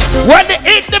DVIBEZ, I'm still. When the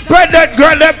independent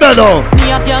girl them know.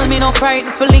 Me a girl, me no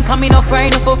frightened for link, and me no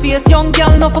frightened for face. Young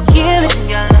girl, no for kill it.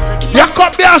 You come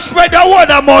here and spread the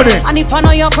word of money. And if I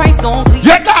know your price, don't please.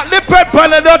 You're not the pepper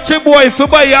and the dirty boy if you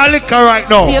buy your liquor right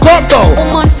now. Come down.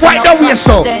 Why don't we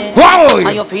so?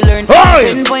 And you feel learn to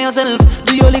depend for yourself.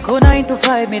 Do your liquor 9 to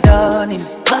 5, me darling.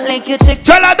 But like you check.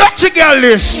 Tell her dirty girl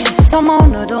this. Somehow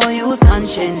no don't use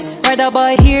conscience. Rather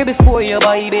buy here before you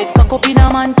buy bed. Cock up in a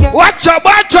man care. Watch your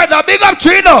boy try to big up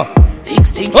Trino. Big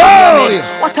thing.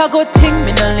 What a good thing,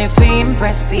 me don't live to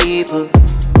impress people.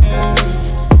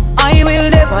 I will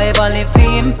never ever live to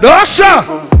impress no, sir.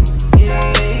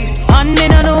 And me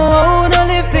no know how to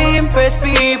live to impress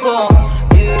people.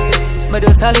 Me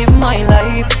just a live my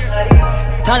life.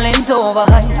 Talent over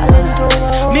high.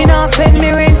 Me not spend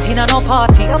me rent in a no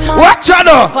party. Watch out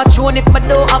now. Patron if me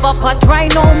don't have a pot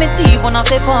right now, me leave when I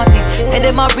say 40. Say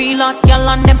them a real hot girl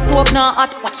and them stove not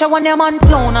hot. Watch out when them man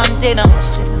clown antenna.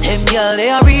 Them girl they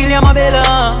a real yama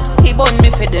bella. He bun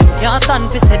me for them can't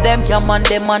stand for say them can man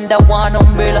them under one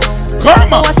umbrella.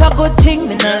 Come on. What a good thing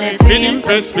me no live to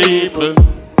impress people.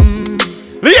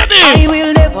 I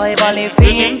will never ever live to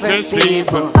impress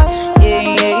people.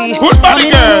 Good body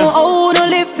girl. How to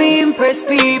live to impress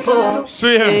people.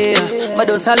 See but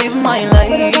those I live my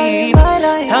life.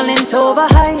 Talent over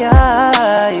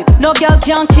high. No girl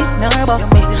can kidnap me.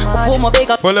 Before my big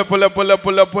pull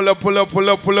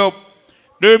up.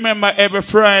 Do you remember every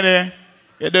Friday?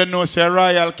 You don't know say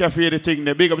Royal Cafe the thing.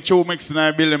 They big up 2 mix and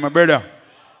I building my brother.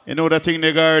 You know the thing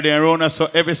they got there around us. So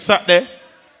every Saturday,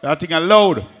 that thing is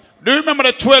loud. Do you remember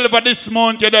the 12th of this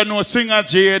month? You don't know Singer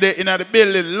J in the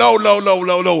building. Loud.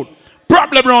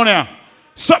 Problem around here.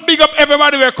 So big up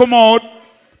everybody will come out.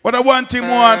 But I want thing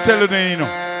more I tell you, you know.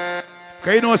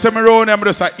 Because you know, some around here, I'm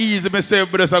just easy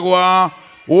myself, but just go on.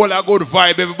 All a good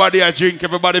vibe, everybody a drink,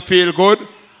 everybody feel good.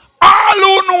 All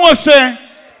who know say,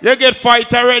 you get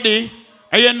fight already,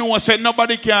 and you know say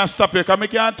nobody can stop you. Because I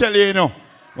can't tell you, you know.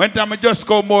 When time I just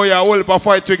come over here, all a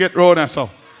fight to get round and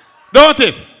so. Don't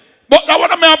it? But that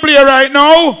what I'm play right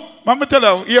now. I'm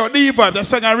tell you, yo, DVIBEZ, that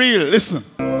song is real. Listen.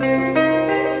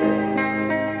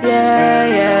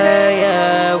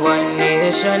 Yeah. One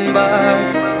nation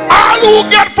boss. All who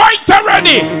get fight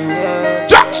already.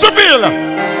 Jacksonville.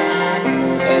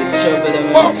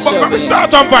 But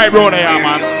start on vibe round here,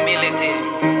 man. Humility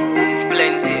is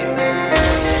plenty.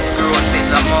 Growth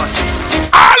is a must.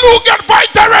 All who get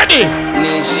fight already.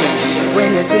 Nation.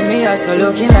 When you see me, also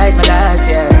looking like my last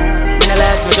year. the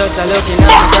last, me just a looking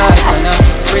at my thoughts. And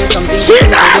pray something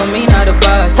people don't mean out the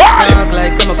past. Knock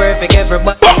like some perfect,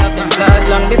 everybody have them flaws.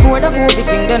 Long before the COVID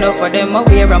thing, done enough for them, I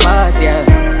wear a mask,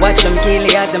 yeah. Watch them kill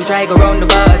it as them try go round the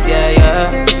bus, yeah,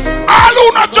 yeah. All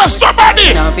who not just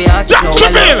somebody.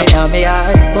 Jackson Bill.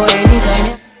 Boy,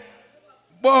 anytime,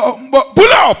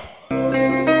 pull up.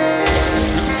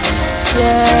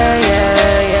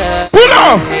 Yeah. Pull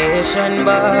up. Nation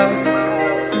boss.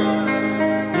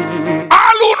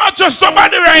 All who not just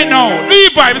somebody right now.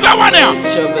 DVIBEZ, that one here.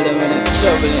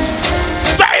 Trouble.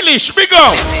 Stylish, big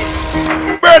up.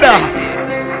 Brother.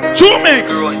 2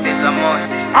 mix.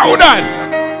 How that?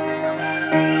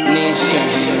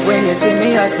 Nation. When you see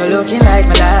me, I so looking like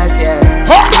my last year.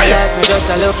 My last, me just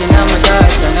a looking at my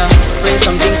thoughts. And pray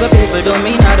some things so people don't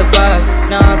mean how the past.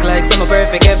 Knock like some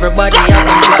perfect, everybody have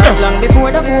them flaws. Long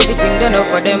before the COVID thing, done enough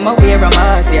for them, I wear a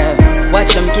mask, yeah.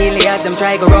 Watch them kill it as them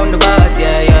try go round the bus,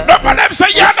 yeah. None of them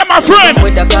say, yeah, my friend.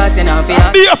 With the gas in our fear.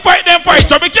 Be a fight, them fight,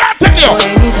 so we can't tell you.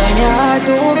 Anytime you are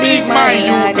too big, my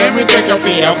youth, then we take you for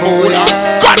your fool.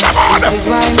 This is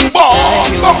why me like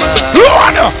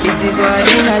you, this is why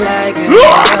me not like you.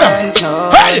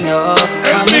 No,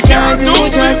 I can't do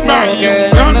just now, girl.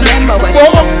 Remember what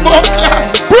you done.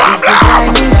 This is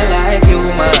why me not like you,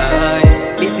 man.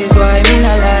 This is why me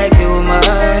not like you,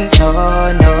 man.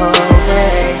 No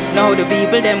way. Now the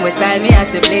people them will style me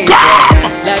as the place.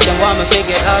 Like them want me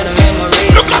figure all the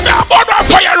memories. Look at that border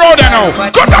fire road now.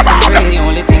 The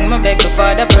only thing my beg the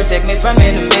Father protect me from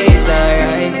enemies.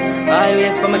 Alright.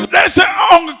 Always for my. Let's say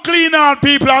clean out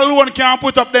people alone can't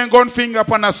put up them gun finger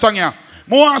upon a song here.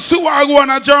 I want to see what I go on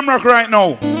a JAMROCK right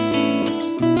now.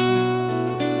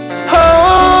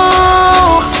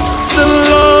 Oh,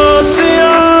 Selassie,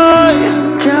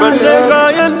 protect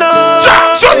all you know.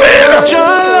 Your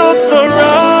love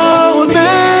surround me.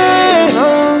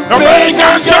 No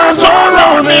pagans can't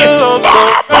surround me. Love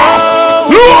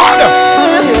surround me.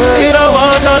 You don't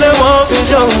want all them off in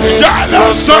me.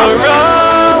 Love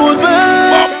surround me.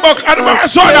 I don't know I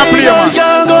saw that play, man.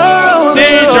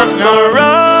 Love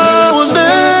surround me.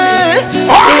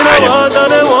 You don't want all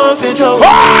them off in me.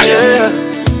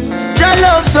 Your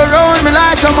love surround me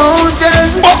like a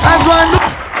mountain. As one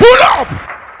pull up.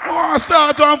 I want to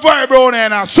start on fire, bro,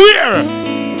 and I swear.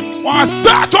 I want to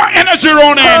start on energy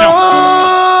round here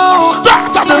now.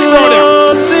 Start on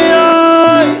round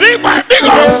here. Big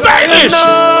up, stylish.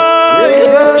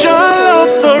 Your love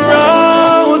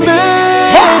surround me.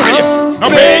 No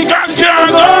pagans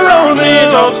can't go around me.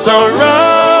 Love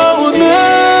surround me.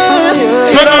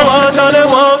 You don't want all them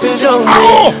off in me.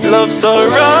 Love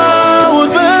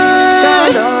surround me.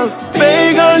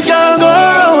 Pagan can't go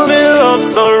around me. Love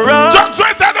surround. Just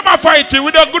right out of my fighting,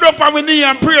 we don't go up on my knee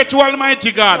and pray to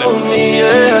Almighty God. Your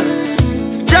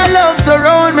love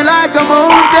surround me like a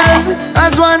mountain.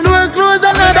 As one door close,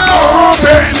 another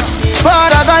open.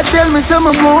 Father God tell me some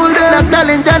golden. That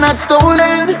talent are not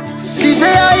stolen. She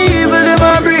say I evil them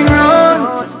I bring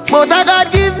round. But I God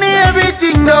give me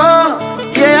everything though.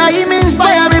 Yeah, him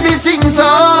inspire me to sing so.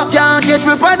 Can't catch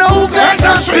me for no like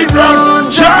no swim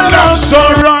round. Your love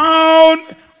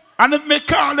surround. And if me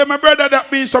call them my brother,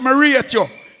 that means I'm rate you.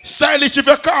 Stylish, if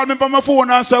you call me by my phone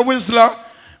and say Whistler,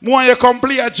 want you come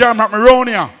play a JAMROCK me round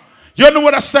here. You know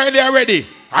what a style you already.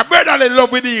 A brotherly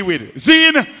love with you with.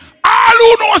 Zine, all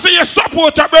who know say you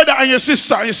support your brother and your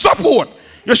sister and you support.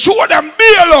 You show them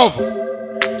be love.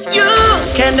 You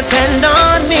can depend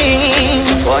on me.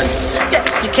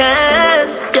 Yes, you can.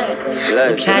 Yeah.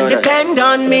 You can depend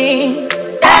on me.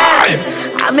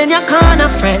 I'm in your corner,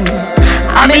 friend.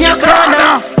 I'm in your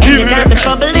corner. Anytime the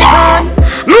trouble is on.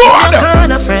 I'm in your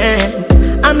corner,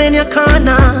 friend. I'm in your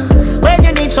corner. When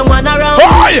you need someone around,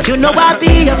 you know I'll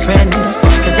be your friend.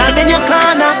 Cause I'm in your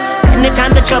corner.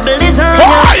 Anytime the trouble is on,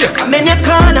 I'm in your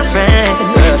corner, friend.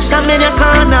 Cause I'm in your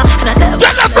corner. And I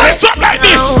never friends up like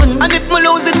this. And if me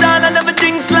lose it all and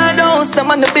everything slide down, stand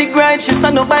on the big ride, she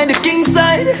stand up by the king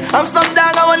side. I'm some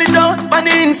dog, I want it out on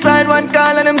the inside. One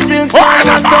call and them still slide.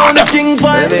 One down the king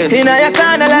vibe. In your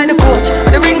corner like the coach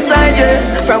on the ringside, yeah.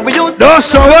 From we used to. No,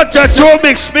 so what a two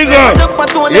mix, big up.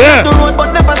 Yeah.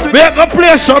 We have to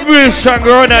play some real song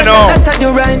around now.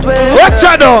 What's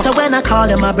that though? So when I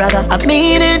call him my brother, I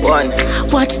mean it.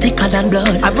 What's thicker than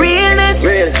blood? I'm realness.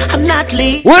 I'm not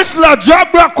lead. Whistler,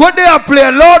 JAMROCK, what they are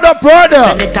playing? Lord of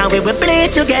brother. Anytime we will play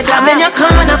together. I'm in your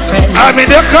corner, friend. I'm in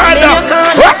your corner.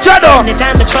 What's that though?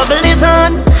 Anytime the trouble is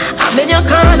on, I'm in your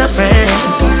corner, friend.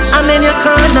 I'm in your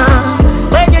corner.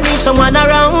 When you need someone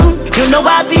around, you know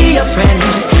I'll be your friend.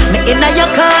 Me in your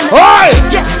corner. Oi!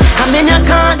 Yeah, I'm in your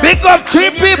corner. Big up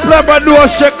 3 people, but no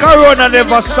say Corona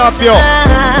never stop you.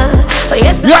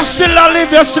 Yes, you still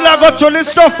alive, you still go to the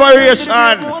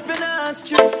sufferation.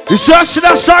 You just see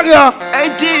that song, yeah?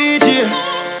 Hey DJ,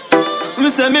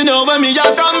 me say me know where me a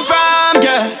come from,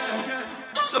 yeah.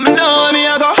 So me know where me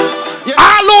a go. Yeah.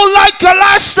 I don't like your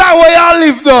lifestyle where y'all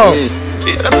live though.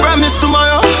 Yeah, I promise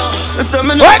tomorrow. Me say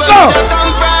me know where me a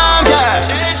come from, yeah.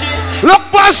 Look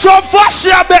for some fuss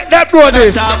here, make them know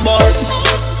this.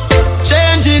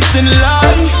 Changes in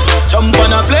life. Jump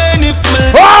on a plane if me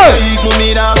like.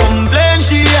 Me nah complain,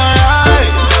 she alright.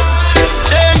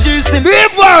 Changes in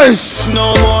DVIBEZ.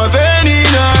 No more pain in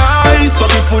her eyes.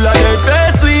 Pocket full of dead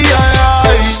face, we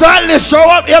alright. Stanley, show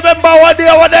up. You remember one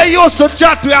day when they used to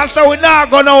chat to us, so we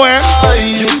not go nowhere.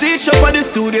 You teach up at the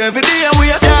studio every day and we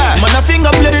are. Man, I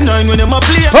finger play the 9 when them a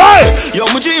play. Yo,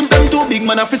 my dreams them too big,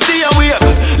 man, I fi stay away.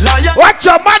 Watch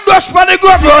your mad rush for the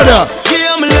go, brother.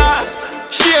 Hear me last.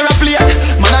 Share a plate.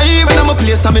 Man, I even I'm a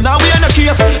place, I mean, now we are no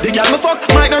cape. The girl me fuck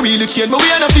might not really change, but we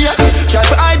are no fake. Try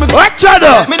to hide me. Watch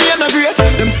out, me name no great.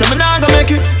 Them say me nah go make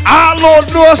it. I don't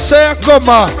know, say, come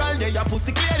on.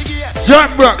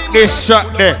 JAMROCK this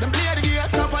shot there.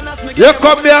 You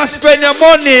come there and spend your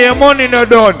money no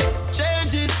done.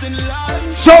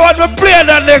 So when we play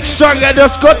the next song, you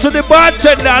just go to the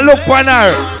bartender and look on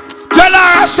her. Tell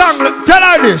her a song, tell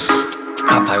her this.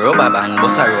 Papa rubber band,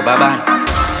 bossa rubber band.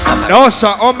 No,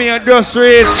 sir, me and just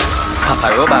reach.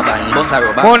 Papa rubber band, bossa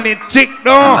rubber. Money tick,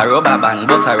 no. Papa rubber band,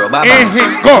 bossa rubber band.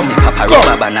 Go, Papa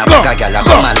rubber band, a bag a gyal a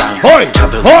come along.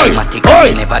 Travel automatic,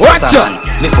 me never does a van.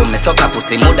 Me for me suck a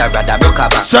pussy, mother rather broke a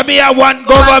back. So me a one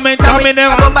government, and me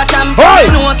never. Hoy!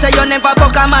 No say you never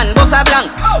fuck a man, bossa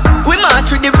blank. We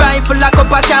march with the rifle like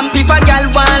up a camp. If a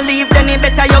gyal want leave, then it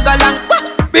better you go long.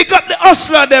 Pick up the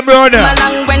hustler, them brother.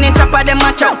 Along when you chop, them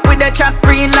a chop with the chop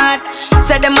green lad.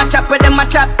 Say them a chop with them a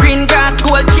chop green grass,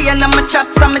 gold chain and my chop,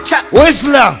 some chop.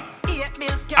 Whistler,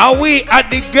 are we at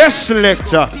the guest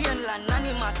selector?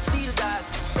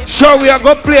 So we are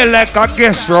gonna play like a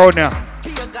guest round here.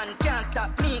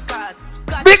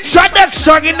 Big shot next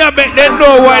song in there, make them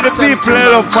know why the people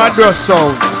love my dress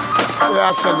sound.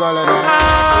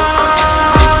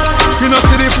 You know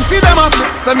see the pussy them a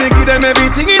flip, so me give them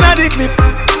everything in a the clip.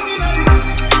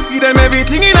 Give them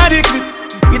everything in a the clip.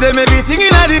 Give them everything in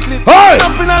a the clip.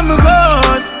 Jumping on the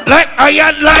gun. Like I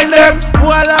ain't line them. Who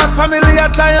I lost family, I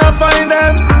try and find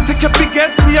them. Take your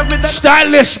picket, see if me that.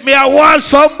 Stylish, me I want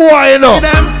some boy, you know.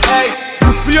 Hey,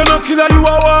 pussy you no killer, you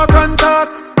a walk and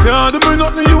talk. Can't do me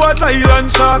nothing, you a Thailand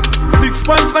shark. 6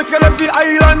 months, make you left the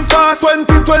island fast.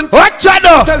 2020, watch out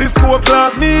now. Telescope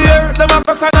glass. Me here, them a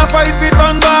pass and a fight with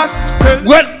on gas.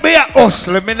 When me a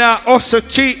hustle, me not hustle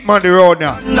cheap money round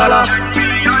here.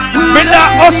 Me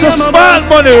not hustle small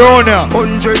money round here.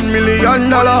 $100 million.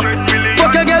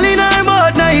 Fuck a girl in her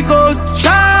mouth, night out.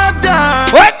 Sharp down.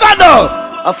 Where go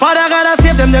now? A father gotta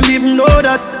save them even know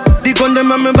that. The gun them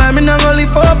and me buy, me not only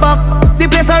 4 back. The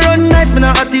place I run nice, me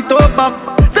not at it up back.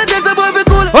 Say there's a boy fi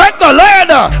cool. Where go,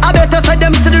 Lionel? I better say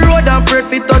them see the road and afraid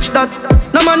fi touch that.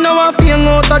 No man now want fi hang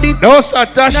out of the. No,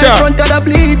 Satasha. In front of the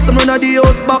bleed, some run of the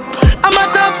house back. I'm a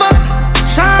tough fuck.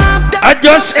 Sharp down. I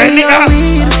just any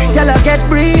weed. Tell I get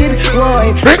breed,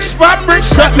 boy. Bricks from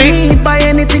bricks that me. Buy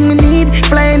anything me need,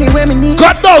 fly anywhere me need.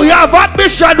 God no, you have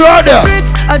ambition, brother.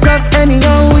 Bricks, I just any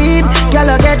weed. Tell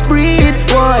I get breed,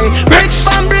 boy. Bricks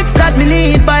from bricks that me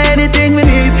need, buy anything me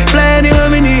need, fly anywhere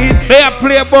me need. They a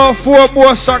play about 4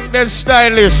 more songs than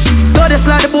Stylish. Go this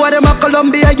like the boy them a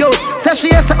Columbia yo. Say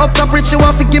she has up top rich, she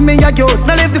want to give me a yo.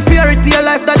 Now live the fairy tale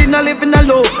life that did not live in a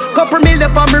low. Couple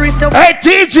million on me wrist. Hey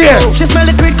TJ. She smell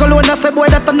the creed cologne, I say boy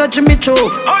that I'm not Jimmy Cho.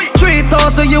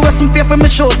 3,000 US me pay for me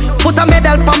shows. Put a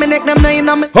medal on me neck, them 9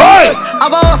 on me. Hey.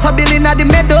 Have a house a billion at the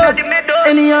meadows.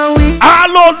 Anyhow we. I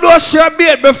don't know your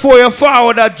beat before you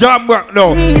forward a JAMROCK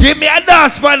now. Give me a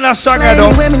dance man a song now.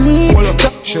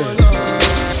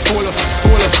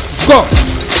 Go.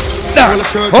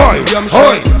 Hoi,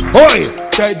 hoi, hoi.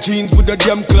 Tight jeans with the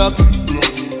damn clocks.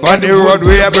 On the road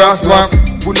we a brass back.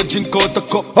 When I drink out the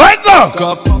cup. Hoi go.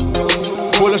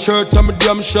 Polo shirt and my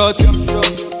damn shorts.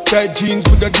 Tight jeans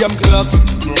with the damn clocks.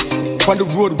 On the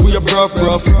road we a rough.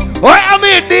 Hoi, I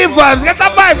mean DVIBEZ, get a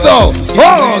vibe though.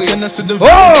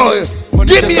 Hoi.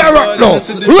 Give me a rock now.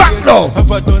 Rock now.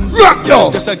 Rock now.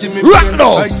 Rock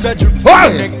now. Hoi.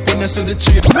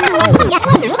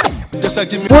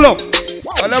 Pull up.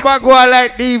 Whenever I go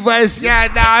like DVIBEZ,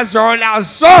 can't dance around now,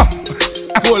 so.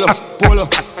 Pull up.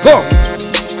 Go.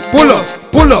 Pull up.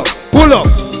 Pull up. Pull up.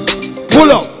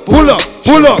 Pull up. Pull up.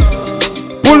 Pull up.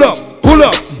 Pull up. Pull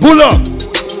up. Pull up.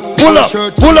 Pull up.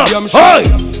 Pull up. Hey.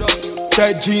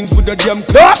 Tight jeans with the damn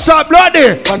clothes. No, sir, bloody.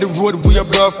 On the road we a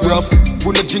rough.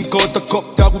 When I drink out the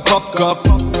cup, that we pop cup.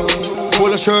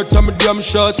 Polo shirt and my damn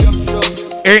shorts.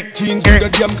 Jeans with the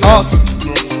damn clothes.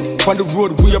 On the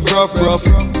road we are rough.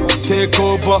 Take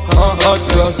over, hot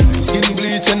thrust. Skin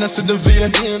bleach and I see the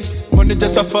vein. Money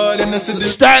just a fall and I see the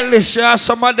stylish,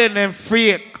 some of them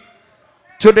fake.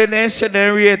 Today they say they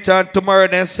rate and tomorrow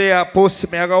they say I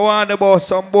post me. I go on about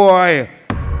some boy.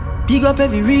 Big up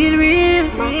every real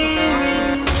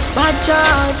bad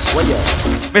charge. What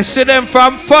yeah? Me see them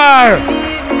from far.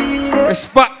 Me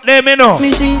spot them, you know. Me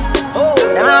see,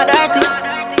 them are dirty.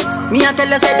 Me I tell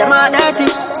you say them are dirty.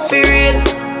 For real.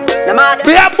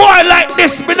 Be a boy like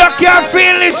this, me don't care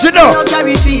feelings, you know. Me no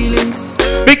carry feelings.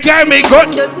 Me carry me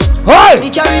gun. Hey! Me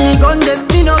carry me gun them.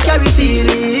 Me no carry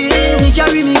feelings. Me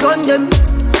carry me gun them.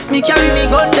 Me carry me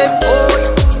gun them. Oh,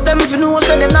 them if you know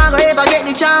so them not gonna ever get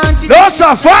the chance. No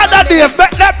sir, Father Dave,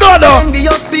 make them know though.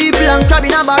 Envious people and crab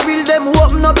in a barrel, them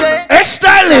open up there. It's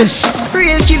stylish.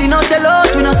 Real killing, no sell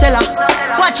out, we no sell out.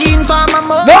 Watching for my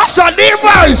mom. No sir,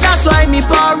 DVIBEZ. That's why me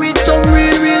par with some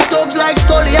real thugs like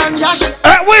Scully and Josh.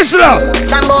 Hey, Whistler.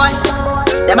 Some boy,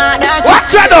 them are dirty.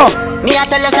 What's that though? Me I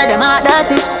tell you say them are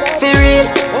dirty. For real,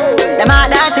 them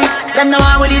are dirty. Them no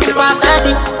one will live to pass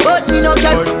 30. But me no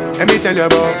care. Let me tell you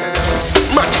about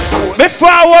me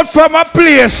forward from a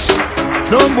place.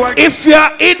 No boy. If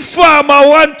you're informer,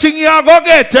 one thing you're gonna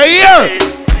get a year.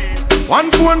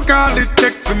 One phone call it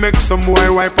take to make some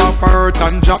boy wipe up her hurt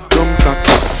and drop down flat.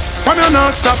 When you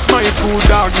not stop my food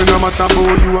dog, me no matter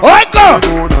about you. I go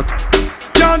that.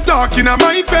 Can't talk in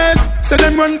my face. Say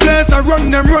them run place, I run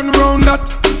them run round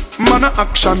that. Man a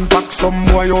action pack, some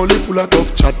boy only full of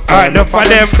tough chat. Alright, enough of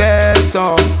them stairs,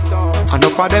 so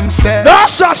enough of them stairs. No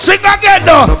sir, sing again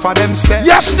though. Enough of them stairs.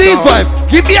 Yes, Steve vibe.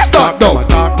 Give me a talk now.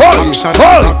 Hold.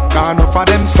 Enough of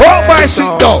them stairs. Hold my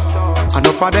seat now.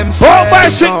 Enough of them stairs. Hold my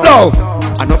seat now.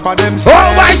 Enough of them stairs.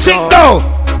 Hold my seat now.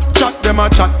 Chat them a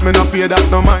chat, me no pay that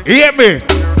no mind. Hear me?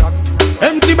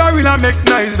 Empty barrel a make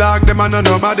nice dog. Them a no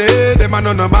nobody. Them a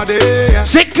no nobody. Yeah.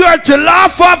 Security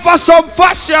laugh off for some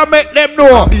fashion, make them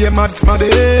know. Be a mad smaddy.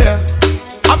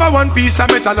 Have a one piece of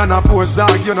metal and a post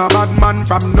dog. You know bad man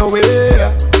from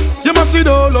nowhere. You must see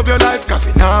the whole of your life, cause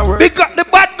it now work. Pick up the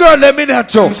bad girl, let me know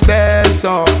too. Stairs,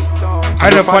 so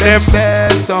enough of them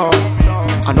stairs, so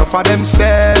enough of them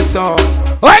stairs, so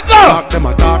I go. Talk them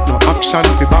a talk, no action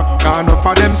fi back. Enough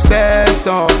of them stairs,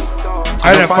 so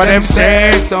enough of them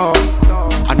stairs, so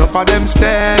enough of them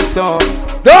stairs, so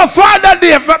no Father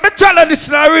Dave, but me tell you this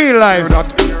in a real life.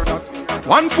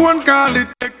 One phone call it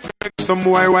take to make some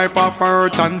boy wipe off her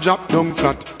hurt and drop down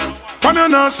flat. From you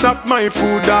not stop my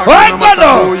food dog. I no matter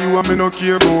how you and me no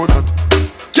care about that.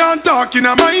 Can't talk in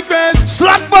my face.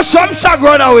 Slap for some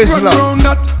sagron away, run round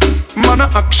that. Man a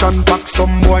action pack,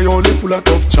 some boy only full of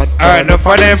tough chat. Alright, enough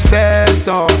of them stairs,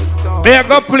 so they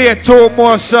go play 2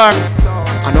 more songs.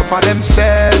 Enough of them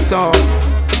stairs, so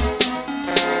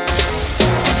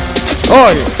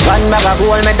Oi. One bag of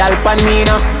gold medal pan me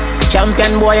no.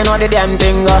 Champion boy, you know the damn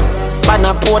thing. Pan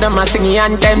a pour them a singing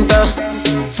anthem.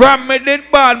 From me did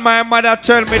born, my mother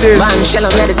tell me this. Man, shall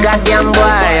I get the goddamn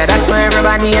boy? That's why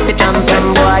everybody at the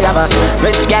champion boy. Have a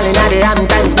rich gal in the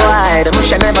Hamptons boy. The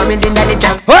bush never made in the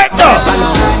champ. Right now.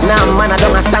 Now man, I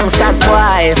don't a songsters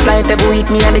boy. Fly to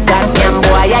week me and the goddamn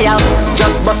boy. Yeah, yeah.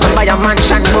 Just bust up by a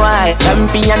mansion boy.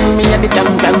 Champion me and the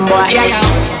champion boy. Yeah, yeah.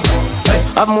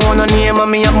 I'm more no name and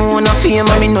me, I'm more no fame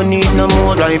and me no need no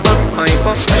more drive up.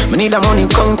 Me need a money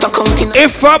counting.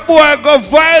 If a boy go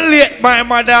violate my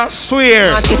mother, I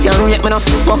swear. Artist and rate me no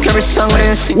fuck every song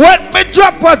they sing. When me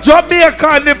drop a Jamaica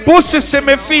and the pussy see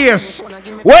me face,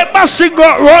 when my sing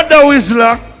out round the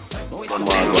Whistler,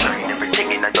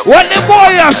 when the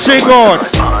boy a sing out,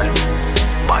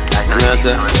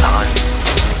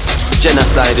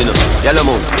 genocide, you know, yellow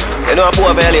moon. You know a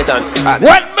boy violator.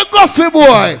 When me go for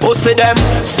boy, pussy them,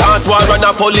 start war on a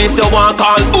police you want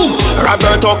call. Ooh,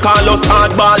 Roberto Carlos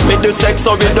hardball. Me the sex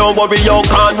so we don't worry you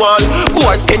can't wall.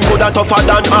 Boy skin good and tougher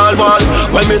than all wall.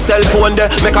 When me cell phone they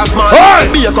make a smile.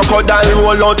 Be a crocodile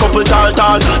roll out couple tall.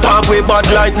 Talk way bad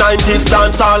like 90s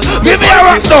dance hall. Give me a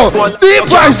rock now,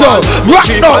 DVIBEZ now, rock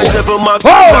now.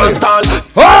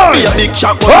 Be a big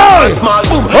chap with small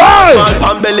boom. Small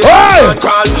pan belly, small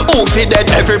crawl. Ooh, feed dead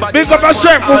everybody. Big up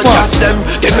yourself, woman. Them,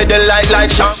 give me the light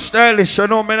like shot. Stylish, you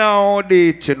know me now on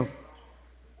date, you know.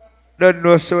 Don't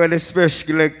know so well, special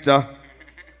collector.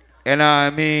 You know what I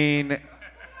mean?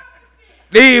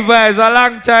 DVIBEZ, a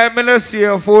long time I don't see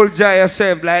you full joy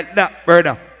yourself like that,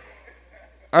 brother.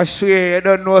 I swear you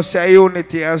don't know say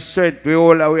unity and strength we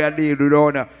all are we are deal with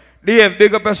honor. Dave,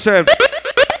 big up yourself.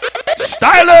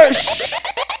 Stylish!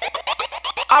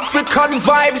 African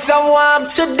vibes I want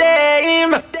today.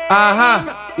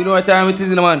 You know what time it is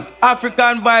in the man.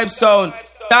 African vibe sound.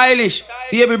 Stylish.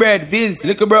 Baby Bread, Vince,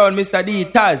 Little Brown, Mr. D,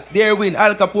 Taz, Darwin,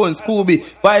 Al Capone, Scooby,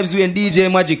 Vibes and DJ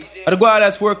Magic. The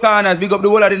Guadas Four Corners, big up the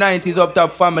whole of the 90s up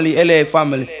top family, LA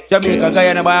family, Jamaica,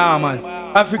 Guyana, Bahamas.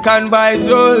 African vibes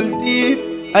roll deep,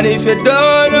 and if you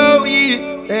don't know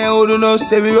it, then who don't know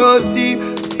say we roll deep.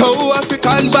 Oh,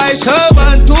 African vibes, so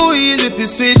man, too easy if you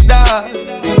switch that.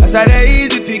 I said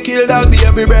easy if you kill dog, be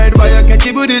every bird, why you catch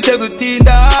it with the 17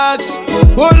 dogs.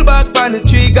 Hold back on the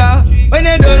trigger, when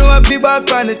you don't know what be back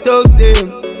on the thugs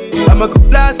them. I'm a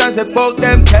blast and say poke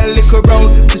them, tell liquor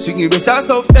round. The swing erase and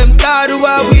stuff them, start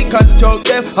while we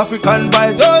construct them. African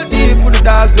vibes all deep, put the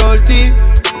dogs all deep.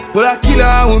 Well, I kill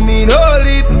her with me, no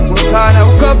leave. Work on a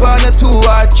hook up on a 2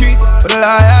 or 3. But the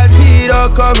loyalty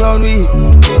don't come round me.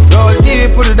 All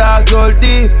deep, put the dogs all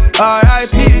deep.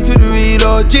 R.I.P. to the real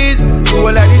OGs.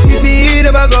 Well, like the city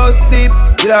never goes sleep.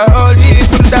 Kill her all deep,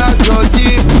 put the dogs all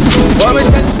deep.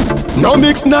 No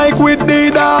mix Nike with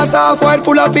Adidas, half white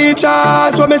full of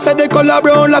features. When me say the color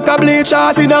brown like a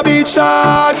bleachers in a beach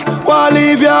shorts. Wanna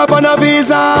leave you up on a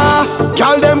visa.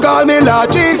 Call them call me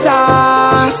Lord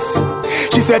Jesus.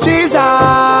 She said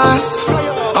Jesus.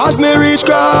 As me reach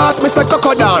cross, me say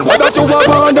coco down. What got you up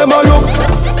on them a look?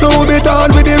 Louis Vuitton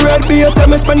with the red base.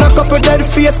 And me spend a couple dead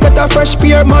face. Get a fresh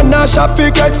pair, man, now shop fi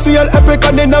get seal.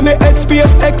 AFRIKAN inna me head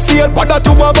space, exhale. What got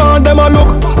you up on them a look?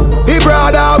 He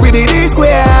brother with the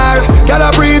D-square. Can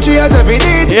I preach yes every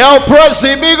day? Yo,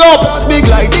 Prezi, big up. It's big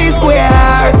like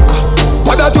D-square.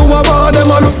 What got you up on them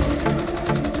a look?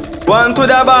 One to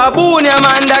the baboon, yeah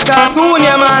man, the cartoon,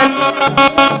 yeah man.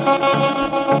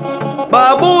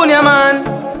 Baboon, yeah man.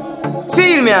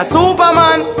 Feel me a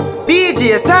Superman.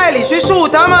 DJ stylish, we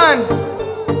shoot a man.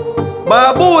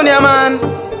 Baboon, yeah man.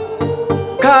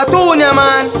 Cartoon, yeah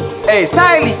man. Hey,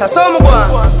 stylish, a some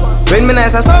one. When me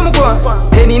nice, a some one.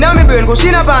 Penny na me brain, cause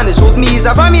she na pan. Shows me is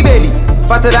a for me belly.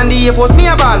 Fatter than the Air Force, me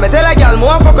a ball. Me tell a gal,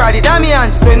 more fuck her, the damn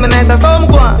hand. She when me nice, a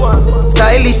some one.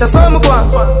 Stylish, a some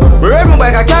one. Ride my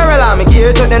bike a Caroline, me gear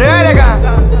it out then ride again.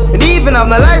 And even have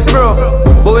no license, bro.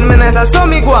 But when me nice, a some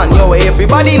me go on. Yo,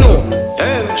 everybody know.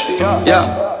 Yeah.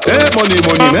 Hey, money,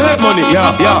 money, make money,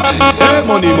 yeah, yeah. Hey,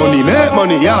 money, money, make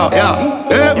money, yeah, yeah.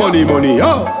 Hey, money, money,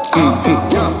 yeah.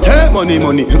 Hey, money,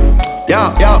 money,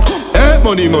 yeah, yeah. Hey,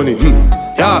 money, money,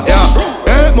 yeah, yeah.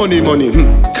 Hey, money, money,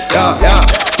 yeah, yeah.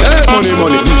 Hey, money,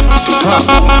 money,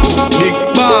 big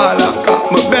baller,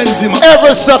 got my Benzema.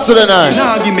 Every Saturday night.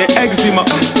 Now give me eczema.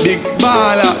 Big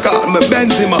baller, got my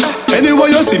Benzema. Anyway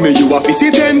you see me, you a fi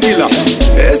see 10 killer.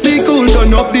 AC cool,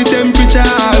 turn up the temperature.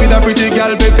 With a pretty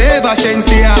girl, be favor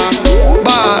Shensia.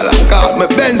 Baller, got my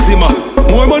Benzema.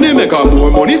 More money make her,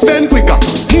 more money spend quicker.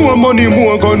 More money,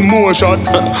 more gun, more shot.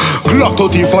 Glock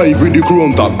 35 with the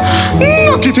chrome top.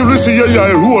 Knock it till we see your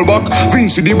eye roll back.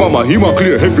 Finch the bomber, him a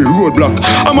clear heavy roadblock.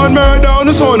 I'm on murder on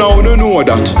the sound, I don't know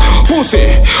that.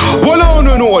 Pussy, well I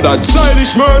don't know that.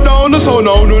 Stylish murder on the sound,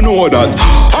 I don't know that.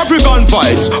 African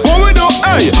vibes, what we do?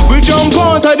 Hey, we jump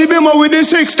out of the beamer with the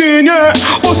 16, yeah.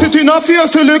 Bust it in a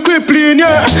face till the clip lean,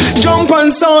 yeah. Jump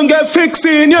and sound get fixed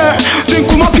in, yeah. Think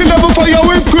we ma kill her before you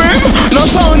whip cream. No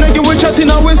sound like we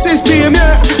chatting our system,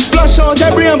 yeah. Splash out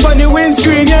every amp on the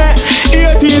windscreen, yeah.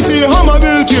 18C hammer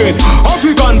built in.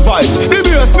 African vibes, the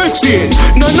bass mixing.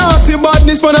 No nasty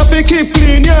badness, man, I fi keep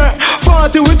clean, yeah.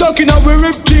 40 we talking and we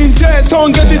rip jeans, yeah.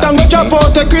 Sound get it and go drop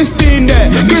out to Christine,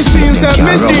 there. Christine said,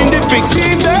 Christine, the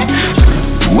fixing, there.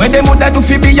 When them would that to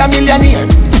fi be a millionaire.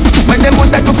 When them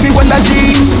would that to fi win a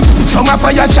G. Some a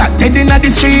fire shot dead inna the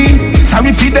street.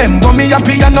 Sorry for them, but me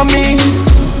happy and no me.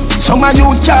 Some a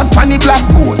use chalk on the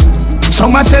blackboard.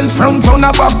 Some a sell front round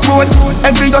a back road.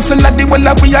 Every hustle at the well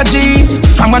a we a G.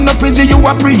 From an up easy you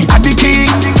a pre a the key.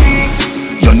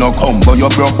 You no come but you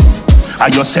broke.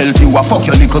 And yourself you a fuck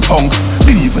your little punk.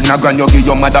 Even a grand you give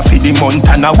your mother for the month.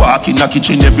 And a walk in a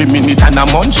kitchen every minute and a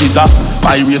munch. Is a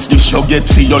pirates dish you get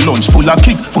for your lunch. Full of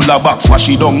kick, full of box, wash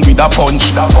it down with a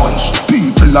punch.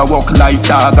 People a walk like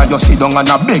dog. And you sit down and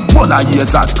a big bowl of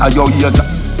ears. Ask how your ears.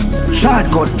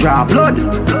 Shotgun draw blood.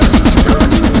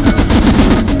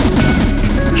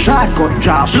 Shotgun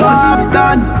draw blood.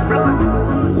 Done.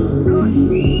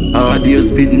 Hard years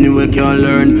spitting you we can't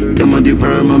learn. Them a the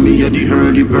perm and me a the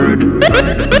early bird.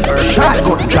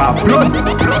 Shotgun drop blood.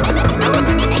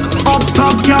 Up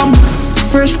top cam.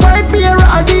 Fresh white pair of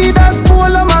Adidas,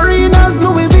 Polo Marinas,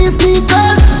 Louis V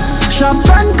sneakers.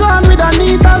 Champagne can with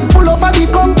Anitas. Pull up at the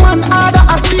Conkman, order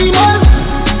a steamers.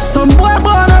 Some boy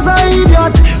born as a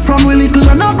idiot. From we little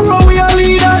and a grow we are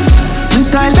leaders. We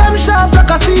style them sharp like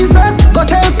a Caesars.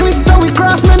 Got hell clips so we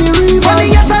cross many rivers.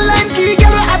 Only at a line key,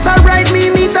 girl we at a ride me.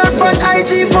 Meet her front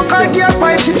IG, fuck her gear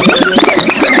fight.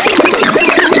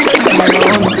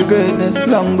 I'm on for greatness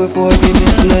long before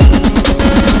Guinness left.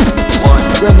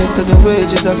 When they said the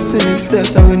wages of sin is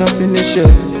death, I will not finish it.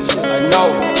 I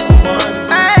know.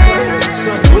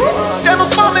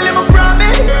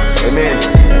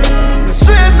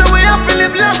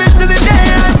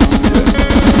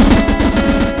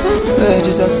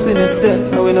 sinners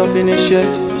dead, and we not finish yet.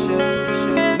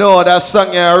 No, that song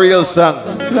is a real song.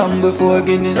 That's long before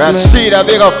Guinness. Rashida,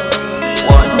 big up.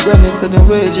 Goodness of the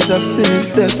wages of sin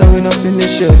is death, and we not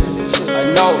finish yet.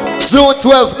 I know. June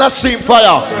 12th, Nassim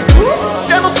Fire.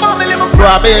 Them a family, my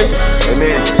promise.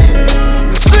 Amen.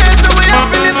 Swear so we not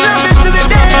finish lavish till the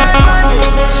day.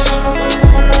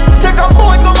 Take a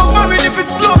boat, go a ferry if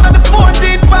it's slow on the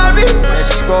 14th Barry.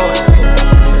 Let's go.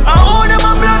 I own them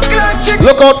a black cloud chick.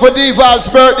 Look out for DVIBEZ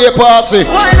birthday party.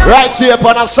 Right here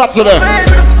on a Saturday.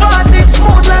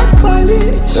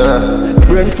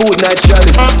 Brain food night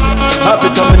chalice. Happy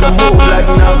come in the move like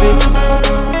Navis.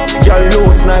 Girl low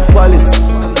snipe palace.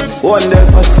 One day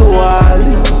for so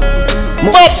Alice.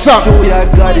 Show ya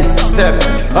goddess. Step.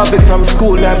 Happy from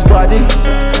school like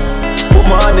bodies. Put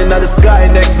my hand in the sky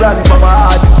next land for my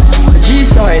heart.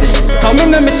 G-side, come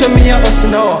in and miss when me a us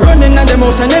now. Running on the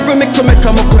mouse and every make to make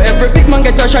a muckle. Every big man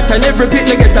get a shot and every pit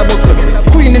get a buckle.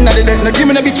 Queen in the dead, now give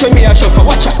me the bitch when me a shuffle.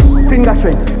 Watch out. Finger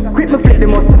strength, quick me play the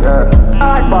muscle.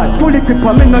 Hard ball, fully quick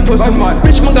for me not to some man.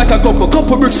 Bitch man got a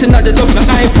couple bricks in the top. Now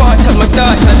I part of my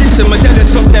daughter, listen me tell you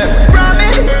something.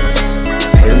 Promise.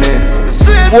 Amen.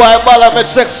 Boy, ball of me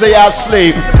sexy as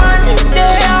sleep.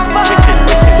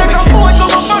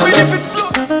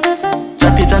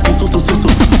 Chatty, so.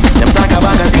 Them talk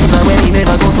about the things that when he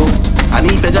never go so. And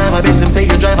if you drive a Benz, them say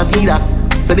you drive a Tida.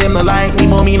 So them no like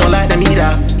me, mommy no like them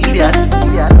either. Idiot.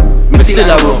 Me still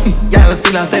a room. Y'all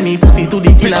still a send me pussy to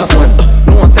the killer phone.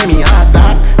 No one send me hard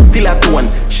dog. Still a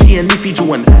tone. She and Niffy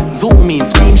Joan. Zoom in,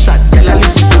 screenshot, y'all a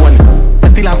little tone.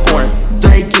 Still a score.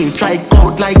 Dry king, strike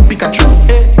out like Pikachu.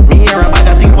 Me hear about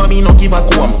the things, but me no give a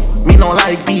comb. Me no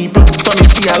like people, so me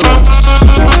stay alone.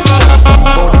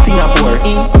 About Singapore,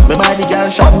 my body girl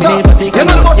shot me never take a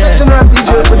look.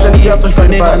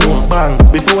 Bang.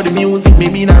 Before the music,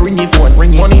 maybe not ring your phone.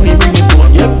 Money me ring your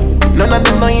phone. Yep. None of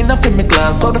them know enough in my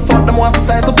class. So the fuck them want to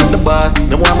size up with the boss.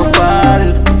 Them want me fall.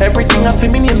 Everything I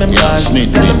feel me in them guys.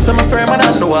 Tell them some firm and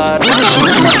the water.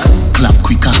 Clap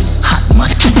quicker, hot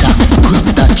mosquito. Grab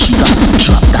that chica,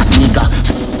 drop that nigga.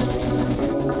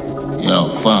 Yo,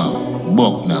 fam,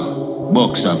 Buck now,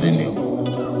 Bucks Avenue.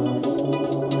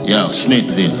 Yo,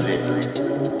 Smithville.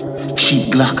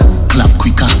 Cheap Glock, clap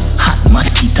quicker, hot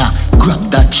mosquito. Grab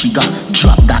that chica,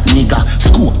 drop that nigga.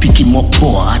 Scope pick him up,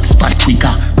 boy, hot spot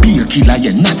quicker. Beer killer,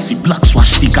 yeah, Nazi black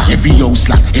swash sticker. Every house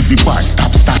lock, every bar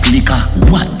stop, stack liquor.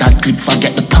 What that clip,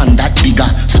 forget the pan that bigger.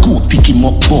 Scope pick him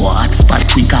up, boy, hot spot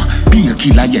quicker. Beer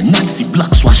killer, yeah, Nazi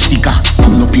black swash sticker.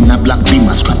 Pull up in a black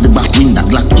beamer, scrap the back window,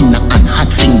 Glock in a hand,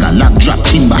 hot finger, lock drop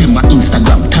timber. Them a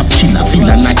Instagram top killer,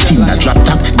 villa night Tinder, drop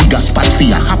top, bigger spot for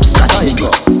your hopscotch nigga.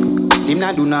 Him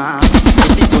not do nah,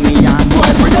 sit to me and boy,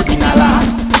 put that in a lot.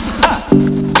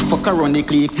 Fuck around the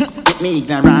clique, get me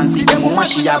ignorant, see them woman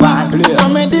she a ball.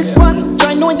 Come in this one,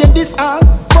 try know them this all.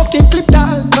 Fucking clip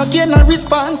tall, not get no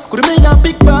response. Could be a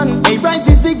big band, hey rise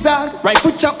is zigzag. Right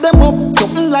foot chop them up,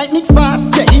 something like mixed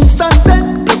parts. Yeah, instant death,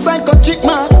 plus I got chick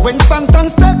mark. When Santan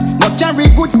step, not carry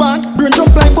goods bag. Brain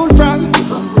jump like bullfrog.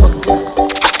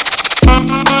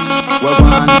 Well,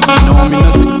 man, no me no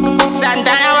see.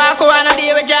 Santana walk on a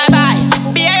day with drive by.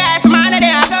 Be a rifle man and they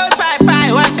a gold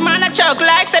pie. Once the man a choke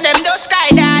like so them do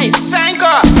skydive.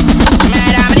 Sanko.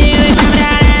 Madam deal with my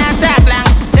dad and I stop long.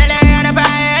 Tell them you're the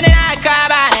fire and I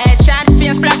carbon. Headshot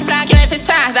face black you if it's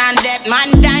soft and depth.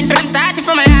 Man dying for them starting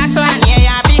from my last one.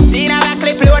 Yeah, 15 of a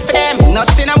clip load for them. No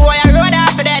sin a boy a road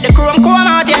off for that. The chrome come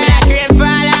out yeah. Like rain fall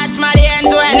out my hands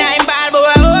when I'm ball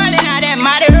boy holding at them.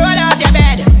 Mad roll out your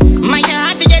bed. My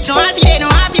can't forget no half you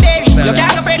no half you baby. You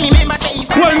can't go friend me member say you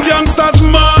when gangsters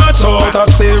march out a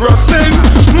serious thing.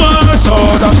 March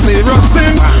out a serious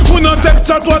thing. Who not take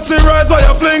chat what she write while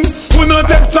you fling. Who not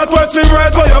take chat what she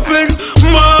write while you fling.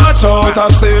 March out a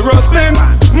serious thing.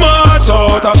 March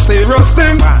out a serious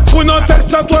thing. Who not take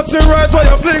chat what she write while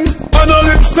you fling. And a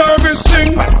lip service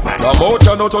thing. About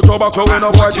you not to tobacco when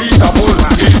no boy eatable.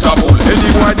 Eatable. Any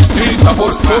boy this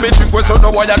eatable. So me drink with so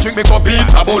no boy that drink me cup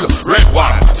eatable. Red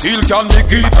one. Seal can be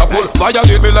eatable.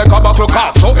 Violate me like a buckle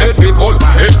cock. So 8 people.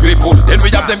 8 people. Then we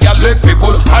have them gal leg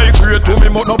people. I create to me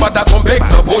more no bad that come make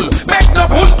no bull. Make no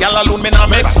bull. Gal alone me nah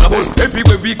make no bull.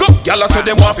 Everywhere we go, gal say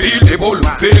them want feel the bull.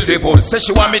 Feel the bull. Say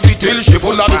she want me to till she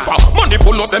full of the fat. Money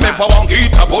pull up them ever want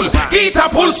get a bull. Get a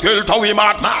bull. Skill to we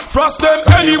mad. Frost them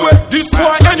anyway. This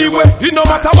boy anyway. It no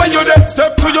matter where you there.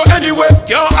 Step to you anyway.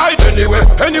 Can't hide anyway.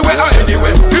 Anyway or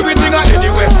anyway. Everything or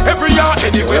anyway. Every year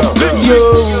anyway. Yo,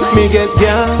 me get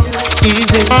down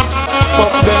easy.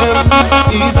 Fuck them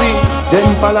easy.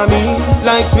 Them follow me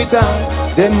like Twitter.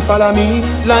 Them follow me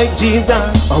like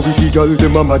Jesus. And we the girl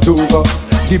them a Madova.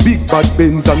 The big bad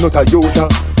Benz and not a Toyota.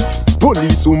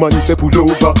 Police woman say pull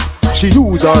over. She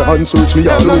use her hand search me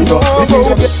all over.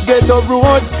 Get a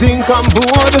road, sink and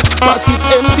board. Pocket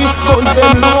empty, guns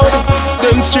them load.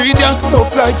 Them street yeah,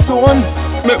 tough like stone.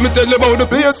 Make me tell you about the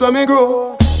place where me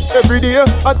grow. Every day,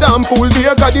 a damn full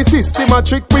day. Got the system a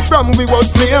trick we from we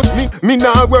was slave. Me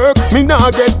nah work, me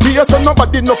nah get pay. So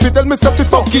nobody know fi tell me stuff fi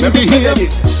fucking behave.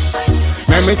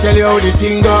 Let me tell you how the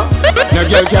thing go. No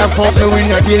girl can fuck me with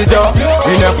no dildo.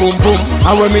 In a boom boom,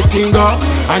 and when me thing go.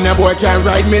 And a boy can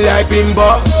ride me like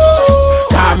bimbo.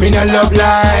 Cause me no love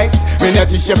likes. Me no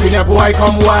t-shirt fin a boy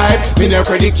come wipe. Me no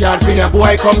credit card fin a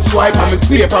boy come swipe. And me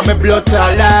sweep and me blood to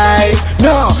life.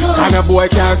 No, and a boy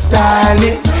can style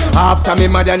me. After me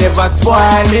mother never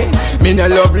spoil me. Me no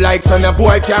love likes and a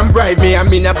boy can bribe me. And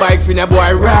me no bike fin a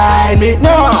boy ride me.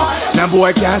 No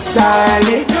boy can style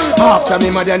me. After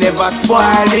me mother never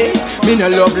spoil me. Me no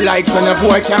love likes and a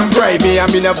boy can bribe me.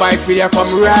 And me no bike fin a come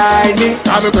ride me.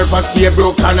 And me prefer stay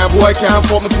broke and a boy can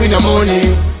fuck me fin a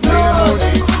money.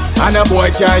 And a boy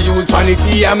can use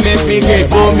vanity and make me get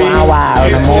bummy. Wow,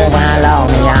 the move along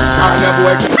me, and a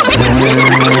boy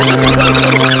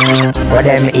but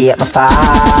them eat my far.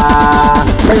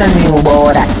 Well, I knew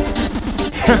about that.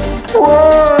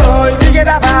 Whoa, if you get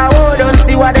a forward, don't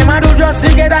see what them a do, just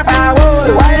you get a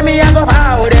forward. While me a go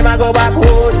forward, them a go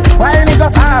backward. While me go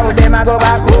forward, them a go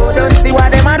backward. Don't see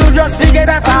what them a do, just you get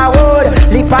a forward.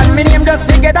 Lip on me name, just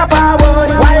you get a forward.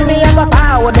 While me a go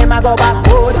forward, them a go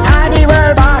backward. And the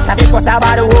world boss, I because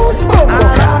about the world.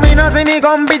 Me no see me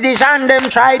competition, them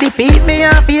try defeat me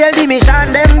and fail the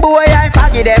mission. Them boy I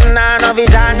forgive them, nah no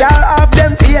vision. Y'all up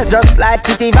them face just like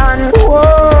city van.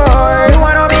 Whoa, you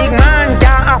want a big man,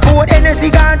 can't afford Hennessy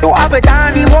gone to up it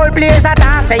on. The whole place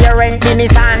attack, say you rent the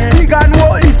Nissan. Big and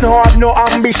what this no have no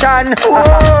ambition.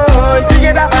 Whoa, if you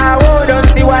get a forward, don't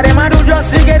see what them a do,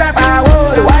 just you get a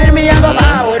forward. While me a go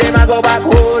forward, them a go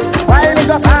backward. While me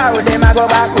go forward, them a go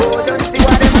backward. Don't see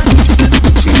what them a do.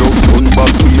 She love fun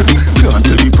back weird. Can't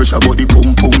tell the pressure but the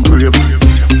pum pum brave.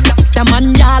 The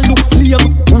man ya look slave.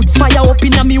 Wood fire up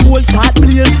in a me whole start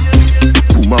blaze.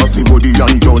 Boom off me body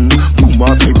and done. Boom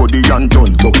off me body and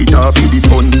done. Buck it off for the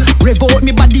fun. Rev out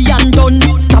me body and done.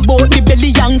 Stab out me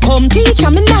belly and come. Teacher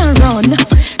me nah run.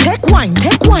 Take wine,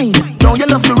 take wine. Now you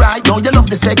love the ride, now you love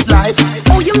the sex life.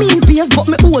 Oh you mean PS but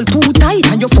me hold too tight.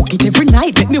 And you fuck it every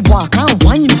night. Let me walk and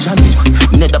wine.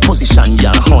 Nether position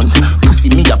ya hun. Pussy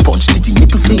me a punch. Titty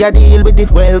nipple. See I deal with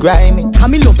it well grimy. I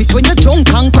me love it when you're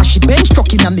drunk and crash it bench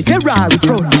truck in a me Ferrari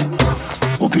front.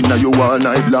 Up inna you all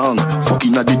night long.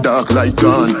 Fucking at the dark like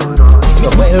gun.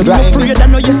 You're well grimy. I'm afraid I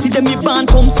know you see them me band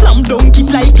come slam dunk it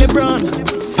like LeBron.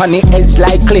 On the edge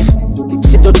like cliff.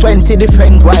 She do 20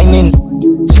 different whining.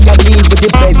 She can leave with the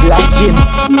bed like gym.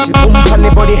 She boom on the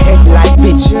body head like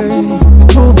bitch.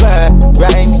 Too bad,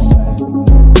 grimy.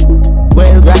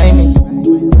 Well grimy.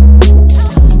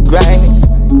 Grimy.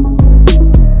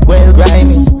 Well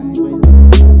grimy.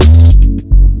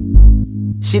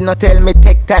 She no tell me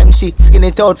take time. She skin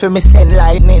it out for me send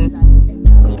lightning.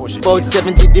 About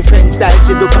 70 different styles.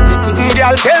 She look on the things.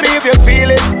 Girl tell me if you feel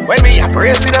it when me a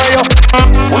pressing on you.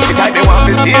 Pussy tight me want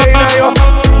to stay in on you.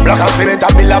 Black and cement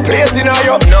and build a place in on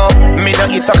you. No, me no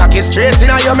eat so cocky straight in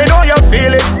on you. Me know you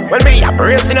feel it when me a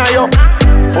pressing on you.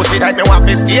 Pussy tight me want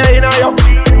to stay in on you.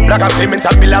 Black and cement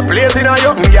and build a place in on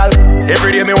you. Girl,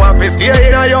 every day me want to stay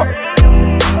in on you.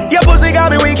 Your pussy got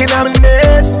me weak in my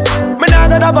knees. Me nah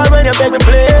go stop when you beg me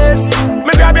please.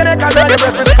 Me grab your neck and now you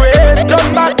press me squeeze. Turn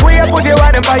back way, put your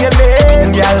hand by your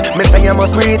knees. Girl, me say you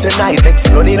must breathe tonight.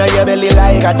 Exploding on your belly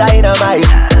like a dynamite.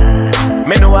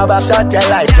 Me know about shot your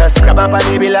life. Just grab up on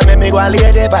the bill and make me go and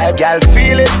lay the vibe. Girl,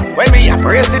 feel it when me a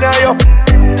pressing on you.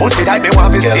 Pussy tight, me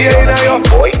want to stay in on you.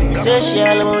 Boy, say she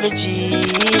all about the G.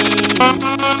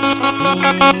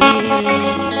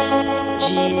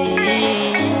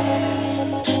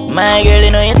 My girl,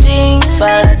 you know you think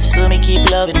fast, so me keep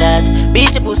loving that.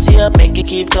 Beat your pussy up, make you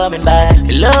keep coming back.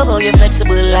 You love how you're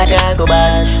flexible like a go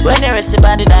bad. When you rest the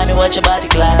band down, me watch your body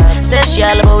clap. Say she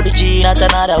all about the G, not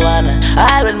another one.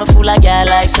 I when me fool a girl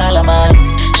like Solomon.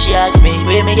 She asks me,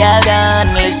 where me girl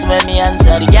gone? Listen when me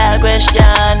answer the girl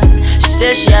question. She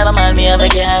says she have a man, me have a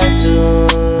girl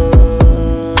too.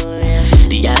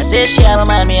 The girl says she have a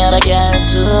man, me have a girl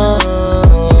too.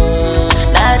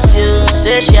 That's you.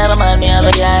 Say she have a man, me have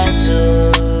a girl too.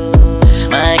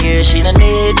 My girl, she don't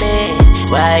need me.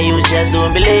 Why you just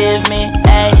don't believe me?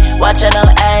 Hey, watch her now,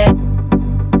 hey.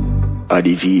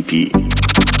 The VP.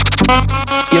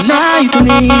 You lie to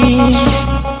me.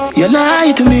 You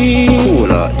lie to me.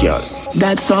 Cool out, girl.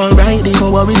 That's alright,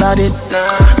 don't worry about it.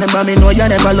 Remember me know you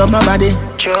never love my body.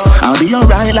 I'll be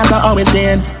alright like I always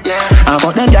been. I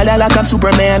fuck them gyal like I'm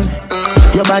Superman.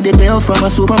 Your body built from a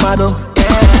supermodel.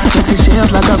 Sexy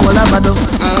shape like a cola bottle.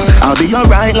 I I'll be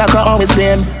alright like I always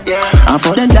been. I'm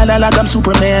for them gala like I'm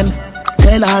Superman.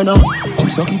 Tell her no. She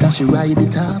suck it and she ride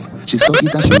it off. She suck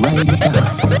it and she ride it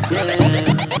off.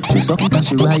 She suck it and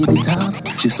she ride it off.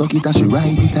 She suck it and she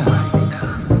ride it off.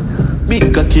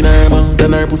 Big cock in her mouth,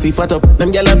 then her pussy fat up.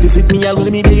 Them gyal have to sit me all with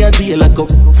me day a jail lock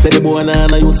up. Say the boy and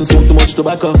I used to smoke too much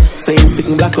tobacco. Say him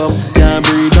sitting black up, can't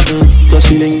breathe nothing. So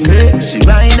she link hey. She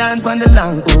ride on the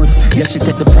long hood. Yeah, she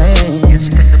take the pain.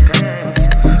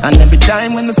 And every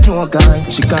time when the stroke on,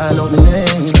 she call out the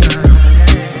name.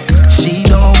 She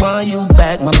don't want you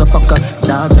back, motherfucker.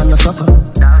 Dog, damn your sucker.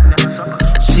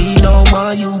 She don't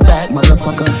want you back,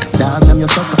 motherfucker. Dog, damn your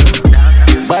sucker.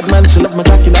 Bad man, she love my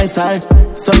cocky nice hard.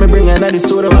 So me bring her in the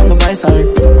store and my vice hard.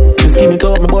 She skin it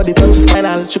up, my body touch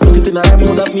spinal. She put it in her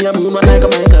mouth, that me a moon like a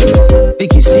Michael.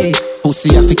 Vicky say,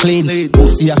 pussy have to clean.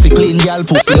 Pussy have to clean, girl.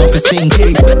 Pussy no fi stink.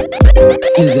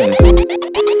 Is it?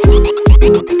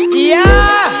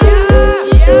 Yeah.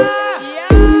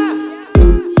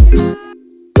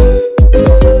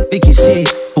 Vicky say,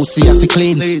 pussy have to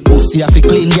clean. Pussy have to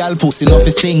clean, girl. Pussy no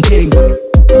fi stink.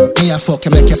 Me a fuck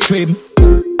you make you scream.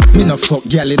 Me no fuck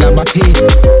girl in a body.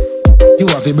 You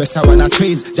have the breast I wanna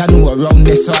squeeze. Ya know around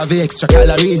there so have the extra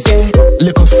calories.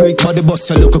 Little freak body bust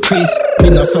your little crease. Me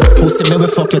no fuck pussy, me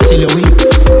will fuck you till you weak.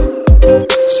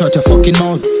 Shut your fucking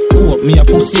mouth. Pull up me a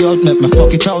pussy out, make me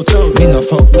fuck it out. Me no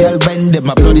fuck girl bend them,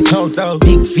 my bloody out.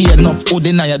 Big vein up,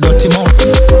 holding on your dirty mouth.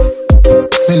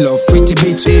 Me love pretty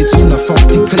bitch. Me no fuck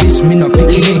ticklish, me no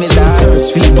picky. Me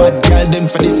first feel bad girl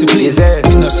them for discipline.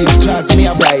 Me no shift class, me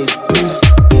a side.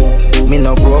 Me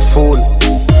no go fool.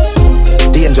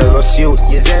 Dangerous youth.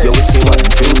 You will see 1,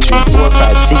 2, 3, 4,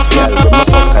 5, 6 girl. With my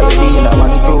fuck already in a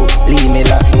one crew. Leave me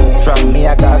like from me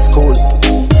I got school.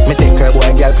 Me take a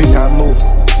boy girl quick and move.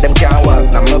 Them can't walk,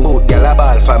 now my boot, girl a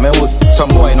ball for me wood. Some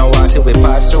boy no want see we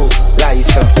pass through.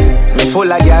 License, me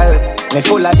full of girl, me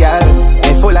full of girl,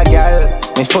 me full of girl,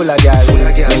 me full of girl,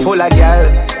 me full of girl,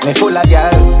 me full of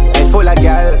girl, me full of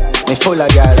girl, me full of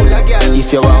girl.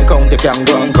 If you want count, you can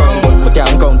go and count, but me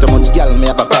can't count how much girl me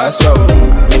have a pass round.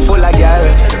 Me full of girl,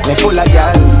 me full of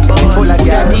girl, me full of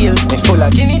girl, me full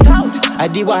of. Skin it out. I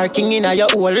the working in a your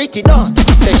whole written down.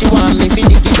 Say she want me fi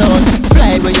dig it out.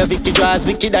 Fly where your Vicky draws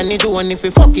wicked and it one. If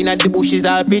you fucking at the bushes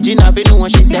all pigeon have you know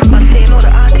what she said.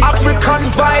 African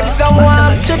vibes I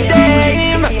want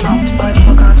today.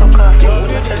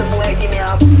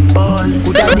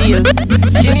 Good a deal.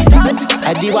 Skin it out.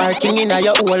 I the working in a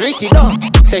your whole written down.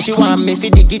 Say she want me fi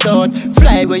dig it out.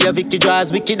 Fly where your Vicky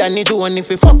draws wicked and it one. If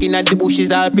you fucking at the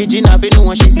bushes all pigeon have you know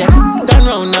what she said. Turn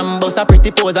round and bust a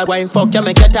pretty pose. I go and fuck you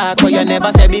make you talk but you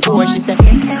never said before she said.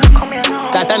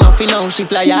 That enough now, she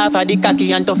fly off of the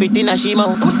cocky and tough it in a she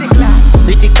mouth. Pussy clap.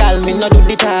 Critical, me no do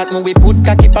the talk. Me we put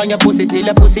cocky on your pussy till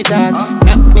your pussy talk.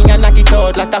 Knock me and knock it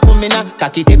out like a kumina.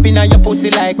 Cocky tip in your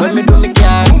pussy like when me do me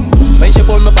car. When she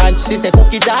pull my pants, she say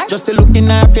cookie jar. Just to look in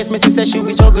her face, me say she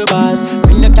with juggle bars.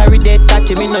 Me no carry that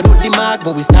cocky, me no do the mark.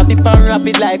 But we stop it and wrap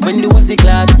it like when the Uzi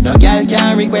glad. No girl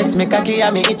can request me cocky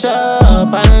and me itch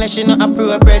up. Unless she no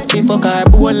appropriate fi fuck her.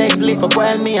 Both legs lift up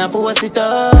while me a force it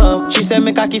up. She say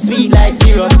me cocky sweet like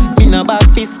syrup. Me no back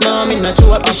fist no, me no chew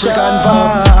up the shop.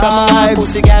 From a high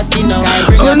pussy gas skin now.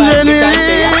 Bring your back bitch and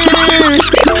say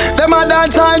them a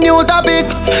dance on new topic.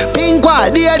 Pink wall,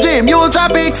 daydream, new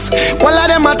topics. All of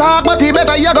them a talk, but he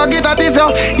better you go get a this yo.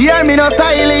 Hear me no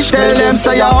stylish. Tell them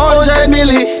say you 100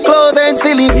 milli, close and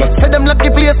silly. Say them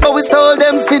lucky place, but we stole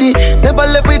them city. Never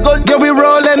left we gun, yeah we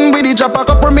rollin' with it. Drop a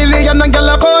couple million and gyal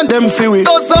a count them fi we.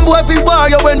 Though some boy fi bar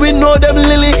you when we know them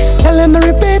lily. Tell them to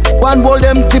repeat, one wall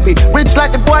them tippy. Rich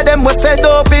like the boy them was set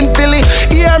up in Philly.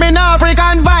 Hear me now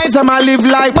African vibes, I'ma live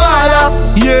like baller.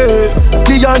 Yeah,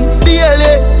 Dion,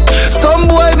 DLA. Some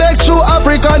boy makes true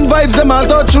African vibes, them all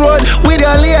touch road with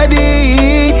your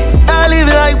lady. I live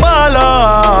like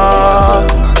baller.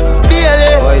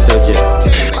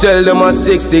 Tell them a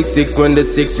 666 when the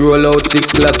 6 roll out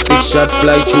 6 clock 6 shot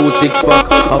fly through 6 pack.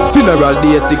 A funeral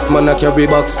day 6 man a carry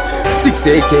box 6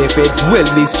 AK feds well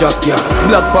this track yeah.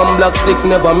 Black pan black 6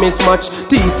 never mismatch.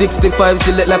 T65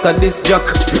 select like a disc jack.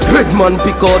 Red man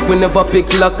pick out we never pick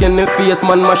lock. And the face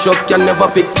man mash up can never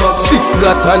fix box. 6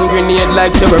 got hand grenade like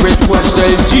terrorist watch.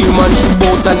 Tell G man shoot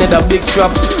out another big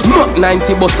strap. Mach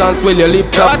 90 bus and swell your lip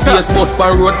top. Face bus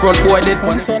pan road front boy dead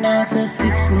pan.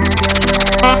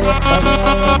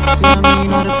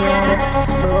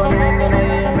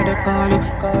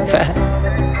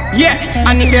 Yeah,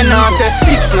 and if you know say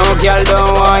 6 no girl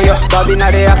don't want you. Bobby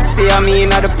na the Axie and me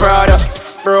na the Prada.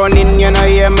 Browning, you know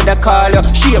hear me the call you.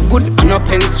 She a good and no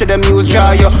pens to the muse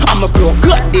draw you. I'm a bro,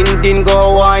 good din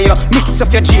go on you. Mix up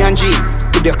your G and G.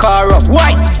 The build your car up.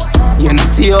 Why? You know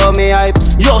see how me hype.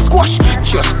 Yo, squash,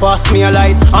 just pass me a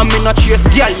light. I'm in a chase,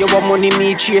 girl, you want money,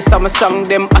 me chase. I'm a song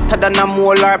them hotter than a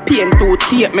molar. Pain to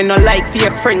tape, me no like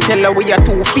fake friend. Tell her we are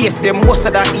two-faced. Them most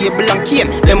of that able and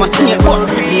cane. Them a snake, but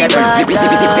me a dog.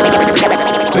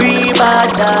 Real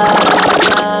mad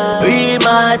dog. Real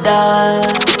mad dog.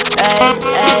 Hey,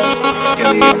 hey.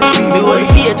 Me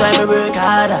work here, time me work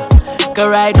harder. Cause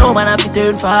right now man I have to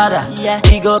turn father.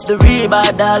 Big up the real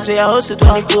bad dogs. We hustle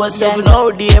 24/7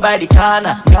 all day by the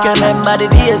corner. You can remember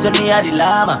the days when me had the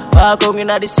llama. Walk on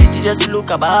in the city just look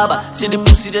a barber. See the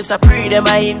pussy just a pre them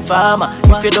I informer.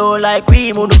 If you don't like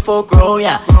we move the fuck round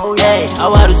ya. Hey, I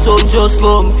want the sun just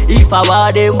come. If I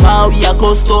want them how we are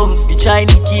custom. The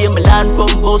Chinese came land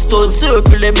from Boston.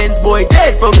 Circle the men's boy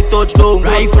dead from the touchdown.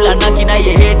 Rifle and knocking at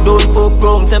your head don't fuck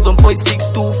wrong.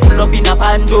 7.62 full up in a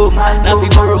pandome. Now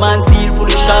we go romance full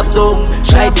of shop down.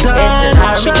 Try to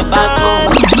SNR in the back home.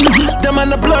 Them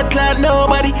on the blood clot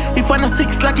nobody. If I'm a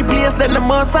 6 lucky place, then the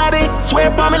most of it.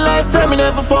 Swear by my life, so me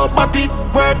never fall body.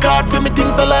 Work hard for me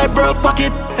things that like broke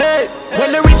pocket. Hey,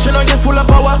 when they reach you know you're full of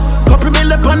power. Couple me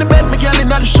look on the bed, me girl in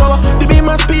the shower. The beam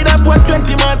my speed up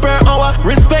 120 miles per hour.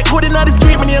 Respect good in the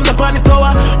street, me name up on the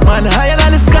tower. Man higher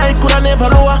than the sky, could I never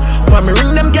lower. For me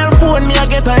ring them girl phone, me I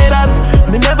get a headers.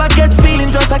 Me never catch feeling,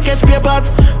 just I catch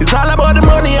papers. It's all about the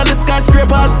money and the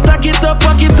skyscrapers. Stack it up,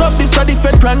 this a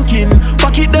different ranking.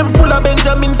 Pocket them full of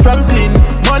Benjamin Franklin.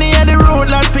 Money at the road,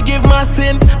 Lord forgive my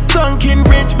sins. Stunking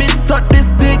rich bitch, suck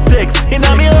this dick sex. In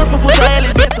a me house, me put a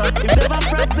elevator. If never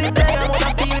press the day, I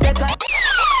wanna feel better.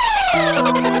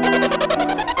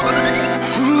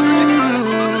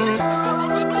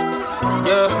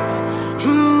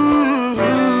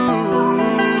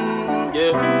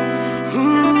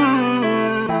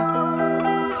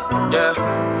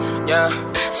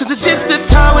 Since it's just the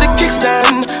time with a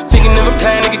kickstand. Thinking of a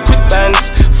plan to get quick bands.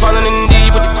 Falling in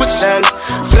deep with the quicksand.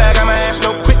 Flag on my ass,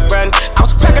 no quick brand. I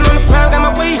was packing on the pound, got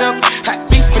my weight up. Hot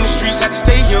beef in the streets, had to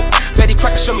stay up. Betty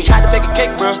Crocker show me how to bake a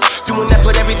cake, bro. Doing that,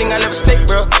 put everything I love at stake,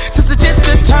 bro. Since it's just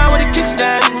the time with a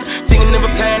kickstand. Thinking of a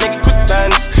plan to get quick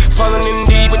bands. Falling in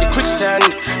deep with the quicksand.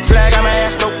 Flag on my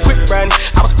ass, no quick brand.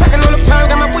 I was packing on the pound,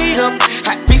 got my weight up.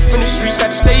 Hot beef in the streets, had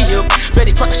to stay up.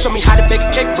 Betty Crocker show me how to bake a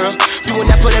cake, bro. Doing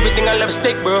that, put everything I love at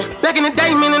stake, bro. Back in the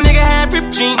day, man, a nigga had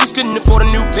ripped jeans. Couldn't afford a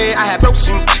new pair, I had broke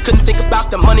shoes. Couldn't think about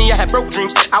the money, I had broke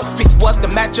dreams. Outfit was the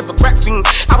match of a crack fiend.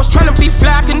 I was trying to be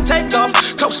fly, couldn't take off.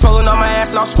 Clothes falling on my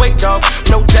ass, lost weight, dog.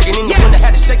 No dragging in the window,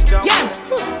 had to shake, dog.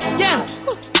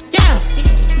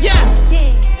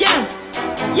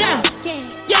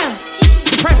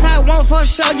 The price I want for a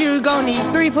show, you gon' need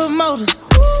 3 promoters.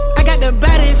 I got the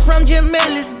body from Jim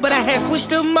Ellis, but I had switched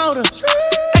the motor.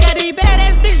 I got these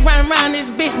badass bitch running around this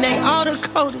bitch, they all the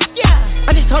coders.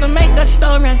 I just told her make a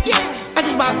story. I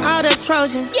just bought all the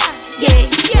Trojans.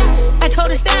 I told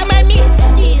her style my mix.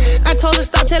 I told her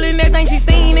stop telling everything she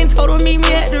seen and told her meet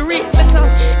me at the Ritz. Let's go.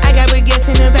 I got baguettes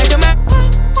in the back of my.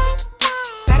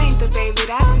 That ain't the baby,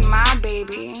 that's my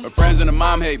baby. Her friends and her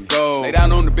mom hate me. Go. Lay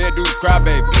down on the bed, do the cry,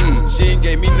 baby. She ain't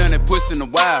gave me none that puss in a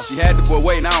while. She had the boy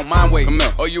waiting, I don't mind waiting. Come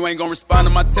here. Oh, you ain't gon' respond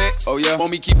to my text? Oh, yeah.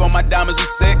 Want me keep on my diamonds with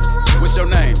sex? What's your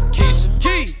name? Keisha.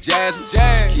 Key. Jasmine.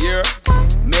 Jazz. Kiera.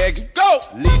 Megan. Go.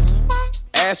 Lisa.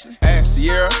 Ashley.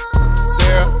 Sierra.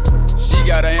 Sarah. She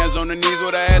got her hands on her knees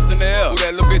with her ass in the air. Who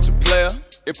that little bitch a player?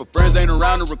 If her friends ain't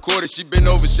around to record it, she been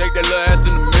over, shake that little ass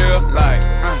in the mirror. Like,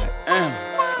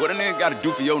 what a nigga gotta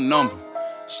do for your number?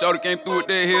 Shorty came through with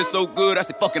that hair so good, I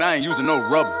said, fuck it, I ain't using no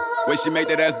rubber. Way she make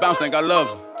that ass bounce, think I love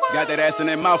her. Got that ass in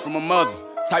that mouth from her mother.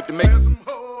 Type to make.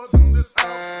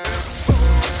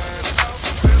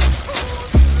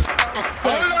 I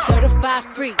said certified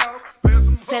free,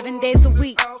 7 days a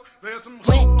week.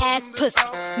 Wet ass pussy,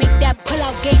 make that pull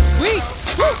out game weak.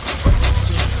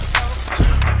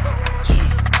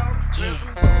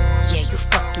 Yeah, you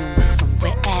fucking with some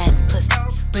wet ass pussy.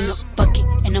 Bring a bucket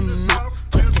and a mop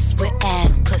for this wet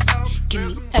ass pussy. Give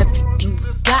me everything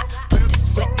you got for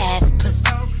this wet ass pussy.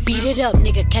 Beat it up,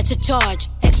 nigga, catch a charge.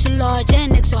 Extra large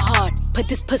and extra hard. Put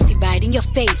this pussy right in your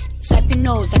face. Swipe your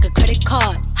nose like a credit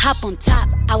card. Hop on top,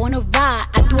 I wanna ride.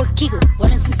 I do a giggle,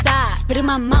 what is inside? Spit in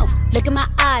my mouth, look in my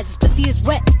eyes. This pussy is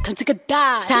wet, come take a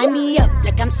dive. Tie me up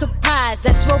like I'm surprised,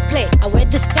 that's roleplay. I wear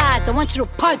disguise, I want you to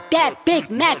park that Big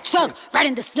Mac truck right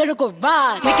in this little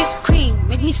garage. Make it cream,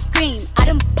 make me scream. Out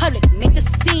in public, make a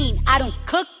scene. I don't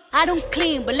cook, I don't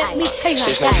clean, but let me tell you,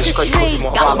 I got this dream.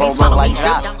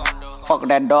 Fuck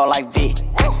that dog like V.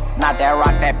 Not that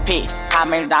rock, that P. I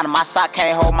mean down in my sock,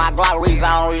 can't hold my Glock. Reason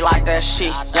I don't really like that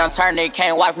shit. Young turn nigga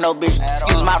can't wife no bitch.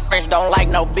 Excuse my French, don't like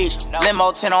no bitch.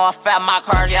 Limo 10 on fat, my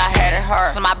cars, yeah, I had it hurt.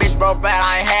 So my bitch broke bad,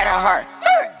 I ain't had it hurt.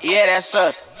 Yeah, that's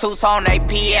us. Two-tone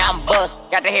AP, yeah, I'm bust.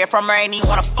 Got to hear from her, ain't even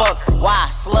wanna fuck. Why?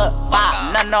 Slut,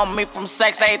 bop. Nothing on me from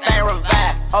sex, everything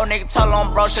revive. Old nigga told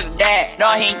him bro should've died. No,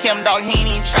 he ain't Kim, dog, he ain't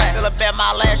even try. Still a bet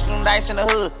my last room dice in the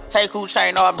hood. Take who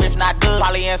chain, no, a bitch not good.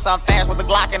 Probably in some fast with a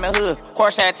Glock in the hood.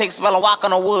 Course had take spell and walk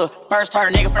on the wood. First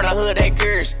turn nigga from the hood, they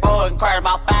curious. Spoiled and cried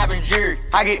about 5 in jury.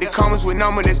 I get the comments with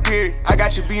number that's period. I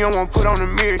got your B on one, put on the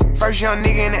mirrors. First young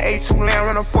nigga in the A2 land,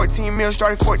 run a 14 mil,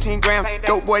 started 14 grams.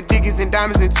 Dope boy Dickies and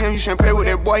diamonds and Tim. You shouldn't play with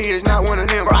that boy, he is not one of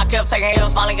them. Bro, I kept taking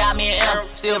L's, finally got me an M.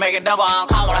 Still making double, I don't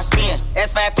call what I spend.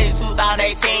 S550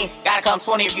 2018, gotta come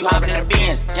 20 if you hopping in the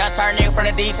Benz. Young turn nigga from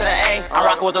the D to the A, I'm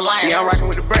rocking with the Lions. Yeah, I'm rocking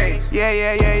with the Braves.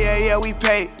 Yeah, we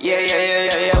pay.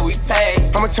 Yeah, we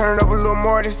pay. I'ma turn it up a little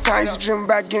more this time. Used to dream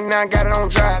about getting out, got it on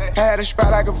dry. I had a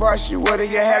spot like a varsity. What do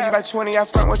you have? You got 20 out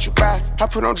front, what you buy? I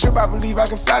put on drip, I believe I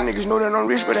can fly. Niggas know that I'm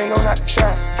rich, but they know not to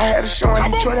try. I had a show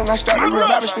in Detroit and I started real.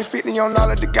 I spent 50 on all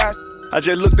of the guys. I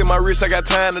just looked at my wrist, I got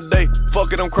time today.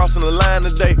 Fuck it, I'm crossing the line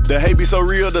today. The hate be so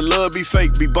real, the love be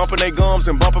fake. Be bumping they gums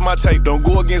and bumping my tape. Don't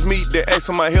go against me, they ask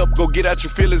for my help. Go get out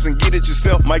your feelings and get it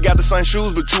yourself. Might got the same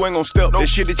shoes, but you ain't gon' step. That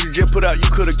shit that you just put out,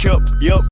 you could've kept. Yup.